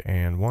 2,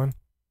 and 1.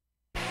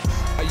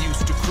 I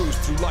used to cruise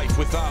through life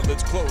with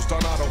eyelids closed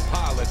on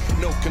autopilot.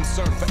 No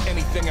concern for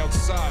anything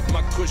outside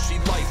my cushy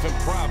life in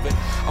private.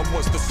 I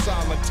was the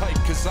silent type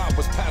cause I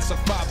was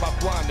pacified by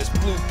blindness.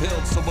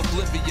 Blue-pilled so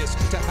oblivious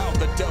to how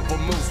the devil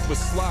moves with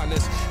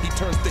slyness. He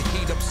turns the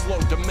heat up slow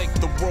to make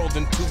the world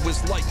into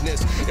his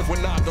likeness. If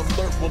we're not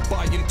alert, we'll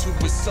buy into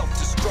his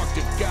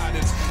self-destructive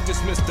guidance.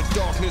 Dismiss the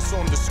darkness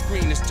on the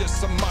screen, it's just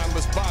some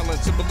mindless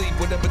violence. And believe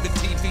whatever the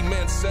TV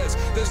man says,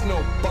 there's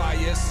no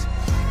bias.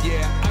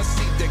 Yeah, I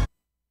see that.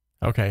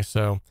 Okay,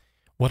 so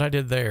what I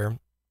did there,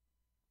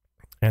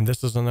 and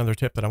this is another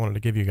tip that I wanted to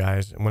give you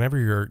guys, whenever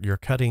you're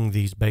cutting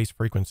these bass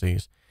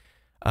frequencies,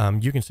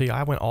 you can see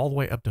I went all the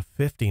way up to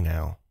 50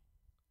 now.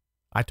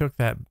 I took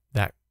that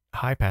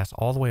high pass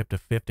all the way up to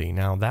 50.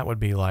 Now that would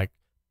be like,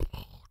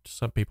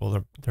 some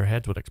people, their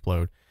heads would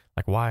explode.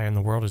 Like, why in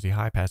the world is he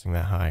high passing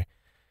that high?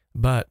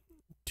 But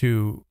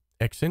to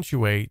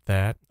accentuate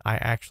that, I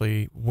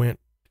actually went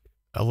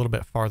a little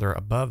bit farther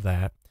above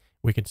that.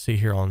 We can see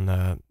here on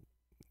the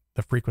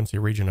frequency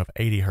region of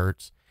 80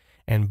 hertz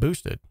and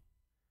boosted.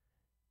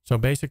 So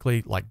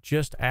basically, like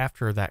just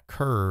after that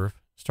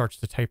curve starts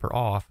to taper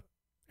off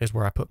is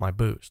where I put my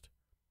boost.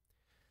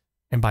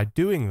 And by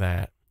doing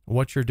that,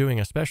 what you're doing,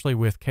 especially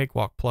with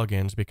Cakewalk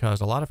plugins, because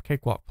a lot of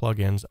Cakewalk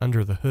plugins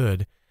under the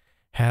hood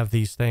have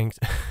these things.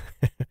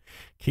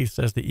 Keith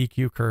says the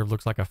EQ curve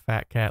looks like a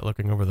fat cat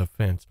looking over the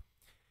fence.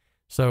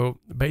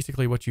 So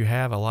basically what you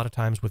have a lot of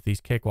times with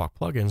these Cakewalk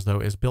plugins, though,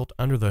 is built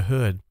under the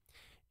hood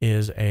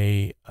is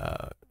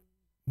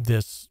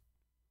this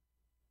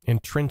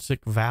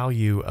intrinsic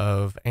value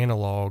of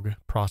analog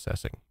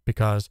processing.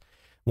 Because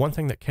one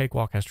thing that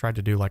Cakewalk has tried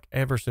to do, like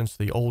ever since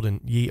the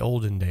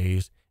olden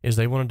days, is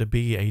they wanted to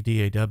be a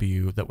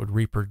DAW that would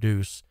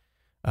reproduce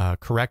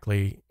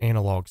correctly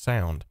analog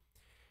sound.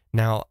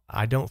 Now,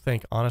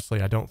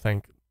 honestly, I don't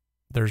think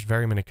there's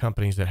very many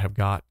companies that have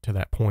got to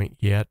that point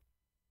yet,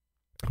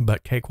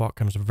 but Cakewalk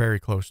comes very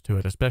close to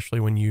it,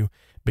 especially when you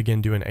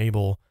begin to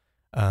enable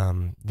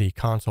the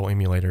console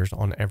emulators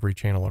on every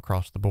channel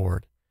across the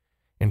board.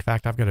 In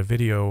fact, I've got a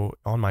video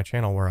on my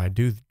channel where I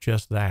do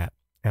just that,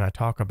 and I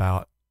talk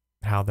about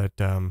how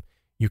that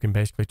you can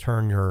basically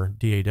turn your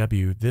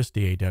this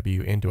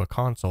DAW into a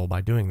console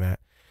by doing that.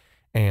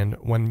 And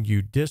when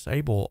you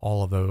disable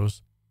all of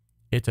those,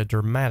 it's a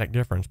dramatic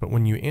difference. But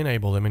when you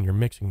enable them and you're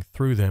mixing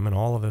through them and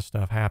all of this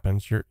stuff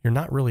happens, you're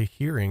not really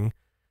hearing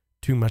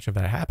too much of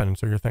that happen. And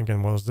so you're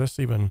thinking, well, is this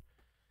even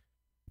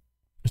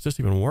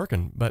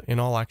working? But in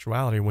all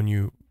actuality, when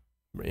you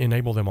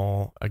enable them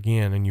all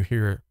again and you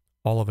hear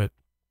all of it,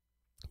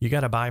 you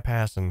got to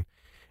bypass and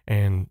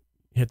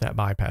hit that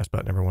bypass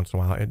button every once in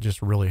a while. It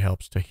just really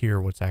helps to hear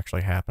what's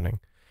actually happening.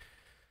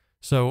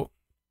 So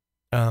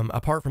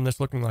apart from this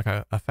looking like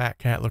a fat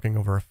cat looking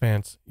over a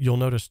fence, you'll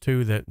notice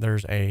too that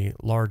there's a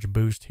large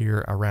boost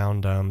here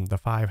around the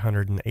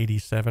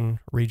 587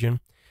 region.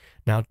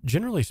 Now,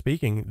 generally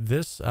speaking,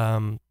 this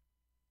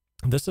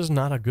is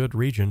not a good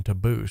region to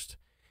boost.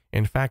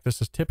 In fact,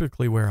 this is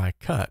typically where I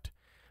cut,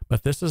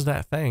 but this is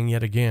that thing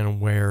yet again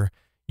where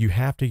you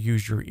have to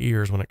use your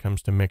ears when it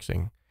comes to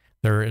mixing.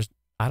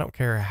 I don't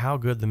care how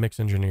good the mix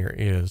engineer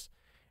is,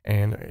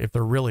 and if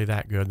they're really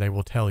that good, they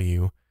will tell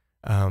you,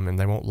 and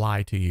they won't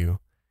lie to you.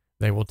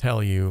 They will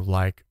tell you,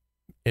 like,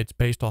 it's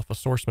based off of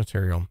source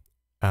material.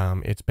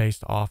 It's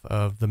based off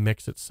of the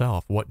mix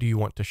itself. What do you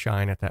want to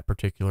shine at that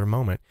particular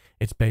moment?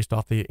 It's based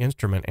off the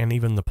instrument and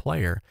even the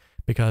player,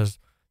 because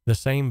the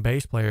same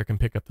bass player can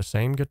pick up the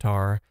same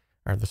guitar,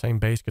 or the same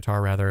bass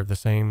guitar rather,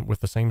 with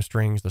the same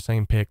strings, the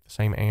same pick, the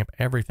same amp,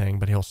 everything,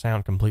 but he'll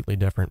sound completely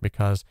different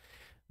because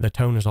the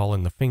tone is all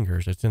in the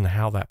fingers. It's in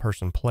how that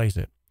person plays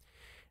it.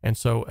 And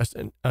so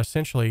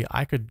essentially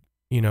I could,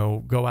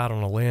 go out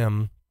on a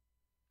limb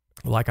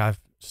like I've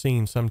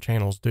seen some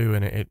channels do,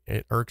 and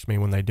it irks me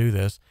when they do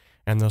this,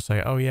 and they'll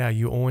say, oh yeah,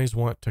 you always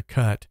want to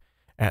cut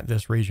at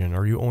this region,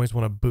 or you always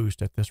want to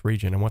boost at this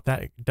region. And what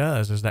that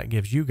does is that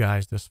gives you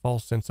guys this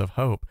false sense of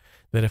hope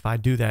that if I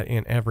do that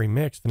in every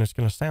mix, then it's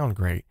going to sound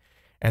great.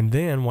 And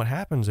then what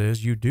happens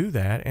is you do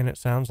that and it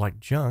sounds like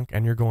junk,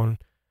 and you're going,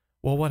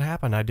 well, what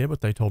happened? I did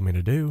what they told me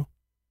to do.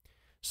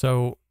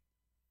 So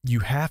you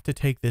have to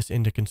take this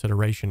into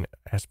consideration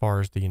as far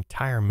as the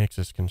entire mix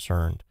is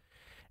concerned.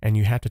 And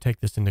you have to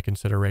take this into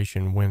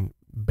consideration when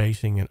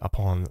basing it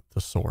upon the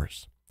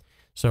source.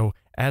 So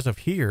as of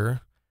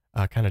here,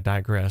 I kind of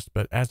digressed,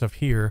 but as of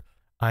here,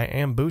 I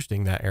am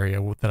boosting that area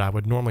that I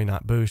would normally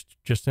not boost,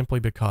 just simply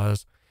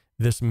because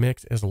this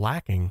mix is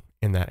lacking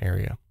in that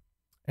area.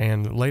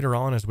 And later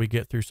on, as we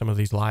get through some of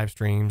these live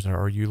streams,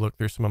 or you look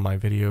through some of my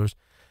videos,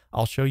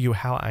 I'll show you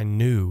how I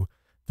knew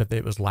that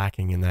it was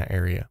lacking in that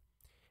area,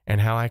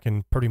 and how I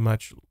can pretty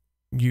much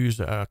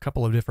use a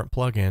couple of different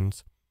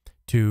plugins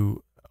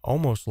to,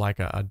 almost like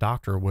a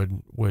doctor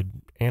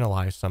would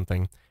analyze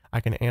something. I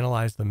can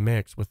analyze the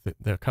mix with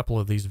the couple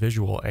of these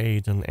visual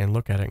aids and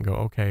look at it and go,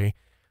 okay,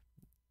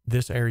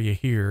 this area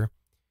here,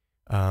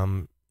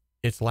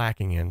 it's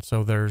lacking in.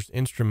 So there's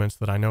instruments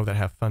that I know that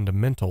have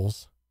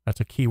fundamentals. That's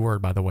a key word,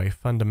 by the way,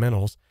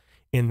 fundamentals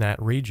in that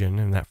region,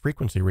 in that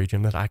frequency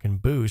region, that I can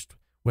boost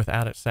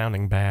without it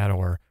sounding bad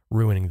or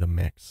ruining the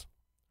mix.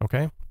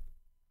 Okay.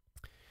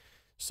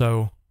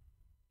 So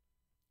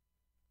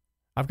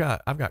I've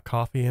got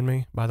coffee in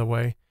me, by the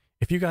way.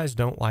 If you guys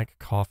don't like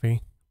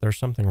coffee, there's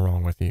something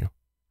wrong with you.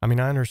 I mean,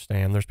 I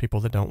understand there's people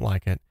that don't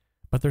like it,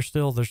 but there's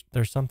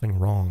something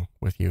wrong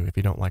with you if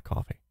you don't like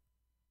coffee.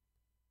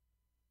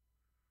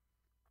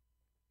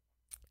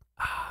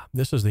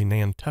 This is the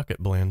Nantucket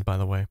blend, by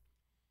the way.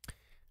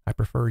 I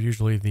prefer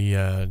usually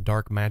the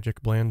Dark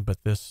Magic blend,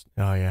 but this,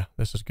 oh yeah,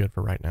 this is good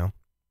for right now.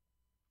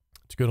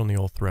 It's good on the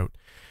old throat.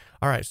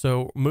 All right,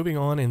 so moving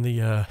on in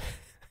the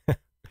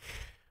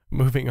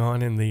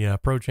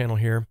pro channel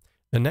here.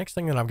 The next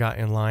thing that I've got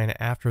in line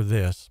after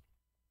this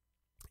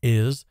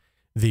is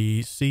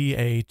the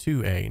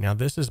CA2A. Now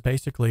this is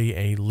basically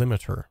a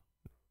limiter.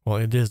 Well,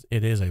 it is a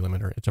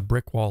limiter. It's a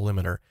brick wall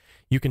limiter.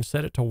 You can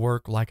set it to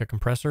work like a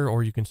compressor,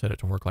 or you can set it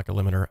to work like a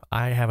limiter.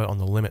 I have it on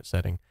the limit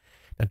setting.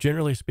 Now,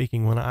 generally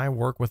speaking, when I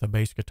work with a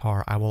bass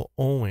guitar, I will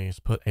always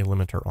put a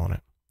limiter on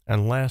it.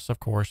 Unless, of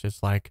course,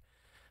 it's like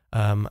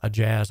a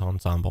jazz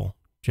ensemble.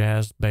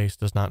 Jazz bass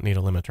does not need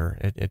a limiter.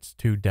 It's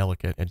too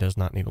delicate. It does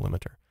not need a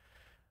limiter.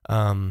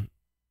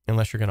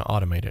 Unless you're going to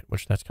automate it,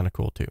 which that's kind of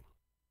cool too.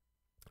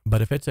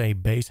 But if it's a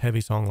bass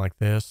heavy song like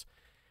this,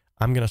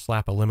 I'm going to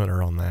slap a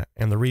limiter on that.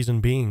 And the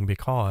reason being,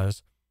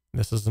 because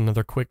this is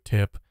another quick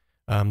tip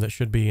that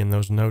should be in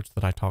those notes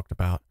that I talked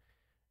about.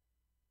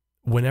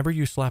 Whenever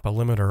you slap a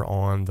limiter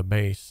on the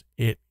bass,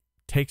 it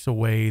takes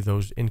away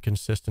those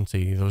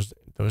inconsistency,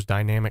 those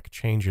dynamic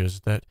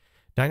changes. That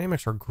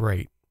dynamics are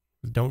great.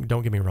 Don't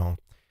get me wrong.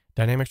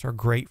 Dynamics are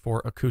great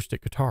for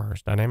acoustic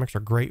guitars. Dynamics are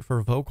great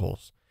for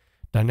vocals.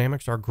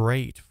 Dynamics are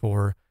great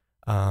for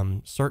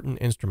certain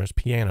instruments,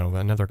 piano,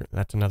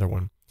 that's another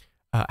one.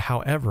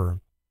 However,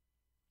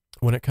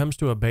 when it comes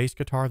to a bass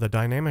guitar, the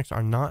dynamics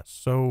are not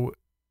so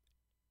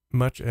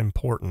much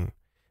important,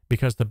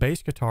 because the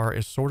bass guitar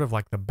is sort of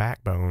like the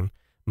backbone,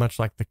 much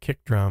like the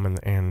kick drum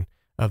and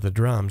of the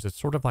drums. It's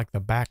sort of like the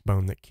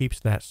backbone that keeps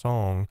that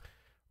song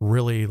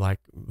really like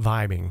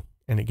vibing,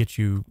 and it gets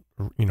you,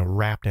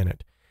 wrapped in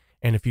it.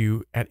 And if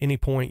you, at any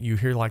point you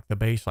hear like the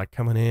bass like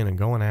coming in and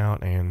going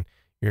out, and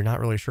you're not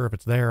really sure if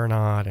it's there or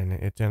not, and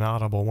it's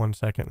inaudible 1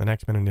 second, the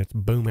next minute it's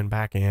booming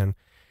back in,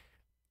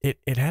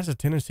 it has a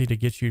tendency to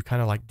get you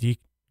kind of like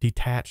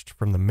detached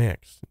from the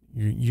mix.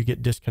 You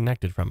get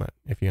disconnected from it,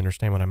 if you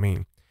understand what I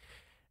mean.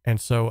 And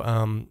so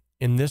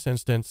in this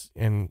instance,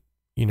 and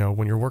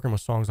when you're working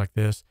with songs like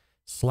this,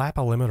 slap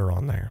a limiter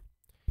on there.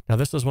 Now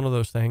this is one of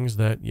those things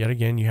that, yet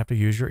again, you have to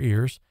use your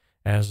ears,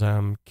 as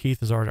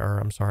Keith has already, or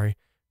I'm sorry,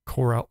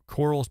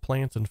 Corals,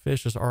 Plants, and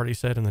Fish has already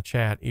said in the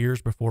chat,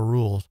 ears before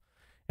rules.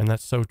 And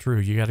that's so true.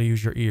 You got to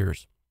use your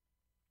ears.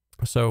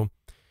 So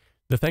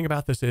the thing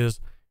about this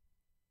is,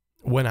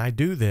 when I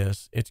do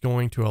this, it's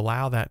going to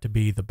allow that to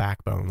be the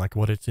backbone, like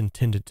what it's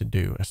intended to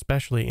do,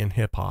 especially in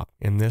hip hop.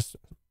 In this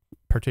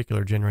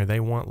particular genre, they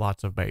want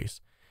lots of bass.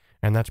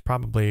 And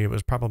it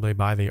was probably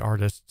by the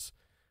artists,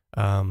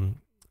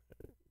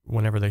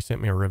 whenever they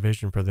sent me a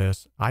revision for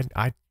this,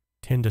 I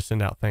tend to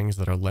send out things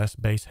that are less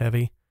bass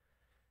heavy.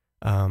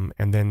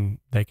 And then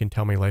they can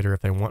tell me later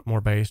if they want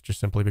more bass, just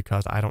simply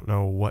because I don't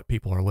know what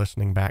people are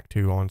listening back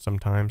to on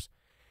sometimes.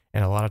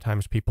 And a lot of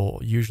times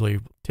people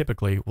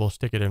typically will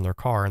stick it in their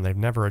car, and they've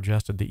never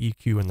adjusted the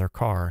EQ in their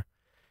car.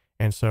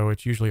 And so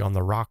it's usually on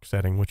the rock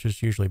setting, which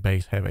is usually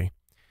bass heavy.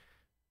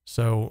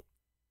 So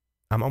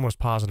I'm almost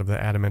positive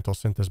that Adamental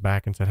sent this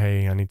back and said,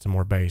 hey, I need some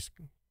more bass.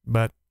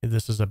 But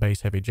this is a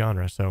bass heavy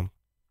genre. So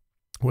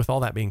with all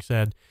that being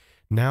said,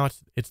 now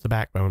it's the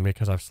backbone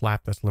because I've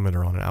slapped this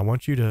limiter on it. I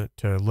want you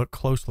to look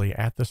closely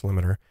at this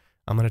limiter.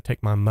 I'm going to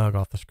take my mug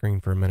off the screen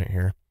for a minute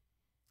here.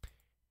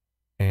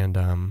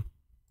 And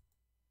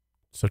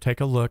so take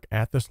a look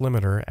at this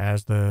limiter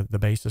as the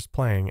bass is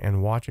playing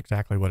and watch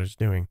exactly what it's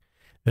doing.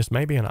 This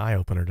may be an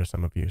eye-opener to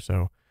some of you.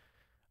 So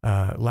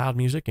loud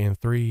music in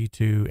 3,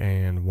 2,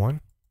 and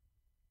 1.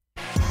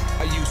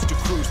 I used to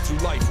cruise through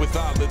life with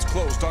eyelids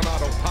closed on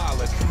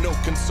autopilot. No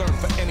concern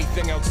for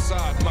anything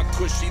outside my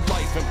cushy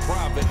life in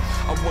private.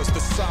 I was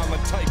the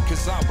silent type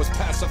cause I was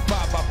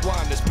pacified by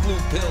blindness. Blue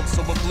pilled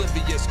so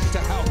oblivious to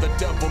how the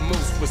devil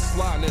moves with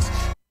slyness.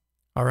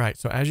 All right,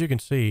 so as you can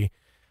see,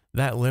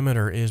 that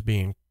limiter is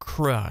being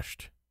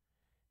crushed.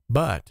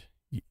 But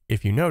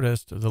if you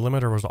noticed, the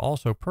limiter was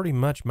also pretty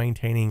much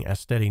maintaining a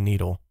steady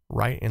needle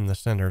right in the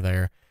center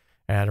there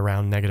at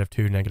around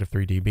 -2,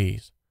 -3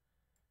 dBs.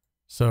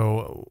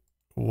 So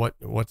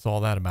what's all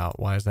that about?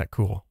 Why is that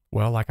cool?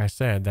 Well, like I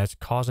said, that's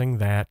causing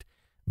that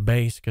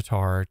bass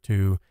guitar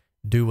to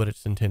do what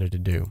it's intended to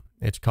do.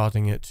 It's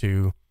causing it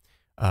to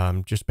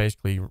just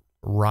basically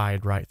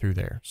ride right through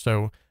there.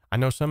 So I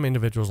know some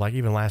individuals, like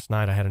even last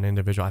night I had an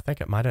individual, I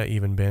think it might have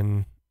even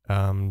been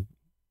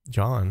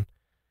John,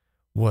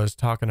 was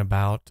talking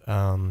about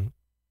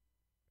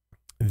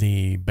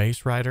the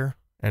bass writer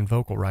and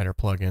vocal writer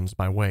plugins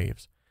by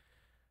Waves.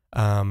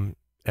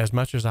 As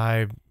much as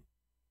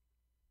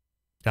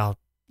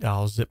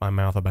I'll zip my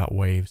mouth about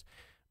Waves,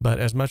 but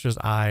as much as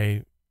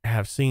I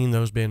have seen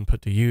those been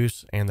put to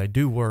use, and they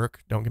do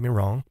work, don't get me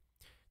wrong,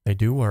 they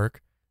do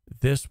work,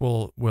 this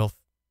will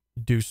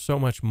do so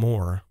much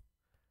more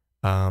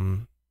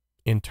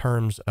in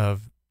terms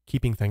of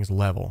keeping things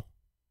level.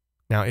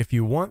 Now, if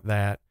you want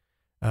that,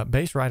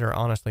 Bass Writer,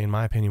 honestly, in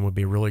my opinion, would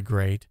be really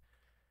great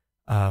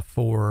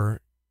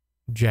for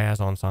jazz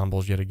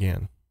ensembles yet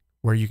again,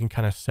 where you can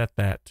kind of set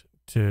that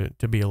to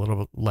be a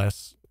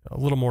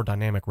little more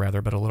dynamic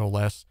rather, but a little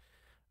less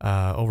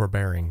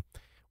overbearing.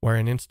 Where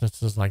in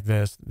instances like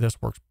this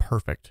works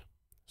perfect.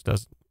 It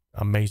does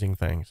amazing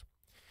things.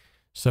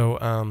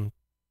 So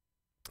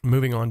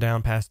moving on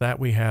down past that,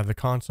 we have the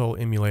console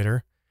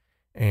emulator,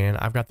 and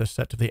I've got this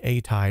set to the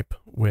A type,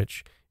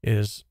 which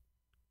is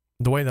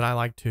the way that I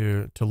like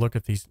to look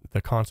at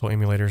the console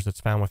emulators that's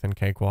found within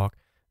Cakewalk.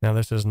 Now,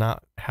 this is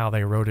not how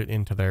they wrote it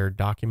into their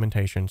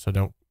documentation, so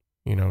don't,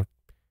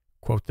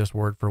 quote this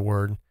word for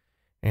word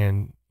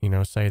and,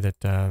 say that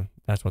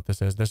that's what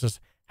this is. This is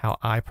how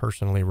I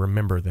personally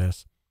remember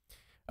this.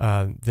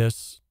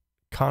 This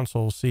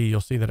console C,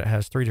 you'll see that it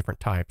has 3 different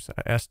types: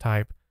 an S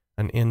type,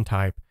 an N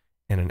type,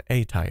 and an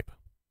A type.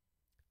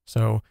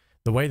 So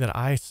the way that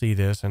I see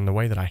this and the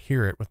way that I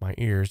hear it with my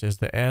ears is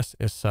the S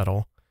is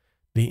subtle,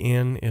 the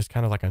N is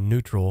kind of like a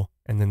neutral,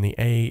 and then the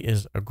A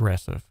is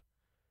aggressive.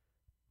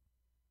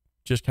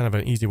 Just kind of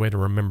an easy way to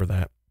remember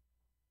that.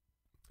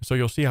 So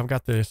you'll see I've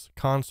got this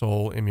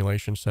console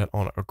emulation set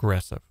on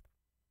aggressive.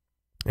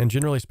 And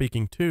generally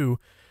speaking too,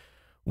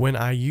 when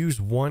I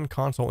use one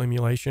console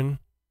emulation,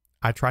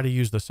 I try to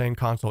use the same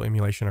console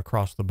emulation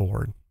across the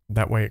board.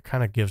 That way it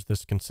kind of gives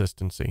this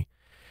consistency.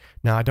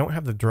 Now, I don't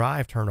have the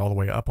drive turned all the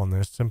way up on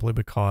this simply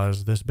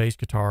because this bass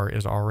guitar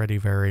is already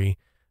very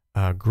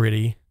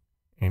gritty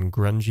and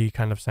grungy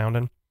kind of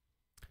sounding.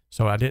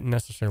 So I didn't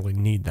necessarily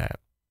need that.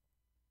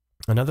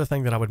 Another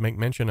thing that I would make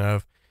mention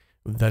of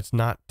that's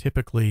not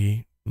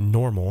typically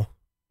normal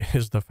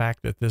is the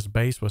fact that this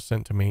bass was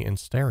sent to me in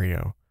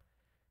stereo.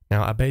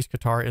 Now, a bass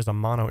guitar is a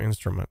mono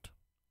instrument.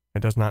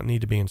 It does not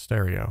need to be in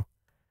stereo.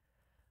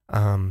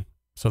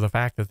 So the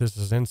fact that this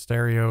is in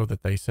stereo,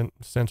 that they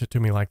sent it to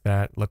me like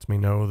that, lets me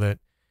know that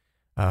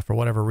for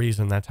whatever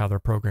reason, that's how their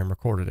program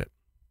recorded it.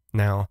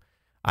 Now,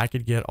 I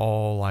could get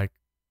all like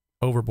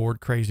overboard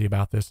crazy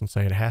about this and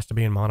say it has to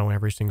be in mono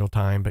every single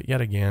time. But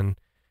yet again,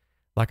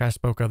 like I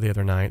spoke of the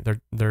other night,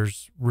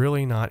 there's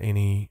really not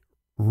any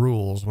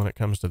rules when it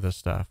comes to this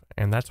stuff.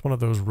 And that's one of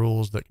those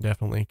rules that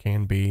definitely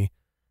can be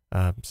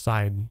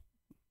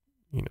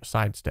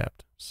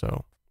sidestepped.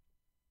 So,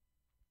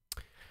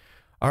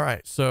 all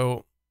right.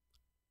 So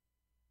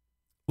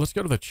let's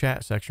go to the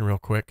chat section real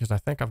quick, because I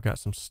think I've got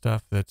some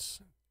stuff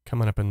that's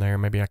coming up in there.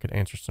 Maybe I could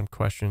answer some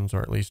questions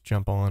or at least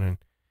jump on and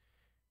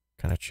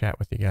kind of chat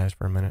with you guys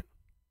for a minute.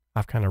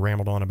 I've kind of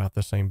rambled on about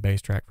the same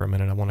bass track for a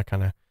minute. I want to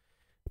kind of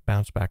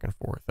bounce back and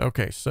forth.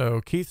 Okay, so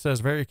Keith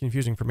says, very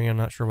confusing for me. I'm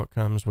not sure what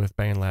comes with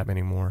BandLab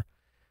anymore.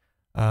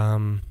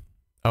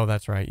 Oh,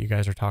 that's right. You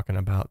guys are talking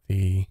about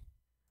the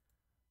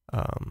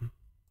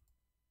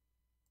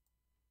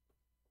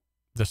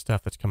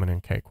stuff that's coming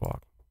in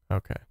Cakewalk.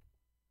 Okay.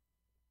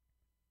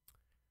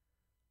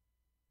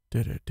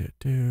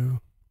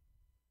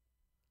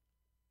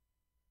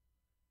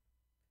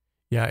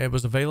 Yeah, it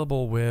was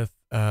available with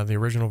the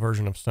original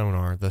version of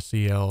Sonar, the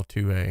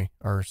CL2A,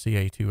 or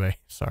CA2A,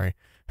 sorry.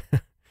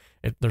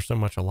 There's so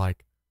much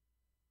alike.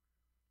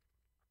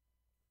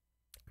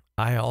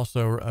 I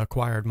also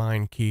acquired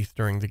mine, Keith,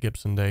 during the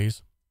Gibson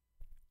days,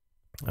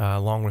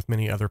 along with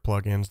many other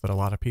plugins that a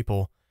lot of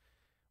people,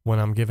 when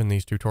I'm giving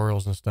these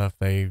tutorials and stuff,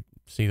 they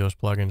see those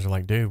plugins, are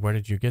like, dude, where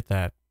did you get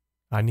that?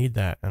 I need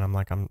that. And I'm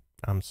like,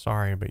 I'm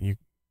sorry, but you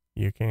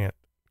can't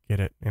get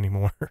it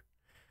anymore.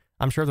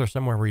 I'm sure there's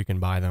somewhere where you can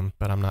buy them,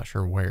 but I'm not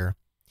sure where.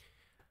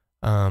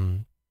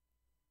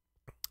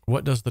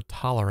 What does the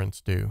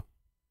tolerance do?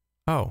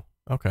 Oh,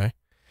 okay.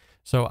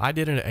 So I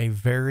did a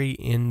very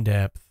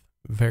in-depth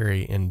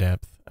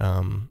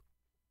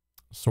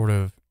sort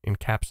of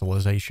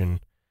encapsulation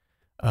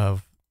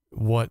of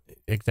what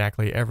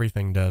exactly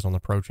everything does on the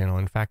Pro channel.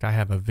 In fact, I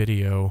have a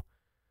video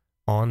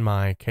on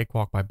my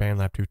Cakewalk by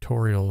BandLab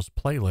tutorials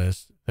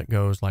playlist that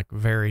goes like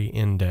very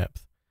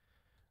in-depth.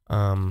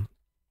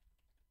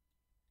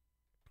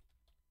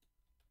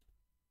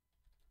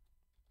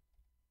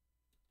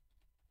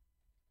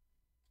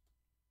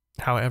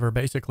 However,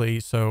 basically,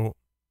 so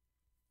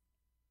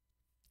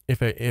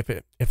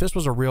if this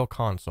was a real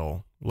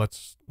console,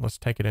 let's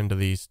take it into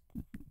these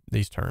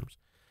terms.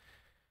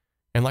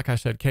 And like I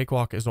said,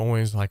 Cakewalk is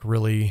always like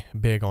really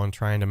big on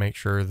trying to make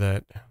sure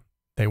that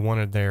they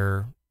wanted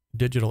their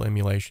digital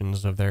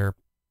emulations of their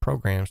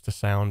programs to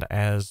sound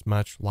as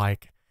much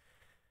like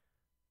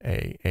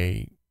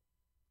a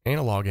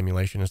analog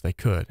emulation as they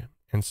could.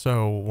 And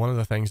so one of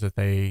the things that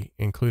they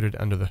included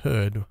under the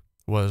hood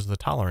was the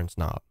tolerance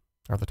knob,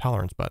 or the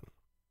tolerance button.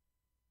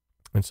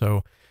 And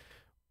so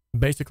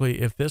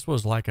basically, if this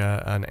was like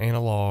an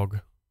analog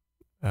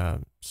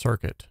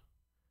circuit,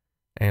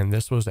 and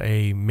this was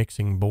a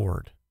mixing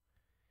board,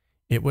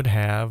 it would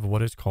have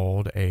what is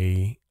called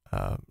a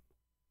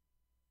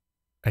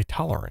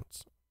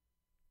tolerance,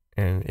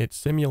 and it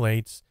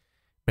simulates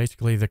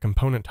basically the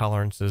component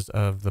tolerances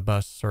of the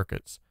bus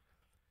circuits.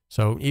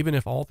 So even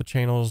if all the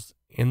channels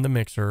in the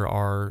mixer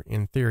are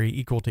in theory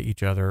equal to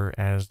each other,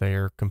 as they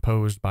are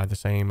composed by the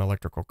same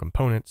electrical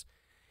components,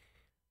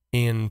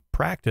 in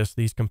practice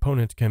these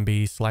components can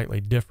be slightly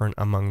different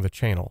among the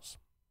channels,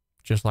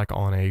 just like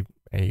on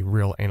a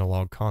real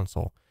analog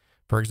console.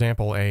 For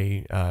example,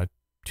 a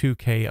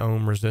 2K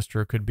ohm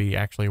resistor could be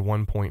actually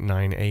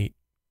 1.98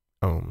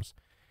 ohms,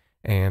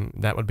 and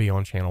that would be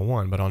on channel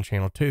 1. But on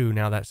channel 2,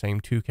 now that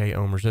same 2K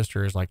ohm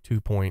resistor is like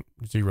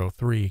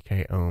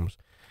 2.03K ohms,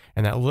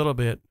 and that little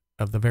bit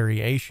of the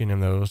variation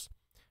in those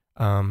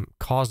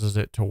causes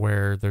it to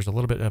where there's a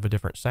little bit of a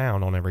different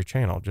sound on every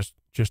channel,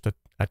 just a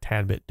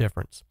tad bit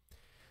difference.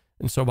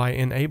 And so by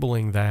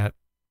enabling that,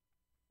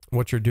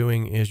 what you're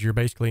doing is you're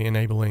basically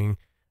enabling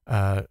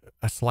a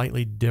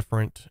slightly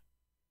different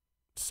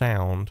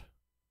sound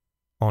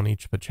on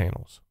each of the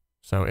channels.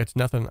 So it's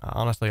nothing,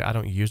 honestly, I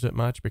don't use it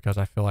much because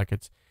I feel like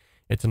it's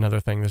another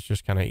thing that's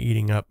just kind of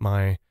eating up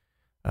my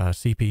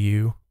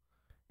CPU.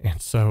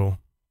 And so,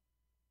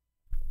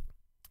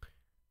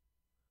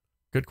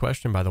 good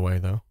question, by the way,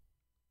 though.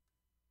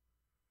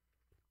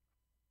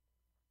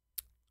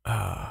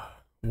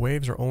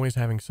 Waves are always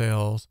having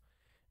sales,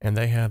 and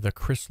they have the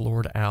Chris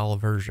Lord Al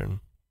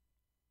version.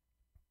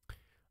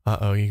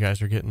 Uh-oh, you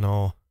guys are getting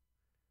all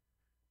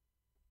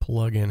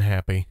plug-in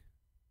happy.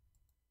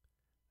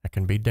 That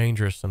can be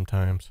dangerous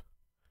sometimes.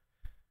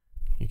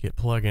 You get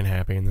plug-in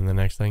happy, and then the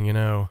next thing you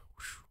know,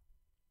 whoosh.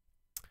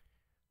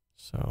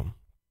 So,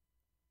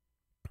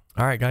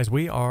 all right, guys,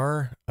 we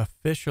are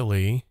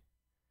officially,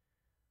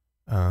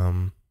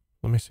 let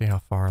me see how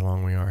far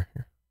along we are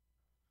here.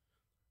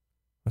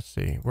 Let's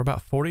see. We're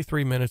about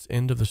 43 minutes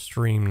into the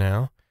stream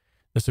now.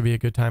 This would be a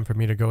good time for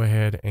me to go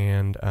ahead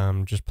and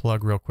just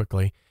plug real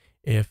quickly.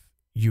 If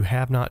you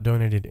have not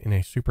donated in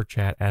a super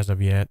chat as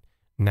of yet,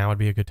 now would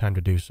be a good time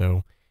to do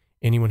so.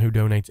 Anyone who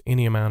donates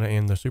any amount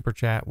in the super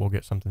chat will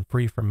get something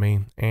free from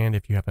me. And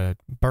if you have a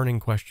burning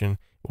question,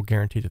 we'll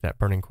guarantee that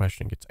burning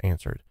question gets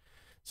answered.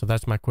 So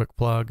that's my quick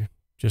plug.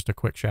 Just a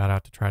quick shout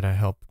out to try to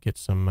help get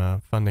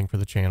some funding for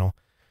the channel.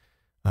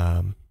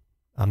 I'm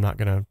not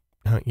going to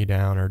hunt you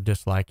down or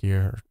dislike you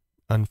or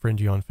unfriend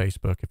you on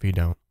Facebook if you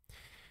don't.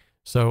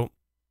 So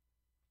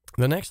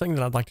the next thing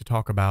that I'd like to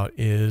talk about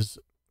is,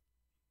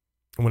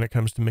 when it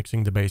comes to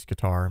mixing the bass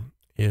guitar,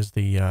 is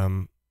the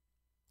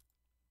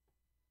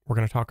we're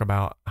going to talk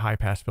about high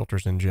pass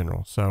filters in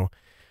general. So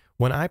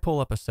when I pull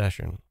up a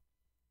session,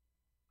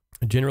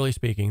 generally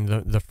speaking,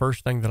 the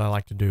first thing that I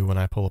like to do when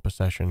I pull up a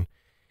session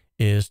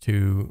is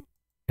to,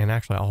 and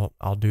actually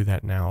I'll do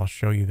that now. I'll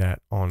show you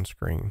that on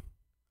screen.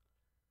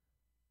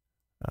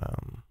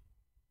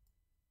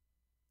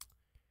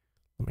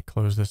 Let me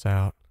close this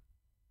out.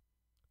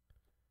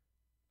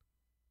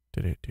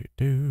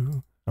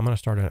 I'm going to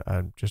start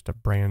just a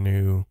brand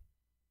new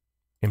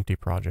empty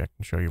project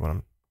and show you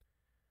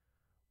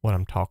what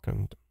I'm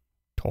talking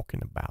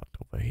about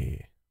over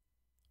here.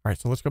 All right,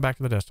 so let's go back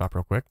to the desktop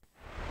real quick.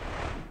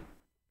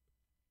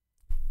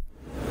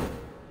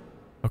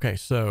 Okay,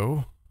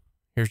 so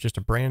here's just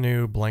a brand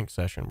new blank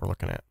session we're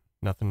looking at.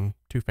 Nothing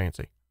too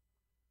fancy.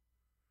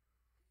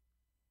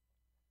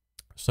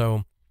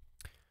 So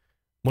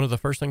one of the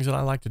first things that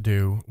I like to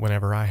do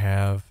whenever I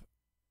have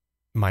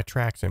my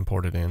tracks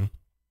imported in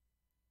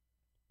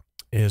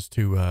is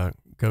to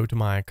go to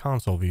my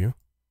console view.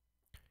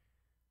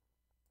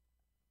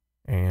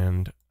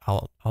 And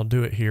I'll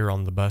do it here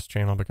on the bus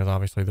channel because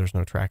obviously there's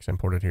no tracks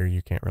imported here.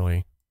 You can't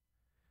really.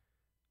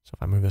 So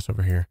if I move this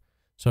over here.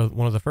 So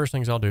one of the first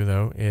things I'll do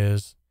though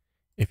is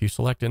if you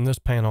select in this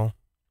panel,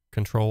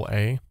 Control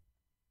A,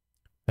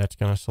 that's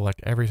going to select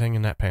everything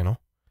in that panel.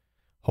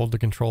 Hold the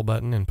control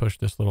button and push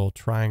this little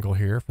triangle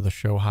here for the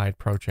Show Hide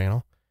Pro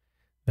channel.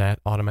 That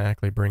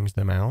automatically brings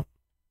them out.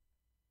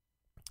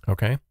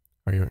 Okay.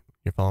 Are you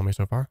following me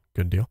so far?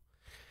 Good deal.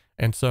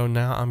 And so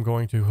now I'm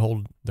going to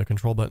hold the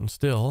control button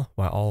still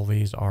while all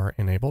these are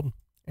enabled,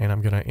 and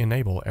I'm going to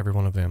enable every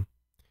one of them.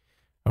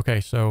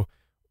 Okay, so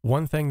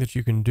one thing that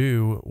you can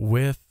do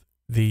with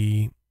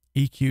the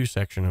EQ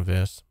section of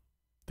this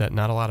that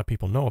not a lot of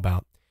people know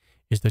about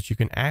is that you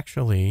can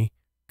actually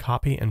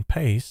copy and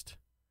paste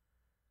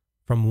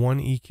from one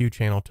EQ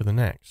channel to the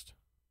next.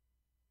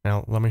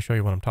 Now, let me show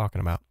you what I'm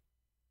talking about.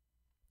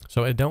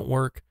 So it don't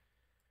work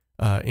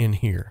in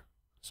here.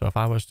 So if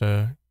I was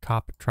to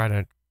try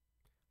to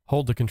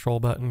hold the control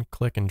button,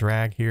 click and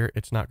drag here,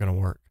 it's not going to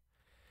work.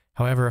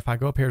 However, if I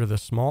go up here to the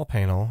small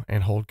panel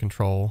and hold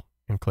control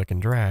and click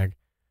and drag,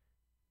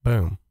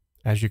 boom.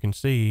 As you can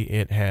see,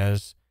 it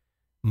has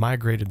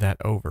migrated that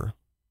over.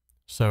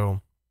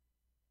 So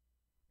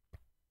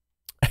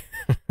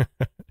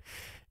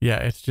yeah,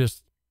 it's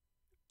just,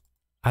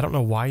 I don't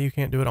know why you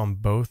can't do it on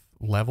both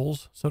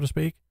levels, so to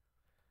speak.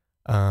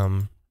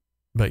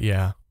 But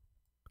yeah.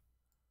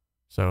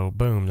 So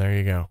boom, there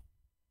you go.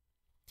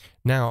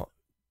 Now,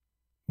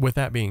 with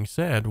that being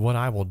said, what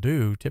I will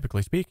do,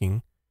 typically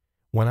speaking,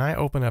 when I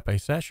open up a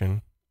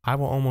session, I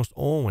will almost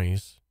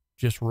always,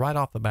 just right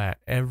off the bat,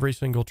 every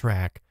single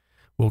track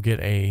will get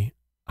a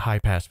high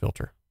pass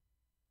filter.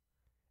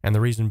 And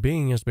the reason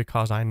being is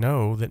because I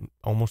know that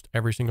almost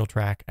every single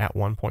track at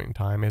one point in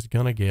time is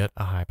going to get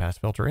a high pass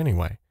filter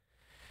anyway.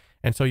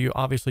 And so you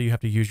obviously you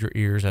have to use your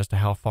ears as to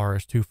how far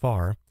is too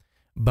far.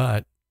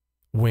 But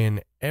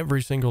when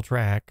every single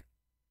track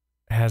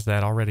has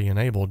that already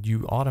enabled,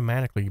 you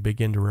automatically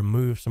begin to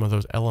remove some of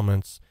those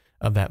elements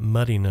of that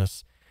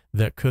muddiness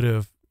that could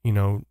have,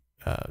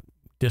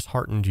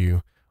 disheartened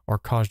you or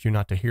caused you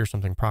not to hear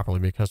something properly.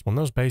 Because when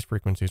those bass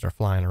frequencies are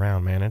flying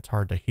around, man, it's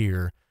hard to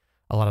hear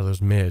a lot of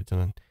those mids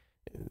and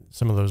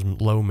some of those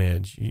low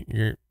mids.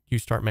 You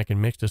start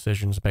making mixed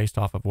decisions based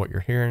off of what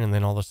you're hearing, and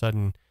then all of a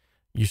sudden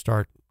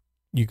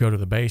you go to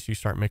the bass, you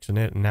start mixing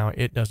it, and now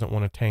it doesn't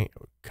want to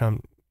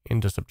come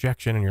into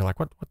subjection, and you're like,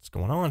 what's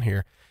going on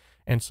here?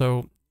 And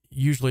so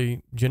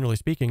usually, generally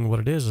speaking, what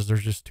it is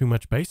there's just too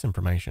much bass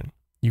information.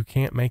 You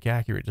can't make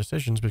accurate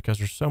decisions because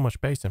there's so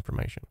much bass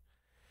information.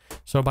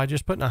 So by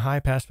just putting a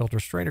high pass filter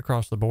straight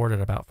across the board at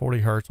about 40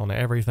 hertz on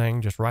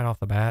everything, just right off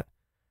the bat,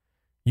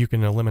 you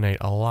can eliminate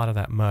a lot of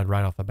that mud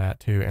right off the bat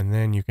too, and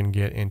then you can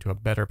get into a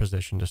better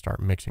position to start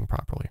mixing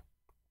properly.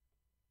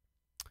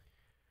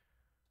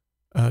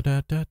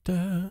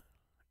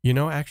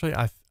 Actually,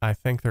 I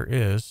think there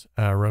is,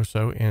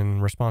 Rosso,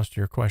 in response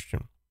to your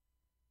question.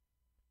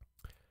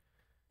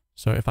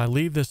 So if I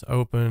leave this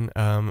open,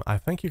 I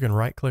think you can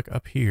right click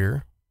up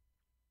here,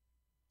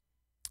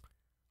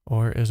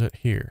 or is it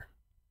here?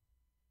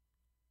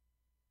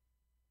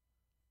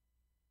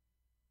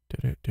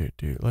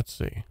 Let's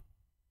see.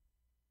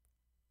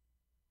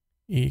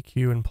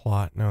 EQ and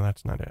plot. No,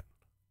 that's not it.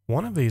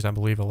 One of these, I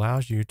believe,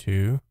 allows you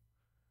to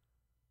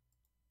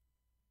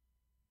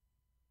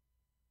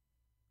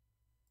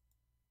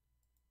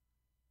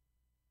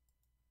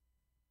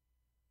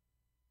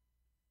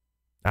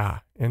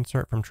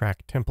insert from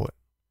track template.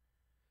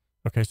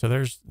 Okay, so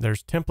there's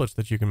templates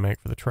that you can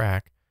make for the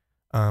track,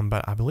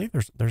 but I believe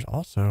there's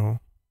also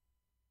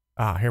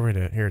here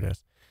it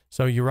is.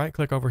 So you right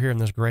click over here in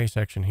this gray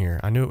section here.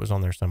 I knew it was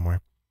on there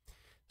somewhere.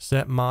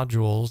 Set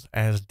modules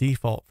as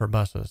default for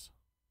buses.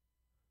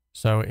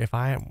 So if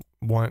I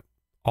want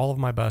all of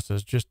my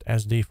buses just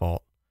as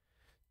default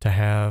to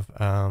have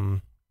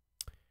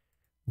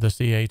the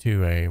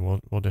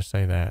CA2A, we'll just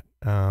say that,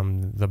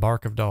 the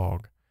bark of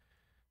dog,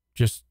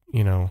 just,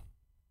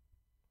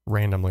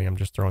 randomly, I'm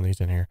just throwing these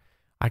in here.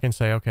 I can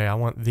say, okay, I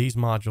want these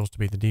modules to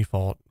be the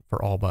default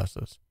for all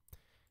buses.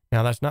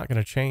 Now that's not going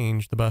to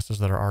change the buses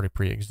that are already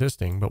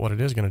pre-existing, but what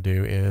it is going to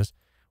do is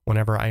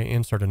whenever I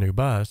insert a new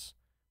bus,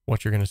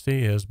 what you're going to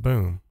see is,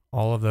 boom,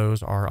 all of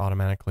those are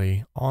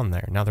automatically on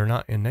there. Now they're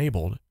not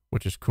enabled,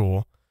 which is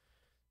cool.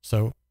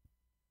 So,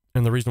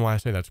 and the reason why I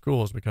say that's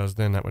cool is because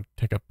then that would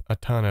take up a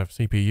ton of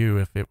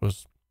CPU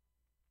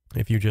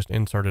if you just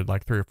inserted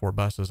like 3 or 4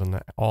 buses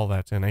and all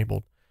that's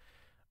enabled.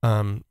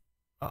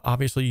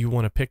 Obviously you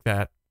want to pick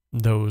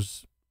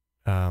those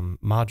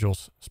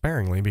modules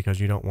sparingly because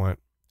you don't want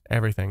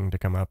everything to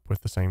come up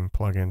with the same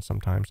plugin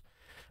sometimes.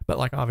 But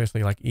like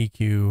obviously like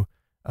EQ,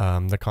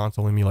 the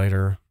console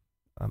emulator,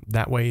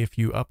 that way if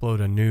you upload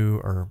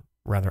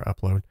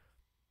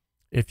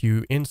if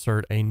you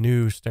insert a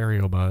new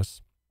stereo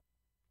bus,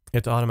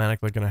 it's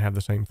automatically going to have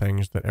the same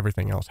things that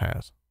everything else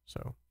has.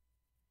 So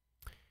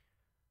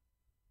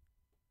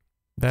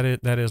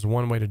that is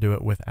one way to do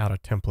it without a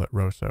template,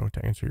 Rosso,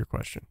 to answer your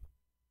question.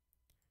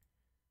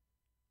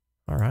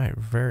 All right,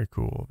 very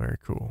cool, very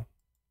cool.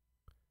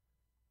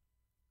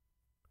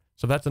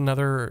 So that's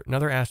another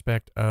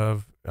aspect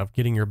of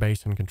getting your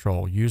bass in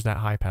control. Use that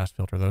high pass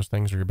filter. Those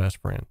things are your best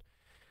friend.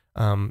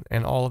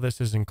 And all of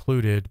this is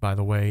included, by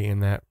the way, in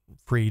that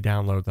free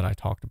download that I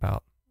talked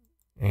about.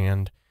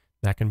 And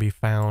that can be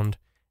found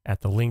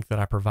at the link that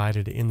I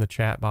provided in the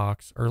chat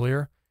box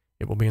earlier.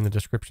 It will be in the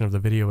description of the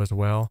video as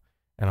well.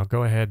 And I'll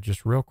go ahead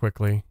just real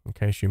quickly, in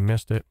case you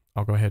missed it,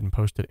 I'll go ahead and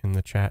post it in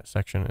the chat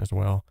section as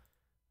well,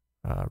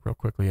 real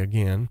quickly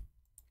again.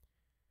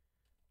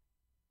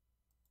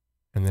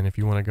 And then if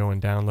you want to go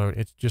and download,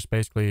 it's just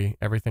basically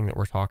everything that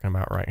we're talking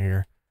about right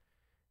here.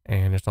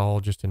 And it's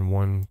all just in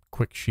one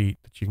quick sheet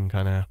that you can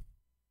kind of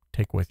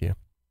take with you.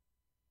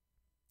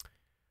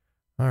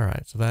 All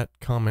right, so that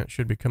comment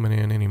should be coming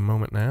in any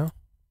moment now.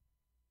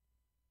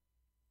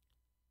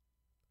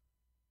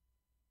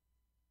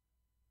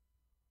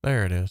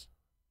 There it is.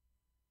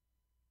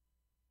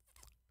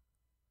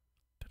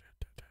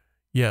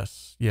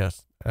 Yes,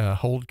 yes.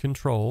 Hold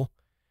control,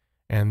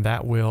 and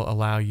that will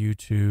allow you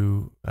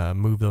to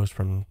move those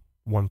from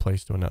one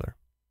place to another.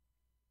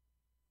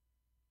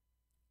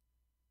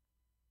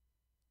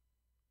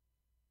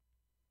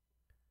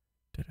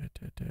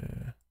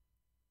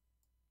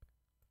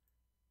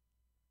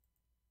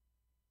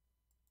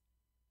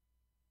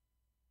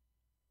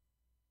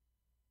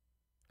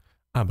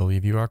 I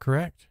believe you are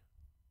correct.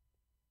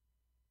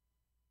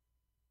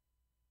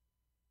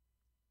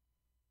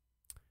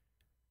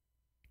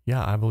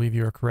 Yeah, I believe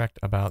you are correct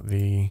about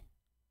the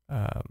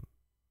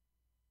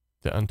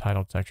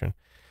untitled section.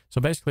 So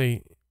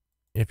basically,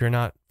 if you're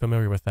not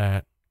familiar with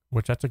that,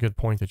 which that's a good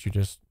point that you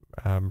just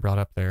brought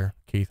up there,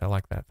 Keith. I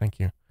like that. Thank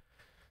you.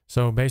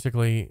 So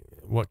basically,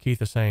 what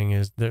Keith is saying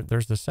is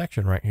there's this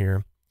section right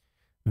here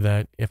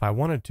that if I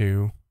wanted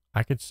to,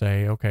 I could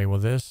say, okay, well,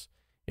 this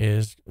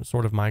is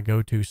sort of my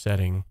go-to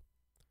setting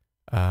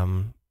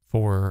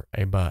for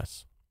a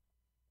bus.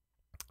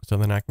 So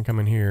then I can come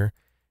in here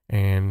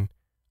and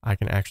I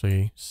can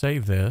actually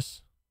save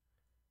this.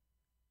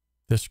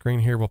 This screen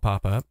here will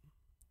pop up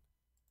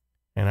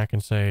and I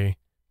can say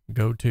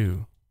go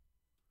to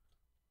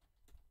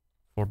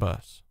for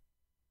bus.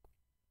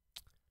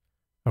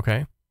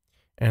 Okay.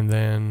 And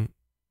then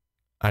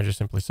I just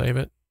simply save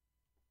it.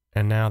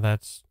 And now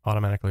that's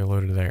automatically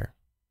loaded there.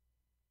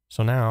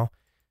 So now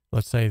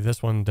let's say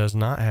this one does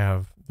not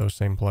have those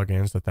same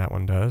plugins that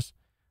one does.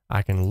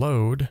 I can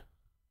load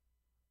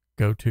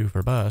go to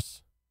for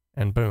bus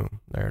and boom,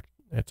 there,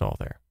 it's all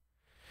there.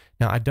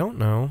 Now I don't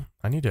know,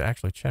 I need to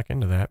actually check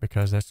into that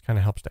because that kind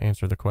of helps to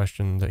answer the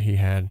question that he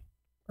had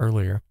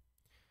earlier.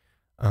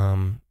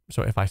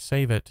 So if I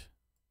save it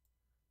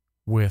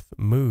with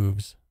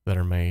moves that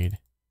are made,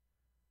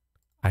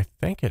 I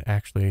think it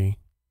actually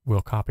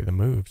will copy the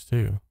moves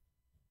too.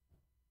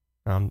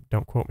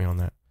 Don't quote me on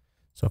that.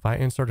 So if I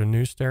insert a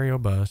new stereo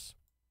bus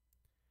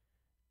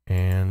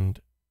and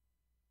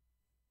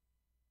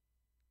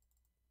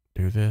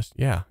do this,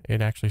 yeah,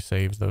 it actually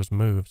saves those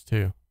moves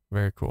too.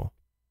 Very cool.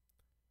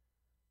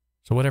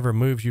 So whatever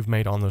moves you've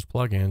made on those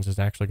plugins is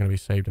actually going to be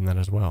saved in that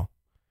as well.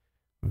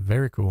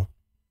 Very cool.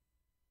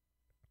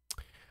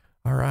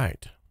 All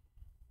right,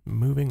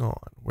 moving on.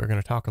 We're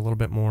going to talk a little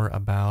bit more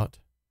about,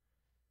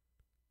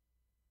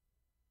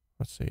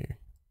 let's see.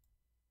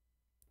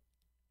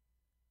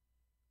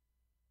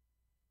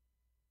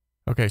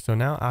 Okay, so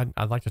now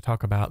I'd like to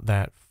talk about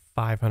that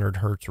 500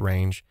 hertz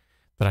range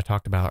that I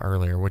talked about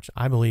earlier, which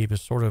I believe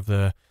is sort of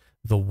the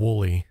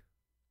woolly,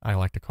 I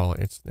like to call it.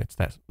 It's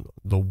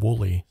the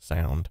woolly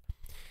sound.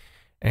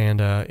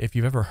 And if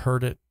you've ever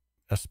heard it,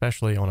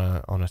 especially on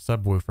a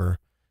subwoofer,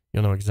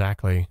 you'll know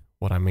exactly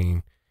what I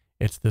mean.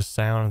 It's this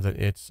sound that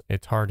it's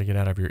hard to get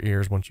out of your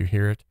ears once you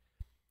hear it.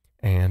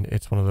 And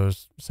it's one of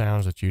those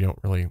sounds that you don't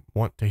really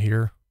want to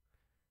hear,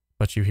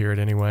 but you hear it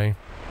anyway.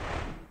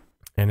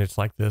 And it's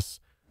like this,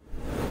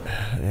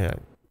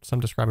 some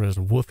describe it as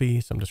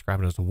woofy, some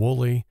describe it as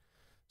woolly,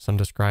 some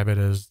describe it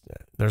as,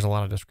 there's a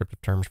lot of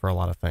descriptive terms for a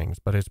lot of things,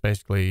 but it's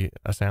basically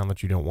a sound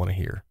that you don't want to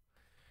hear.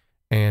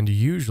 And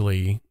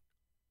usually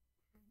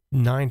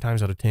 9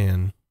 times out of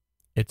 10,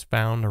 it's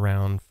found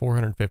around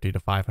 450 to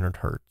 500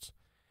 hertz.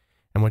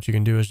 And what you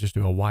can do is just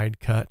do a wide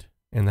cut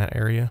in that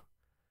area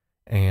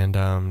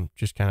and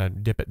just kind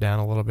of dip it down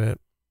a little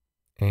bit.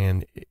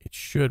 And it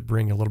should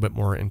bring a little bit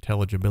more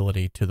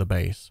intelligibility to the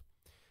bass.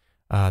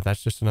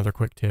 That's just another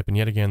quick tip. And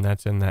yet again,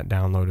 that's in that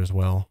download as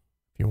well,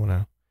 if you want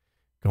to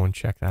go and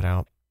check that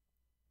out.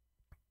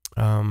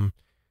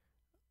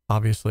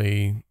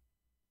 Obviously,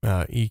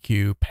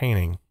 EQ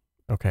panning.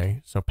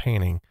 Okay, so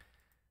panning.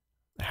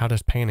 How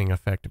does panning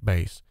affect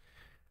bass?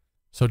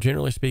 So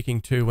generally speaking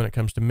too, when it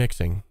comes to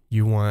mixing,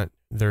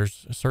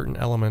 there's certain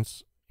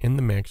elements in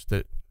the mix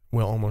that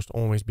will almost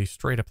always be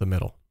straight up the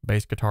middle.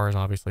 Bass guitar is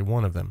obviously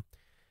one of them.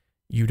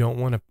 You don't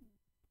want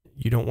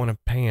to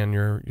pan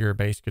your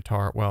bass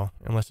guitar, well,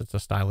 unless it's a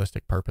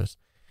stylistic purpose,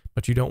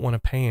 but you don't want to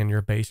pan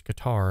your bass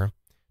guitar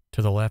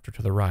to the left or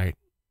to the right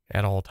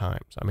at all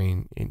times. I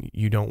mean,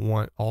 you don't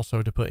want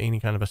also to put any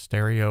kind of a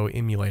stereo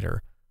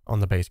emulator on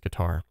the bass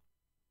guitar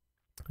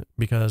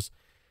because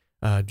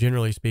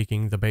generally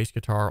speaking, the bass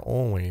guitar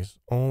always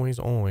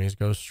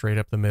goes straight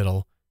up the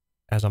middle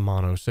as a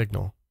mono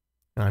signal.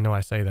 And I know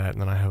I say that,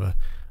 and then I have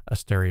a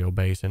stereo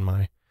bass in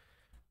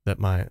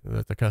that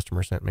the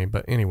customer sent me.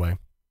 But anyway,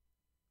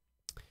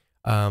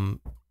 yet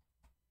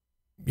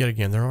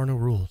again, there are no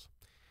rules.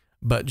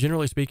 But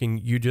generally speaking,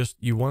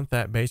 you want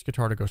that bass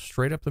guitar to go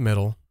straight up the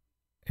middle.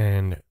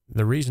 And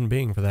the reason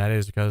being for that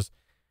is because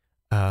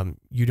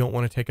you don't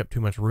want to take up too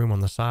much room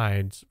on the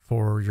sides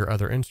for your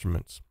other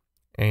instruments.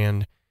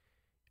 And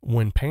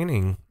when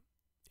panning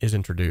is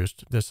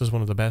introduced, this is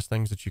one of the best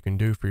things that you can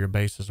do for your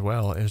bass as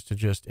well, is to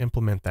just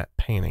implement that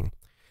panning.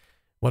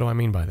 What do I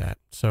mean by that?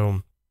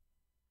 So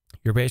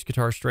your bass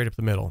guitar is straight up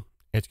the middle.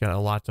 It's got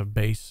lots of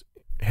bass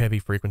heavy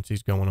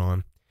frequencies going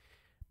on,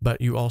 but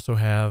you also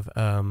have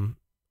a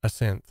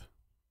synth,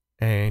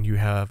 and you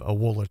have a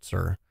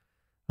Wurlitzer,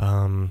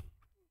 an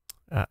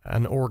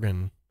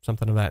organ,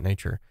 something of that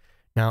nature.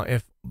 Now,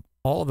 if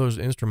all of those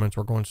instruments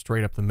were going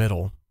straight up the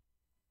middle,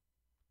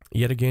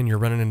 yet again, you're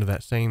running into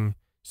that same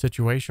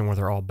situation where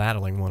they're all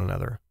battling one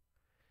another.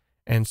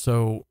 And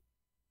so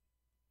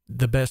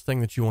the best thing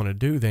that you want to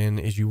do then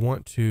is you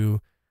want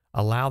to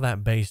allow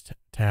that bass to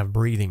have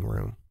breathing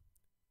room.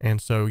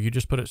 And so you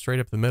just put it straight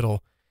up the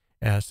middle,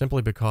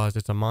 simply because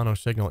it's a mono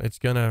signal. It's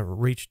going to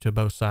reach to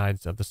both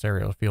sides of the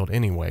stereo field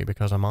anyway,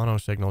 because a mono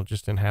signal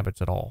just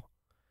inhabits it all.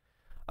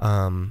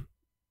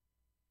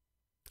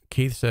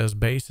 Keith says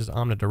bass is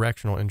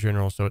omnidirectional in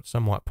general, so it's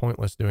somewhat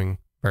pointless doing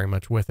very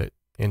much with it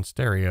in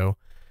stereo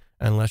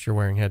unless you're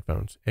wearing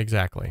headphones.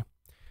 Exactly.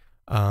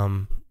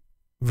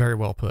 Very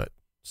well put.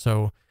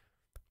 So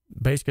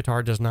bass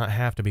guitar does not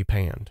have to be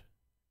panned.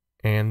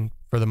 And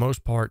for the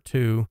most part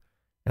too,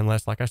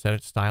 unless, like I said,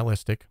 it's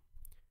stylistic,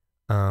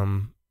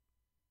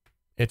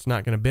 it's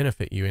not going to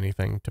benefit you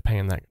anything to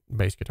pan that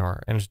bass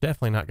guitar. And it's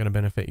definitely not going to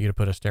benefit you to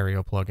put a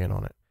stereo plug-in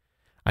on it.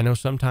 I know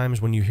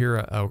sometimes when you hear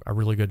a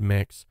really good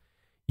mix,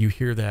 you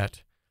hear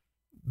that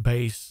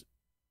bass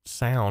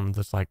sound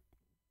that's like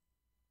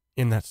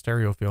in that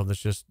stereo field that's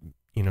just,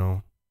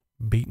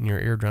 beating your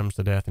eardrums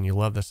to death, and you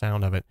love the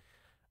sound of it.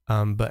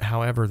 But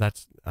however,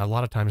 that's a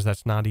lot of times you're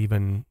not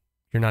even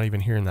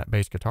hearing that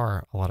bass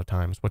guitar a lot of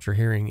times. What you're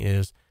hearing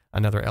is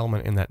another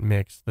element in that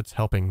mix that's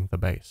helping the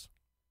bass.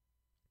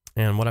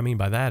 And what I mean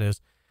by that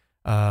is,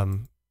 a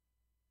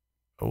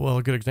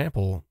good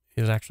example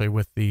is actually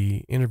with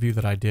the interview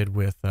that I did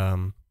with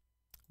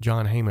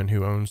John Heyman,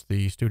 who owns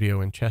the studio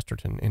in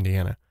Chesterton,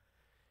 Indiana,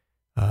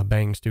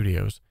 Bang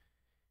Studios.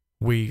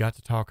 We got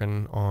to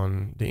talking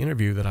on the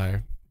interview that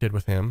I did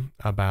with him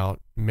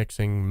about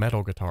mixing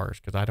metal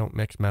guitars, because I don't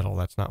mix metal.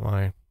 That's not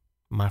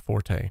my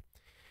forte.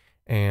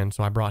 And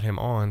so I brought him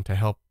on to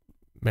help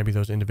maybe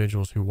those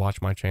individuals who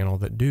watch my channel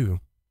that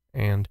do.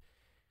 And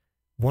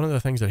one of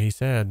the things that he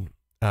said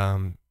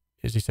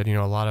is he said,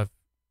 a lot of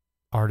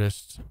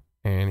artists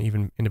and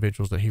even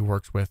individuals that he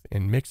works with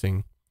in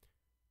mixing,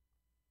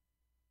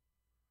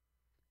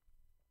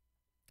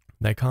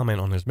 they comment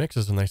on his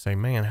mixes and they say,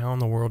 man, how in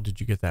the world did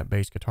you get that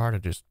bass guitar to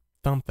just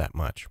thump that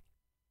much?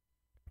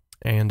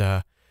 And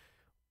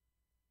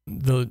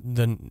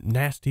the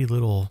nasty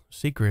little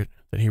secret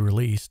that he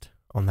released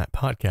on that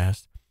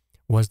podcast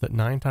was that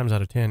 9 times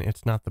out of 10,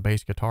 it's not the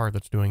bass guitar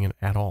that's doing it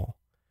at all.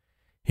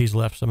 He's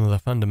left some of the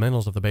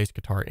fundamentals of the bass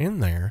guitar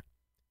in there,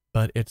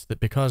 but it's that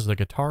because the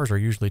guitars are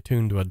usually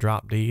tuned to a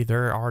drop D,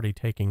 they're already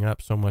taking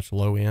up so much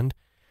low end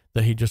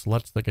that he just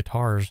lets the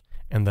guitars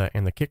and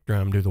the kick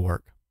drum do the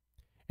work.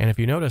 And if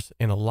you notice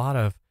in a lot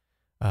of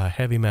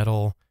heavy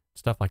metal,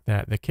 stuff like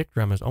that, the kick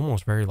drum is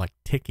almost very like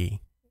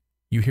ticky.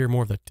 You hear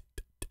more of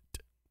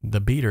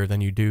the beater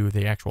than you do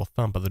the actual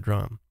thump of the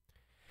drum.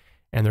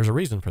 And there's a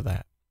reason for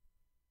that,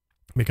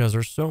 because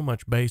there's so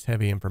much bass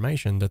heavy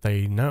information that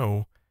they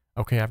know,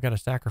 okay, I've got to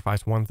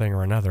sacrifice one thing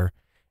or another,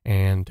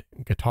 and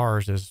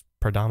guitars is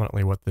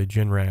predominantly what the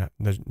genre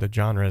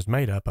is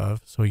made up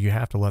of, so you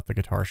have to let the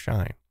guitar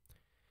shine.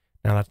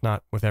 Now, that's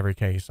not with every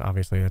case.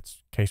 Obviously,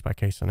 that's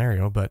case-by-case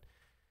scenario, but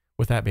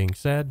with that being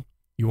said,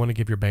 you want to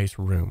give your bass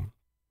room.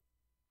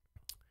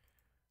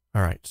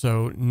 All right,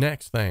 so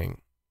next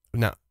thing.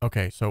 Now,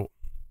 okay, so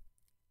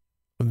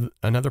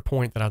another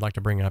point that I'd like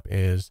to bring up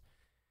is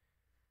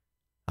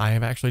I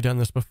have actually done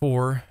this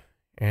before,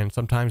 and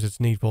sometimes it's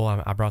needful.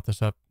 I brought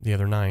this up the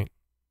other night,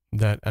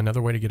 that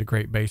another way to get a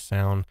great bass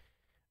sound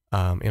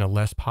in a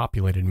less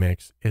populated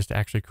mix is to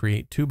actually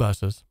create 2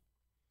 buses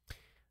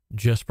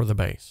just for the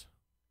bass.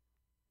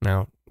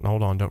 Now,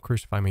 hold on, don't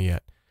crucify me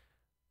yet.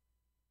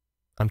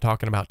 I'm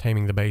talking about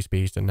taming the bass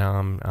beast, and now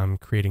I'm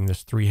creating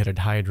this 3-headed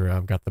hydra.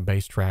 I've got the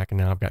bass track, and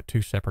now I've got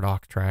 2 separate aux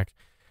tracks.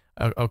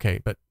 Okay,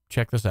 but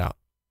check this out.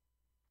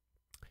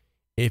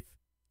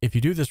 If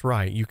you do this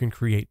right, you can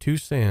create 2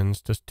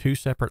 sends, just 2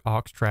 separate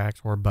aux tracks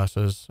or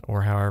buses,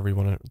 or however you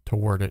want to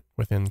word it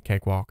within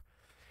Cakewalk.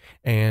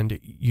 And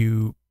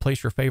you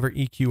place your favorite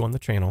EQ on the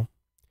channel,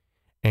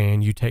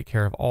 and you take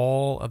care of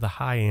all of the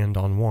high end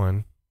on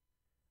one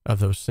of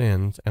those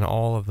sends and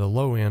all of the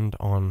low end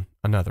on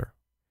another.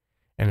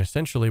 And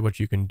essentially what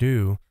you can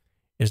do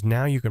is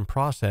now you can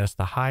process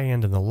the high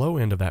end and the low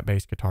end of that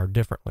bass guitar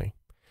differently.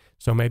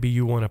 So maybe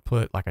you want to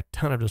put like a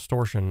ton of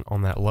distortion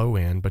on that low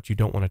end, but you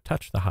don't want to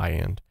touch the high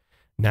end.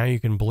 Now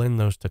you can blend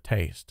those to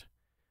taste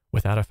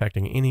without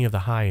affecting any of the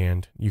high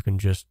end. You can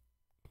just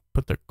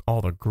put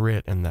all the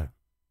grit and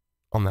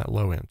on that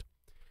low end.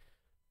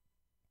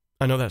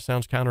 I know that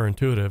sounds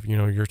counterintuitive. You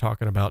know, you're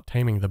talking about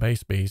taming the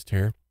bass beast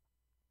here,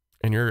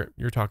 and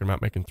you're talking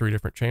about making 3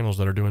 different channels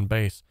that are doing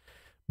bass.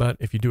 But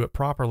if you do it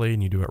properly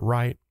and you do it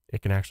right,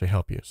 it can actually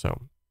help you.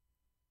 So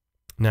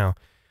now,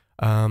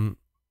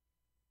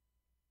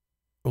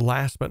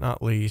 last but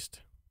not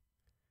least,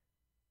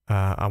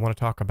 I want to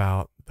talk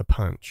about the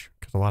punch,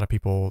 because a lot of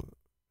people,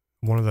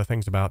 one of the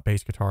things about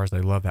bass guitars,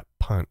 they love that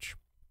punch.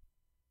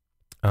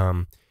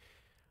 A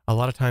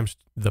lot of times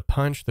the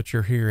punch that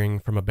you're hearing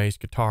from a bass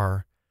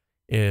guitar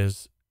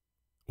is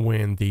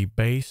when the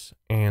bass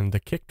and the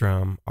kick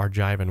drum are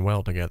jiving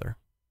well together.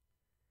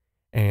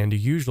 And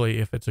usually,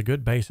 if it's a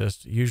good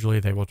bassist, usually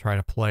they will try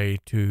to play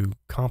to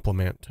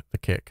complement the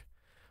kick,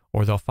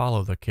 or they'll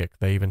follow the kick.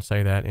 They even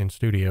say that in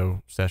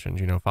studio sessions,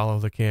 you know, follow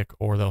the kick,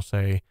 or they'll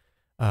say,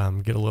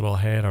 get a little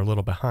ahead or a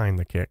little behind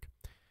the kick,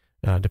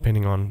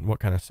 depending on what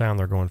kind of sound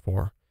they're going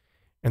for.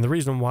 And the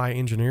reason why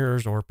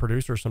engineers or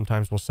producers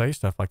sometimes will say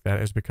stuff like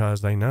that is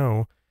because they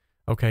know,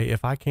 okay,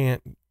 if I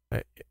can't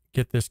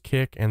get this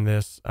kick and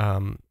this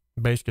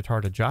bass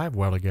guitar to jive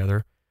well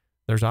together,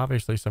 there's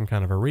obviously some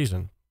kind of a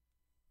reason.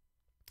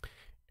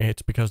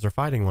 It's because they're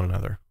fighting one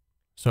another.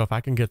 So if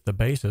I can get the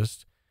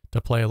bassist to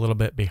play a little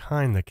bit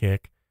behind the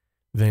kick,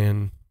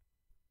 then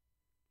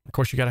of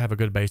course you got to have a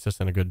good bassist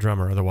and a good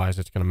drummer, otherwise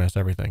it's going to mess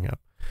everything up.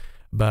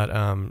 But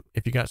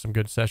if you got some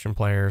good session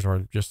players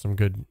or just some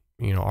good,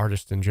 you know,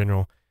 artists in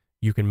general,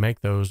 you can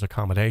make those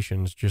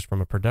accommodations just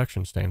from a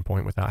production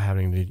standpoint without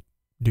having to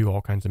do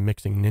all kinds of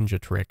mixing ninja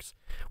tricks,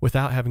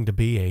 without having to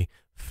be a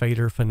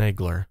fader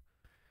finagler,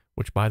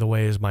 which by the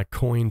way is my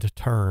coined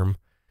term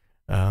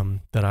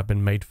that I've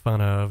been made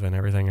fun of and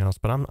everything else.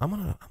 But I'm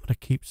gonna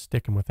keep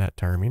sticking with that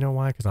term. You know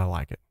why? Because I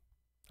like it.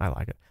 I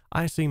like it.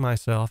 I see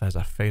myself as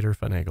a fader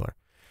finagler.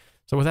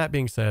 So with that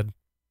being said,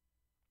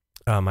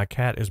 my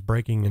cat is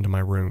breaking into my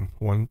room.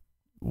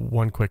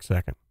 One quick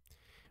second.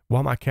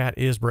 While my cat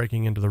is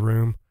breaking into the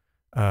room,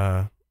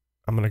 I'm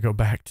going to go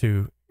back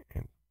to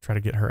and try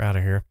to get her out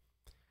of here.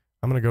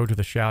 I'm going to go to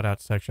the shout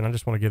out section. I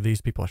just want to give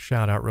these people a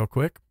shout out real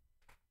quick.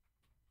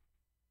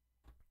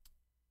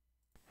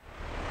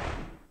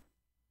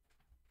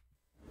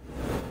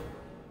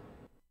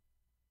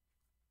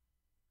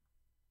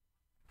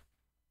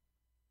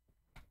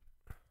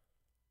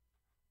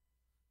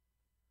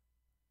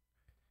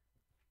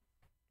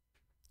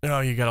 Oh,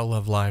 you gotta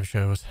love live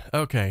shows.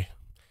 Okay.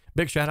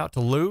 Big shout out to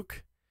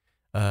Luke,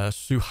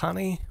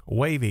 Suhani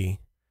Wavy.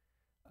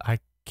 I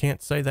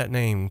can't say that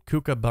name.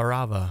 Kuka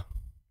Barava,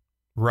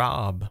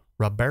 Rob,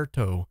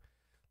 Roberto,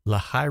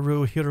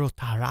 Lahiru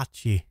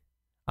Hirotarachi.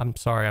 I'm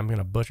sorry, I'm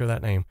gonna butcher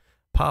that name.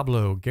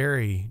 Pablo,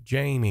 Gary,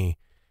 Jamie.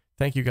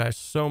 Thank you guys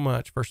so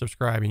much for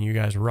subscribing. You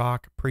guys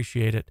rock.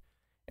 Appreciate it.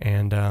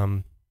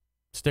 And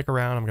stick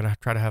around. I'm gonna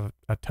try to have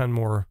a ton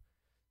more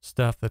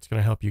stuff that's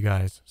gonna help you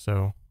guys.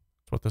 So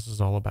what this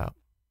is all about.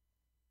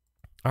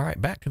 All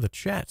right, back to the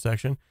chat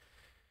section.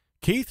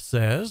 Keith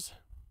says,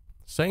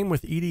 same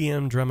with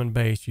EDM drum and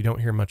bass, you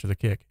don't hear much of the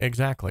kick.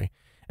 Exactly.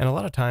 And a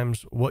lot of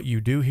times what you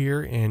do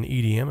hear in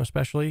EDM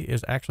especially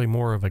is actually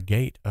more of a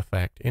gate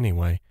effect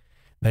anyway.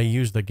 They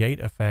use the gate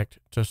effect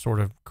to sort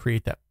of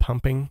create that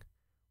pumping,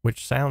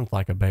 which sounds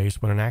like a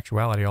bass, when in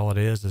actuality all it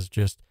is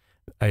just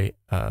an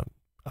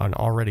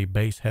already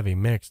bass heavy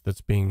mix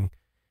that's being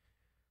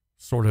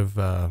sort of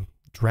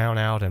drowned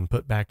out and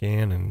put back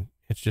in, and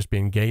it's just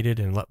being gated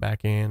and let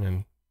back in,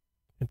 and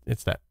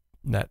it's that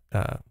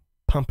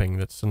pumping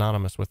that's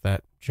synonymous with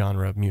that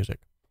genre of music.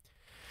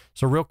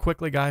 So real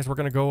quickly, guys, we're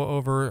going to go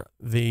over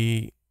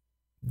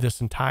this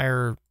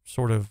entire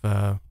sort of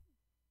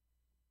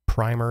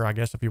primer, I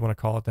guess, if you want to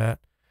call it that.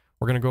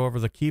 We're going to go over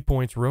the key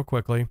points real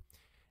quickly.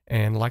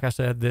 And like I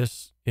said,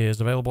 this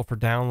is available for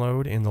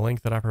download in the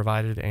link that I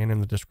provided and in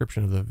the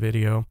description of the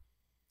video.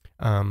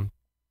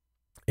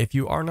 If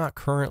you are not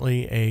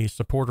currently a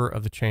supporter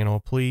of the channel,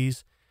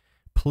 please,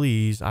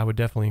 I would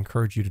definitely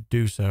encourage you to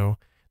do so.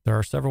 There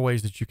are several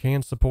ways that you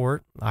can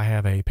support. I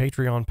have a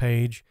Patreon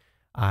page.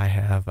 I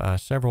have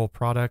several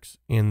products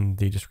in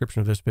the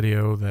description of this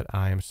video that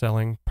I am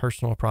selling,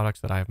 personal products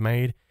that I've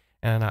made.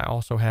 And I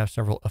also have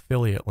several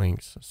affiliate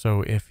links.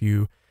 So if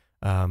you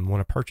want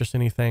to purchase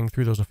anything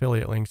through those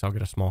affiliate links, I'll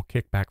get a small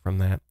kickback from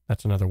that.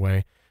 That's another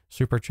way.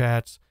 Super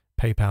chats,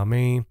 PayPal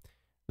me.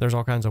 There's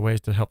all kinds of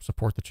ways to help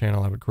support the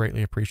channel. I would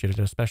greatly appreciate it,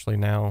 especially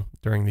now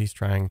during these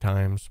trying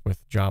times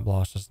with job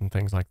losses and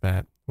things like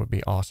that. Would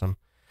be awesome.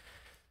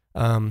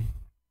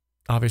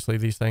 Obviously,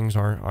 these things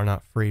are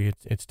not free.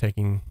 It's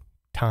taking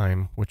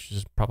time, which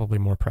is probably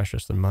more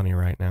precious than money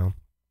right now.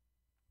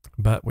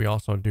 But we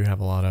also do have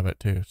a lot of it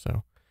too.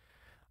 So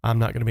I'm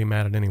not going to be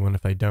mad at anyone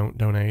if they don't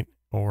donate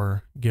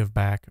or give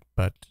back.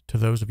 But to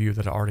those of you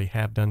that already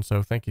have done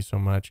so, thank you so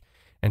much.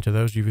 And to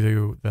those of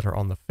you that are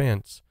on the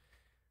fence,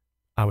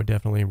 I would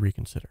definitely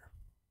reconsider.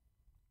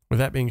 With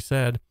that being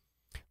said,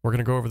 we're going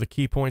to go over the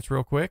key points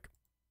real quick.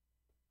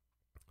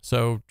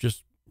 So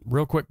just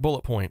real quick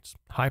bullet points.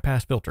 High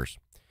pass filters.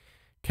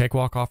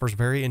 Cakewalk offers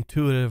very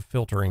intuitive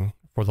filtering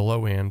for the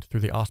low end through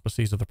the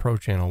auspices of the Pro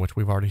channel, which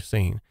we've already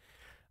seen.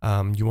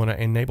 You want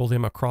to enable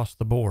them across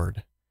the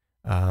board.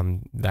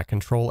 That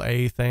Control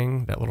A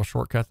thing, that little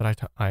shortcut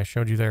that I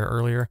showed you there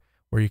earlier,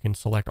 where you can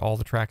select all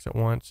the tracks at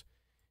once,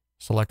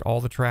 select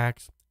all the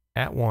tracks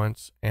at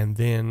once, and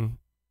then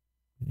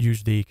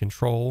use the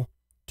control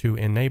to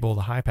enable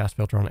the high pass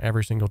filter on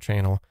every single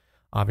channel.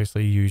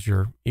 Obviously, use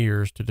your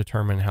ears to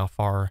determine how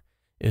far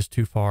is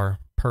too far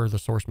per the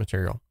source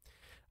material.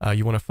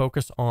 You want to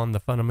focus on the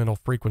fundamental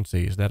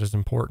frequencies. That is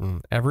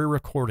important. Every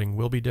recording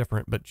will be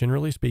different, but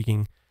generally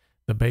speaking,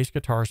 the bass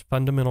guitar's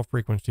fundamental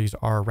frequencies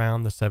are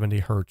around the 70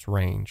 hertz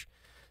range.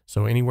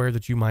 So anywhere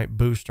that you might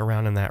boost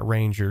around in that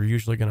range, you're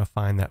usually going to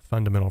find that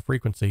fundamental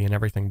frequency, and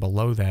everything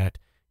below that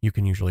you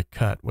can usually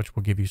cut, which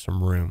will give you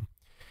some room.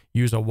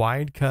 Use a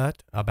wide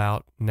cut,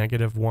 about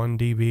 -1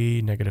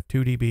 dB,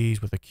 -2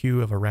 dBs, with a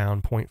Q of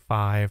around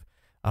 0.5,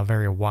 a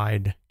very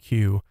wide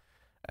Q,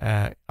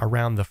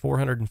 around the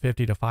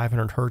 450 to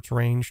 500 hertz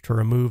range to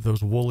remove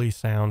those woolly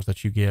sounds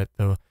that you get,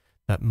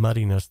 that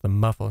muddiness, the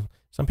muffle.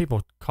 Some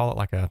people call it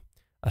like a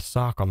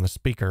sock on the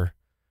speaker,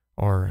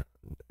 or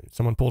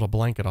someone pulled a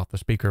blanket off the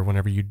speaker.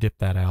 Whenever you dip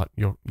that out,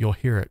 you'll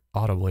hear it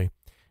audibly.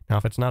 Now,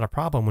 if it's not a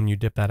problem when you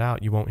dip that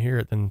out, you won't hear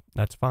it, then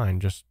that's fine.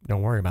 Just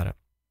don't worry about it.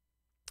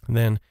 And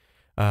then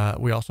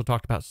we also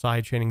talked about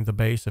side chaining the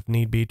bass if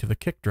need be to the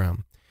kick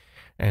drum.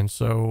 And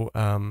so,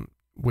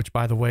 which,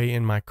 by the way,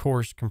 in my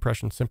course,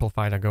 Compression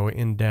Simplified, I go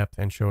in depth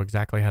and show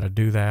exactly how to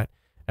do that,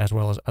 as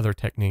well as other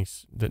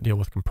techniques that deal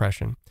with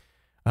compression.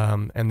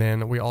 And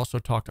then we also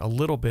talked a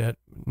little bit,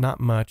 not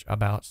much,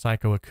 about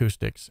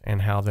psychoacoustics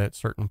and how that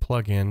certain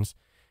plugins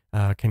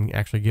can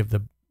actually give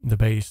the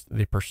bass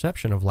the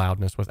perception of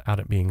loudness without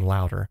it being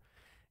louder.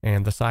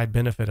 And the side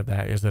benefit of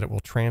that is that it will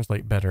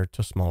translate better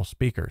to small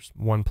speakers.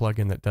 One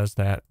plugin that does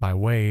that by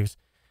Waves.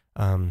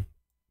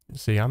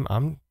 See,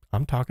 I'm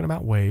talking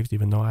about Waves,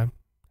 even though I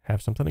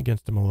have something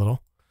against them a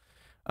little.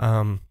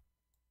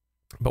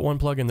 But one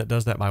plugin that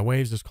does that by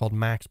Waves is called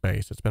Max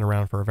Bass. It's been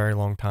around for a very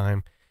long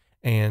time.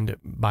 And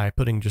by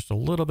putting just a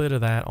little bit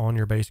of that on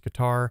your bass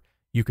guitar,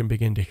 you can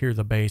begin to hear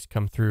the bass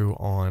come through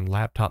on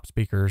laptop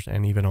speakers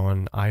and even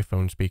on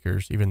iPhone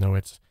speakers. Even though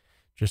it's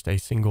just a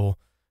single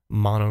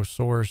mono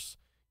source,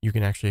 you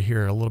can actually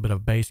hear a little bit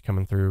of bass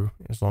coming through.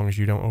 As long as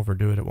you don't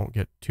overdo it, it won't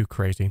get too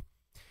crazy.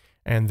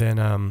 And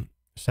then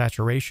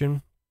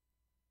saturation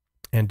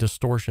and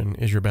distortion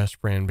is your best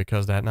friend,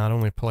 because that not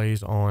only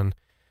plays on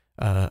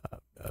a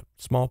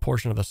small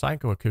portion of the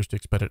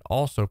psychoacoustics, but it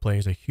also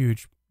plays a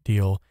huge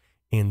deal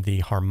in the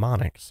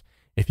harmonics.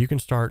 If you can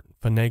start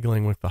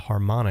finagling with the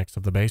harmonics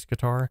of the bass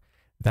guitar,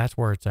 that's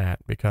where it's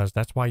at, because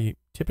that's why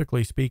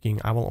typically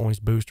speaking, I will always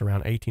boost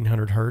around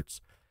 1800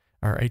 hertz,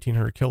 or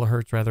 1800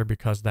 kilohertz rather,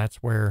 because that's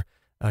where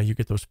you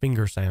get those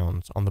finger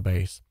sounds on the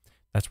bass.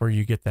 That's where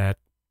you get the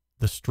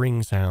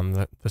string sound,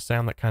 the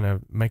sound that kind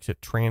of makes it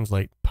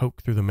translate,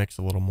 poke through the mix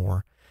a little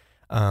more.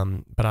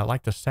 But I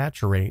like to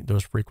saturate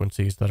those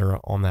frequencies that are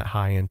on that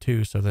high end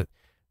too, so that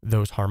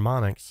those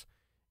harmonics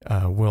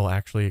will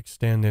actually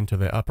extend into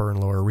the upper and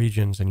lower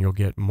regions, and you'll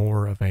get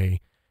more of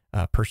a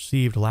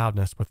perceived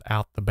loudness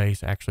without the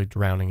bass actually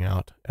drowning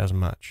out as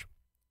much.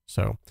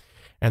 So,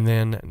 and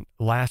then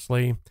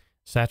lastly,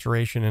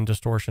 saturation and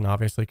distortion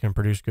obviously can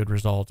produce good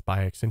results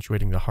by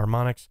accentuating the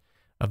harmonics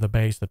of the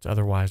bass that's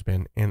otherwise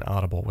been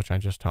inaudible, which I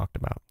just talked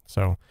about.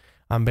 So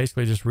I'm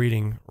basically just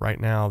reading right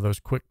now. Those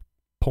quick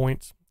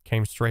points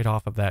came straight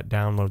off of that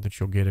download that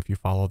you'll get if you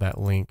follow that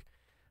link.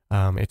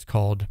 It's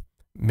called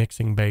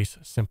Mixing Bass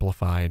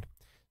Simplified.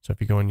 So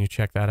if you go and you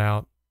check that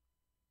out,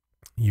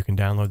 you can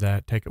download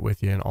that, take it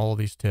with you, and all of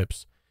these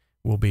tips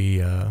will be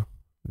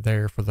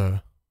there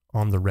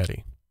on the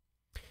ready.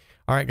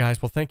 All right,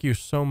 guys. Well, thank you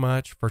so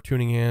much for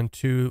tuning in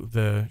to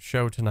the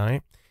show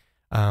tonight.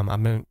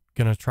 I'm going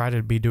to try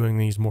to be doing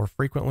these more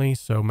frequently,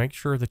 so make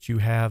sure that you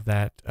have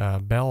that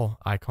bell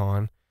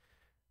icon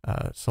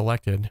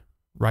selected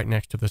right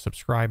next to the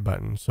subscribe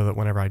button, so that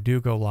whenever I do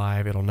go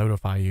live, it'll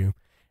notify you.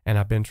 And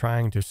I've been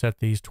trying to set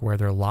these to where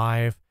they're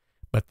live,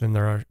 but then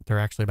they're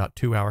actually about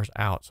 2 hours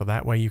out. So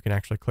that way you can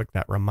actually click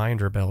that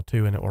reminder bell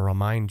too, and it will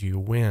remind you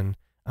when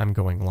I'm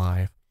going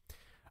live.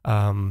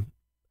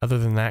 Other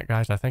than that,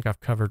 guys, I think I've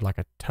covered like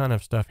a ton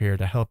of stuff here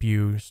to help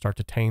you start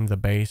to tame the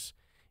bass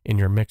in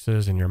your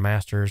mixes, in your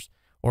masters,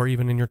 or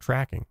even in your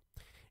tracking.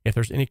 If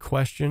there's any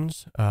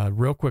questions,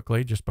 real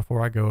quickly, just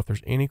before I go, if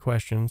there's any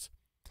questions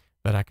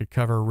that I could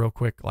cover real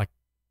quick, like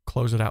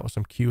close it out with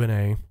some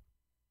Q&A,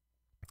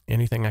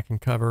 anything I can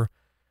cover,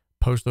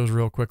 post those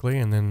real quickly,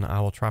 and then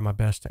I will try my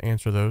best to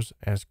answer those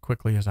as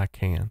quickly as I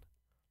can.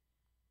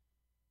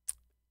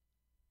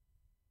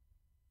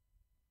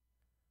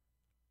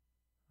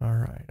 All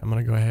right, I'm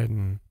going to go ahead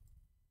and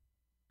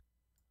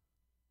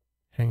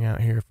hang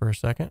out here for a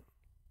second.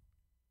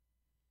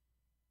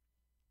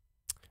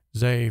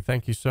 Zay,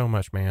 thank you so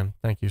much, man.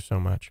 Thank you so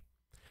much.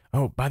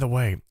 Oh, by the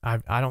way,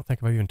 I don't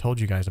think I've even told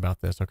you guys about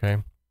this, okay?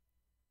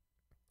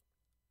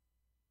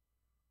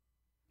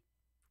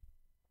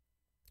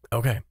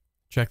 Okay,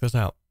 check this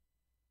out.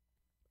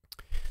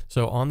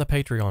 So on the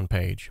Patreon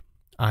page,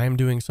 I am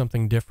doing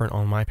something different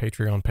on my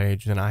Patreon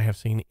page than I have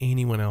seen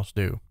anyone else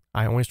do.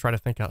 I always try to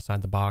think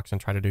outside the box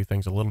and try to do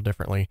things a little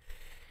differently.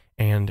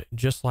 And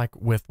just like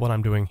with what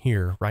I'm doing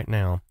here right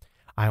now,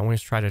 I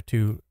always try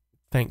to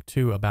think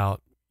too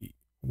about,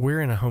 we're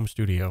in a home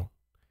studio.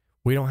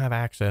 We don't have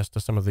access to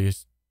some of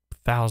these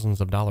thousands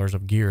of dollars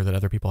of gear that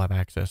other people have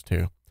access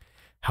to.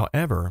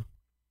 However,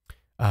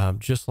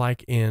 just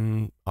like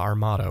in our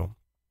motto,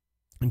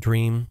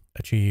 dream,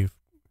 achieve,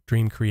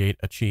 dream, create,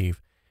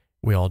 achieve,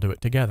 we all do it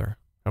together.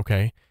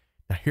 Okay.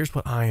 Now here's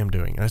what I am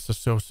doing. This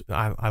is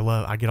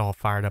I get all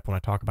fired up when I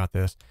talk about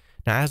this.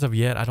 Now, as of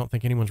yet, I don't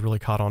think anyone's really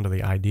caught on to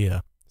the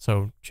idea.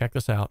 So check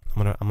this out.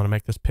 I'm going to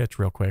make this pitch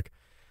real quick.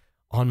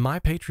 On my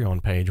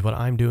Patreon page, what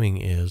I'm doing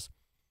is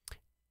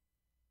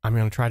I'm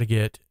going to try to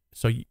get,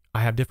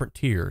 I have different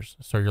tiers.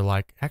 So you're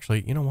like,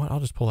 actually, you know what? I'll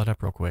just pull that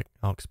up real quick.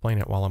 I'll explain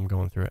it while I'm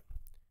going through it.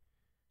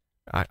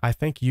 I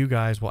think you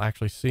guys will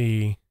actually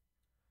see,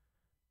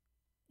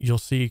 you'll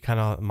see kind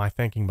of my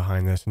thinking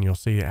behind this, and you'll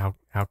see how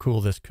cool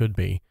this could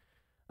be.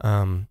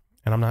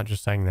 And I'm not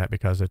just saying that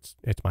because it's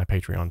my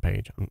Patreon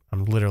page.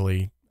 I'm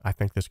literally, I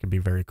think this could be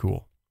very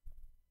cool.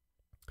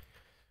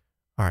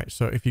 All right.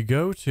 So if you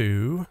go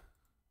to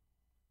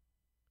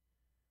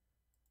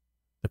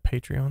the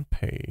Patreon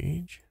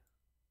page,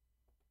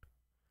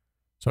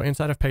 so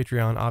inside of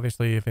Patreon,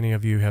 obviously, if any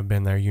of you have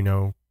been there, you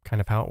know kind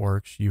of how it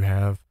works. You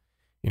have,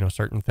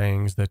 certain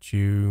things that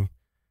you,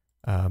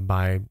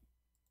 by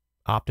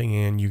opting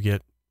in, you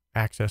get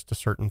access to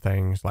certain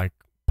things like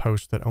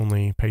posts that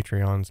only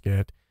Patreons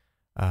get,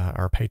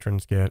 or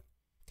patrons get.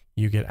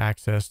 You get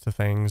access to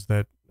things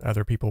that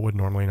other people would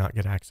normally not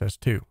get access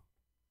to.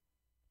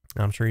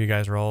 I'm sure you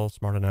guys are all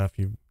smart enough.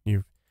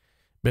 You've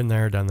been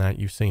there, done that.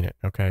 You've seen it.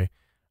 Okay.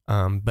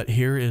 But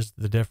here is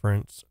the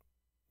difference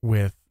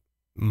with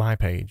my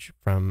page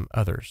from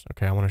others.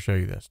 Okay. I want to show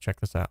you this. Check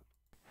this out.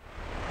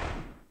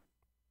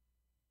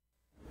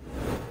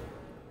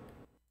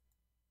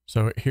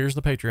 So here's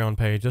the Patreon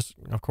page. This,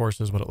 of course,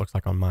 is what it looks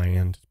like on my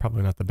end. It's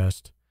probably not the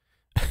best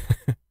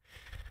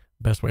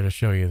way to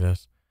show you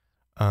this.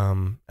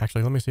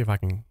 Actually, let me see if I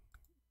can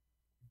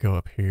go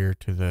up here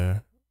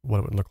to what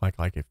it would look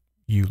like if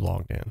you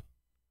logged in.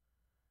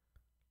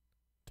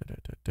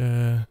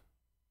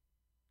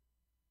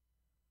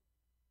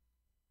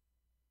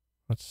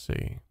 Let's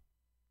see.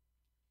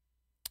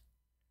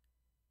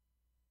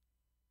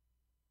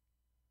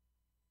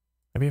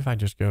 Maybe if I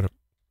just go to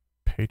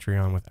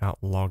Patreon without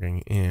logging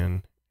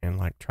in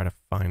and try to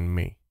find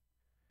me,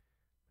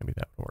 maybe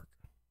that would work.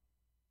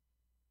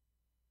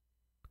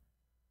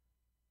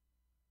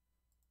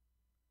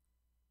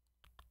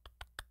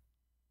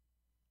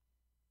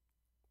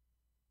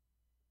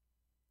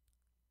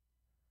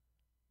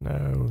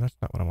 No, that's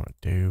not what I want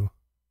to do.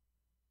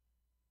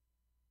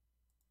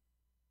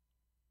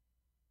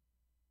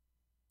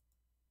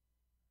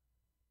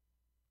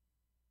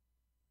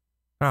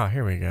 Ah,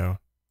 here we go.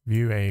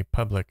 View your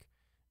public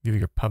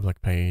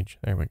page.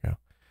 There we go.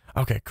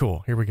 Okay,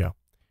 cool. Here we go.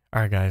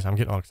 All right, guys, I'm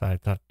getting all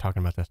excited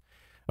talking about this.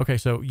 Okay,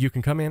 so you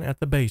can come in at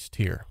the base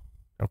tier,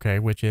 okay,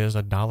 which is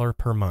 $1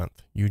 per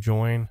month. You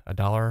join,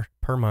 $1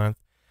 per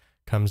month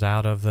comes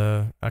out of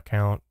the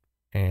account,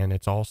 and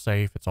it's all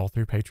safe. It's all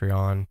through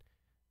Patreon.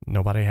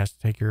 Nobody has to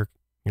take your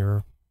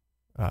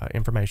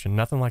information,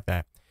 nothing like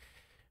that.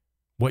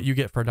 What you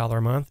get for $1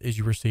 a month is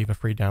you receive a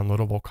free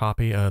downloadable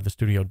copy of the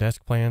studio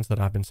desk plans that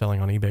I've been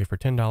selling on eBay for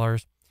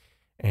 $10.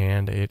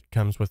 And it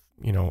comes with,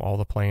 all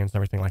the plans and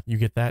everything. You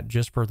get that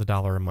just for the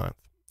 $1 a month.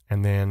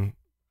 And then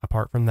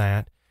apart from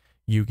that,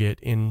 you get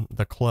in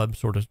the club,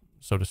 so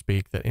to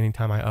speak, that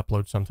anytime I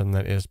upload something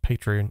that is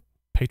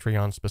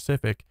Patreon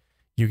specific,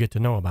 you get to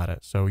know about it.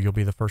 So you'll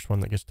be the first one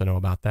that gets to know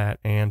about that.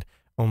 And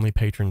only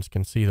patrons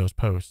can see those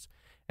posts.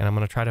 And I'm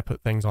going to try to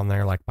put things on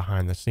there like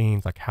behind the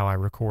scenes, like how I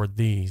record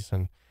these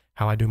and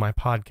how I do my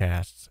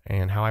podcasts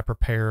and how I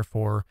prepare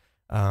for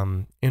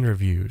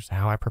interviews,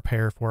 how I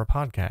prepare for a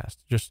podcast,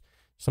 just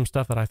some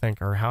stuff that I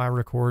think, or how I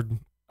record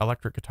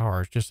electric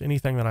guitars, just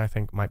anything that I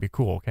think might be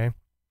cool. Okay.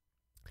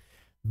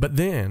 But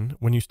then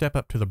when you step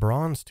up to the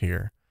bronze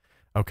tier,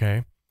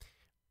 okay,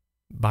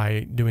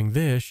 by doing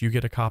this, you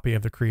get a copy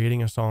of the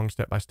Creating a Song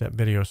Step-by-Step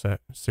video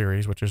set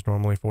series, which is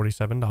normally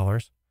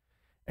 $47.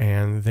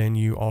 And then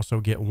you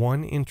also get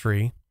one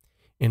entry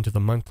into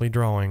the monthly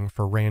drawing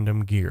for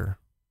random gear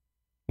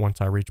once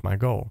I reach my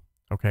goal.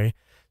 Okay.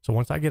 So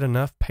once I get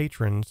enough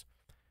patrons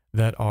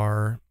that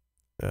are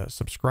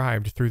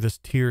subscribed through this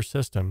tier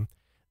system,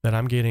 that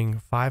I'm getting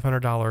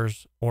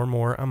 $500 or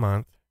more a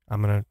month,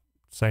 I'm going to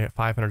say at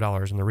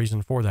 $500. And the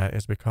reason for that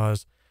is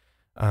because,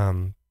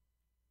 so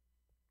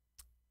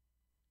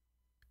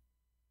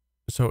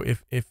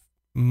if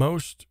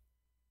most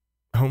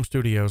home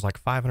studios,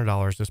 like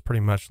 $500 is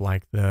pretty much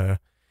like the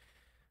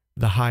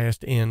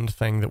highest end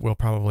thing that we'll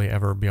probably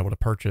ever be able to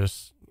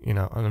purchase. And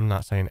I'm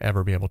not saying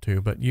ever be able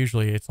to, but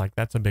usually it's like,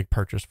 that's a big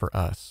purchase for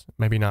us.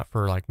 Maybe not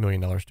for like $1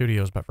 million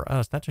studios, but for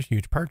us, that's a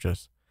huge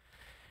purchase.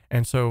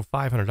 And so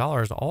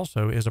 $500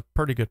 also is a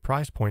pretty good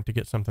price point to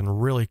get something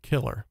really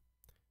killer.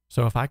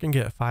 So if I can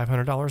get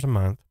 $500 a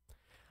month,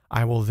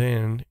 I will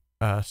then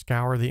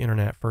scour the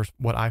internet for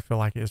what I feel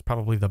like is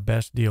probably the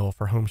best deal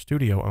for home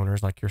studio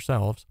owners like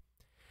yourselves.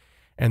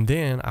 And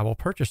then I will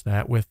purchase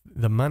that with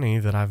the money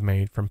that I've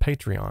made from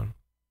Patreon.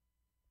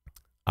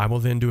 I will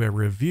then do a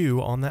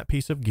review on that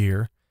piece of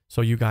gear,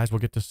 so you guys will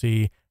get to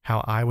see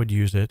how I would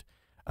use it,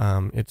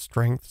 its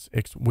strengths,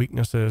 its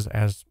weaknesses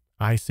as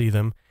I see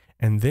them.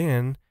 And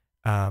then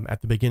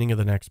at the beginning of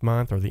the next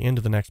month or the end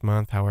of the next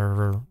month,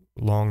 however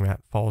long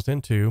that falls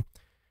into,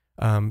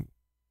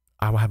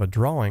 I will have a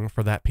drawing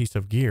for that piece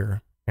of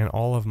gear, and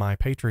all of my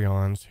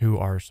Patreons who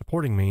are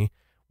supporting me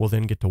will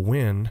then get to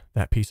win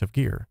that piece of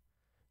gear.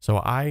 So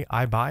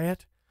I buy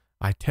it,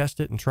 I test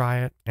it and try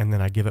it, and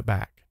then I give it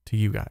back to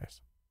you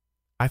guys.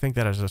 I think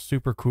that is a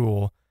super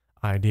cool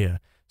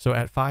idea. So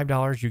at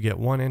 $5, you get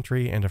one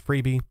entry and a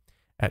freebie.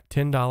 At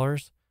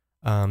 $10,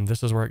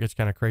 this is where it gets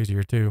kind of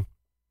crazier too.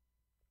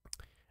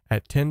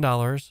 At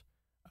 $10,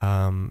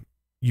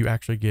 you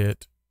actually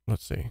get,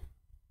 let's see.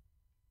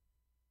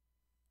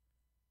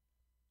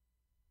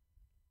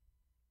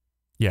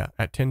 Yeah,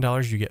 at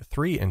 $10, you get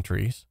 3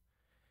 entries.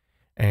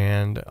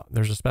 And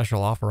there's a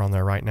special offer on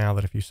there right now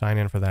that if you sign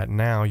in for that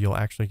now, you'll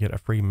actually get a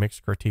free mix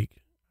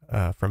critique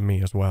from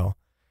me as well.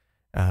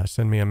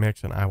 Send me a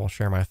mix and I will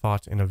share my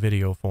thoughts in a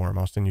video form.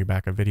 I'll send you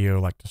back a video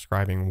like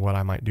describing what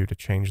I might do to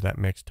change that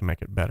mix to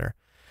make it better.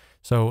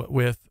 So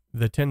with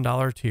the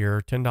 $10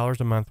 tier, $10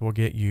 a month will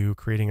get you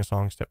creating a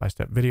song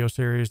step-by-step video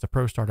series, the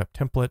pro startup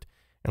template.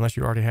 Unless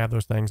you already have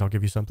those things, I'll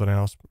give you something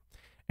else.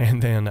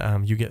 And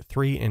then you get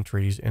 3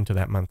 entries into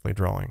that monthly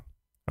drawing.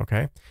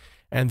 Okay.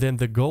 And then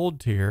the gold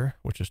tier,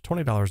 which is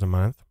 $20 a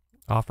month,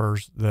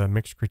 offers the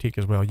mix critique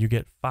as well. You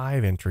get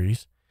 5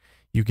 entries.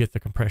 You get the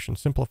compression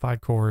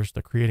simplified course,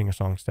 the creating a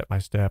song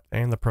step-by-step,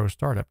 and the pro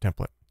startup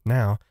template.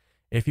 Now,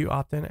 if you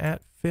opt in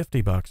at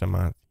 $50 a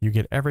month, you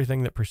get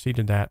everything that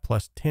preceded that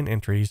plus 10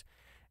 entries.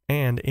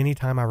 And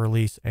anytime I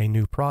release a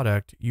new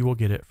product, you will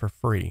get it for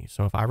free.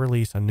 So if I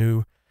release a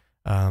new,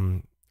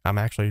 I'm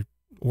actually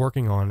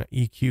working on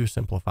EQ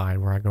Simplified,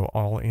 where I go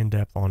all in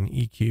depth on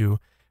EQ,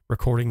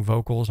 recording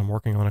vocals. I'm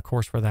working on a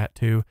course for that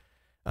too.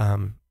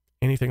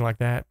 Anything like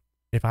that,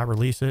 if I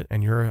release it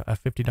and you're a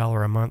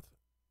 $50 a month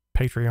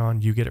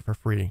Patreon, you get it for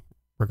free,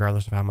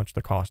 regardless of how much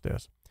the cost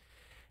is.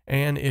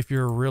 And if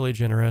you're really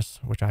generous,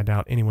 which I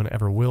doubt anyone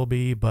ever will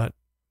be,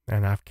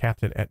 and I've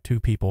capped it at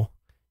 2 people,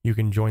 you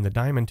can join the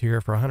diamond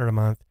tier for $100 a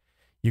month.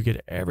 You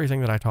get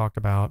everything that I talked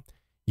about.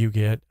 You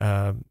get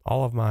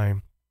all of my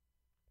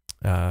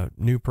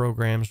new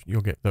programs.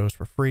 You'll get those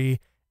for free.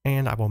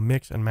 And I will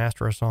mix and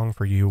master a song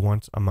for you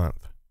once a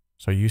month.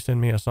 So you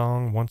send me a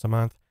song once a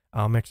month,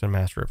 I'll mix and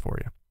master it for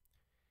you.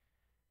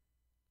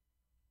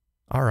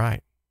 All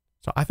right.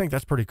 So I think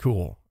that's pretty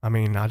cool. I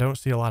mean, I don't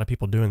see a lot of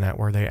people doing that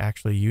where they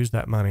actually use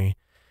that money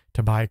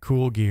to buy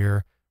cool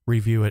gear,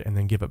 review it, and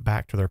then give it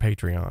back to their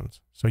Patreons.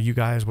 So you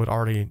guys would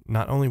already,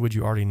 not only would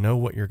you already know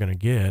what you're going to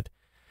get,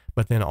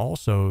 but then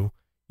also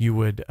you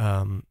would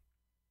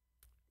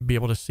be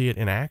able to see it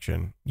in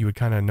action. You would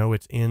kind of know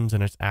its ins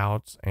and its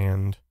outs.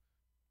 And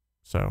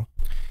so,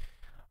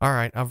 all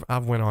right,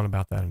 I've went on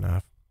about that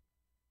enough.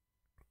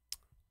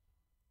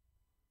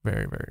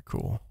 Very, very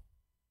cool.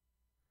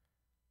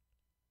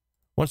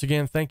 Once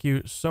again, thank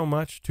you so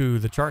much to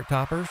the chart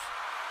toppers,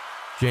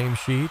 James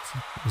Sheets,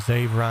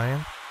 Zave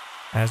Ryan.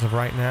 As of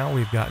right now,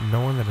 we've got no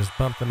one that has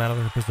bumped them out of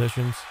their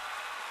positions.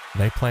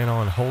 They plan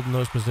on holding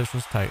those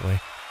positions tightly.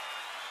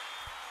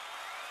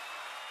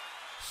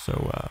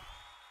 So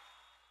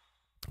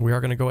we are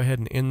going to go ahead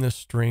and end this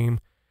stream.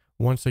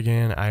 Once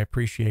again, I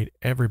appreciate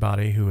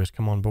everybody who has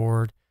come on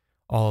board,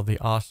 all of the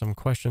awesome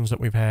questions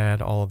that we've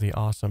had, all of the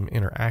awesome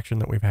interaction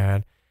that we've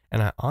had.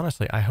 And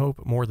I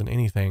hope more than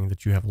anything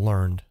that you have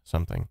learned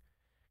something,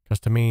 because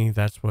to me,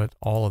 that's what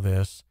all of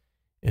this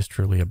is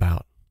truly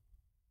about.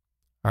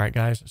 All right,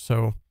 guys.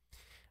 So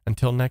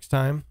until next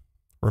time,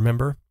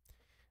 remember,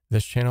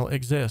 this channel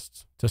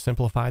exists to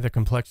simplify the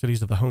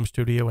complexities of the home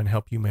studio and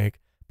help you make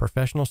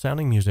professional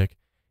sounding music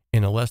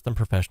in a less than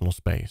professional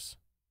space.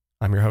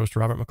 I'm your host,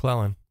 Robert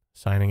McClellan,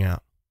 signing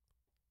out.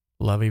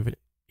 Love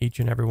each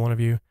and every one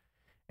of you,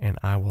 and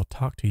I will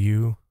talk to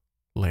you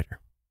later.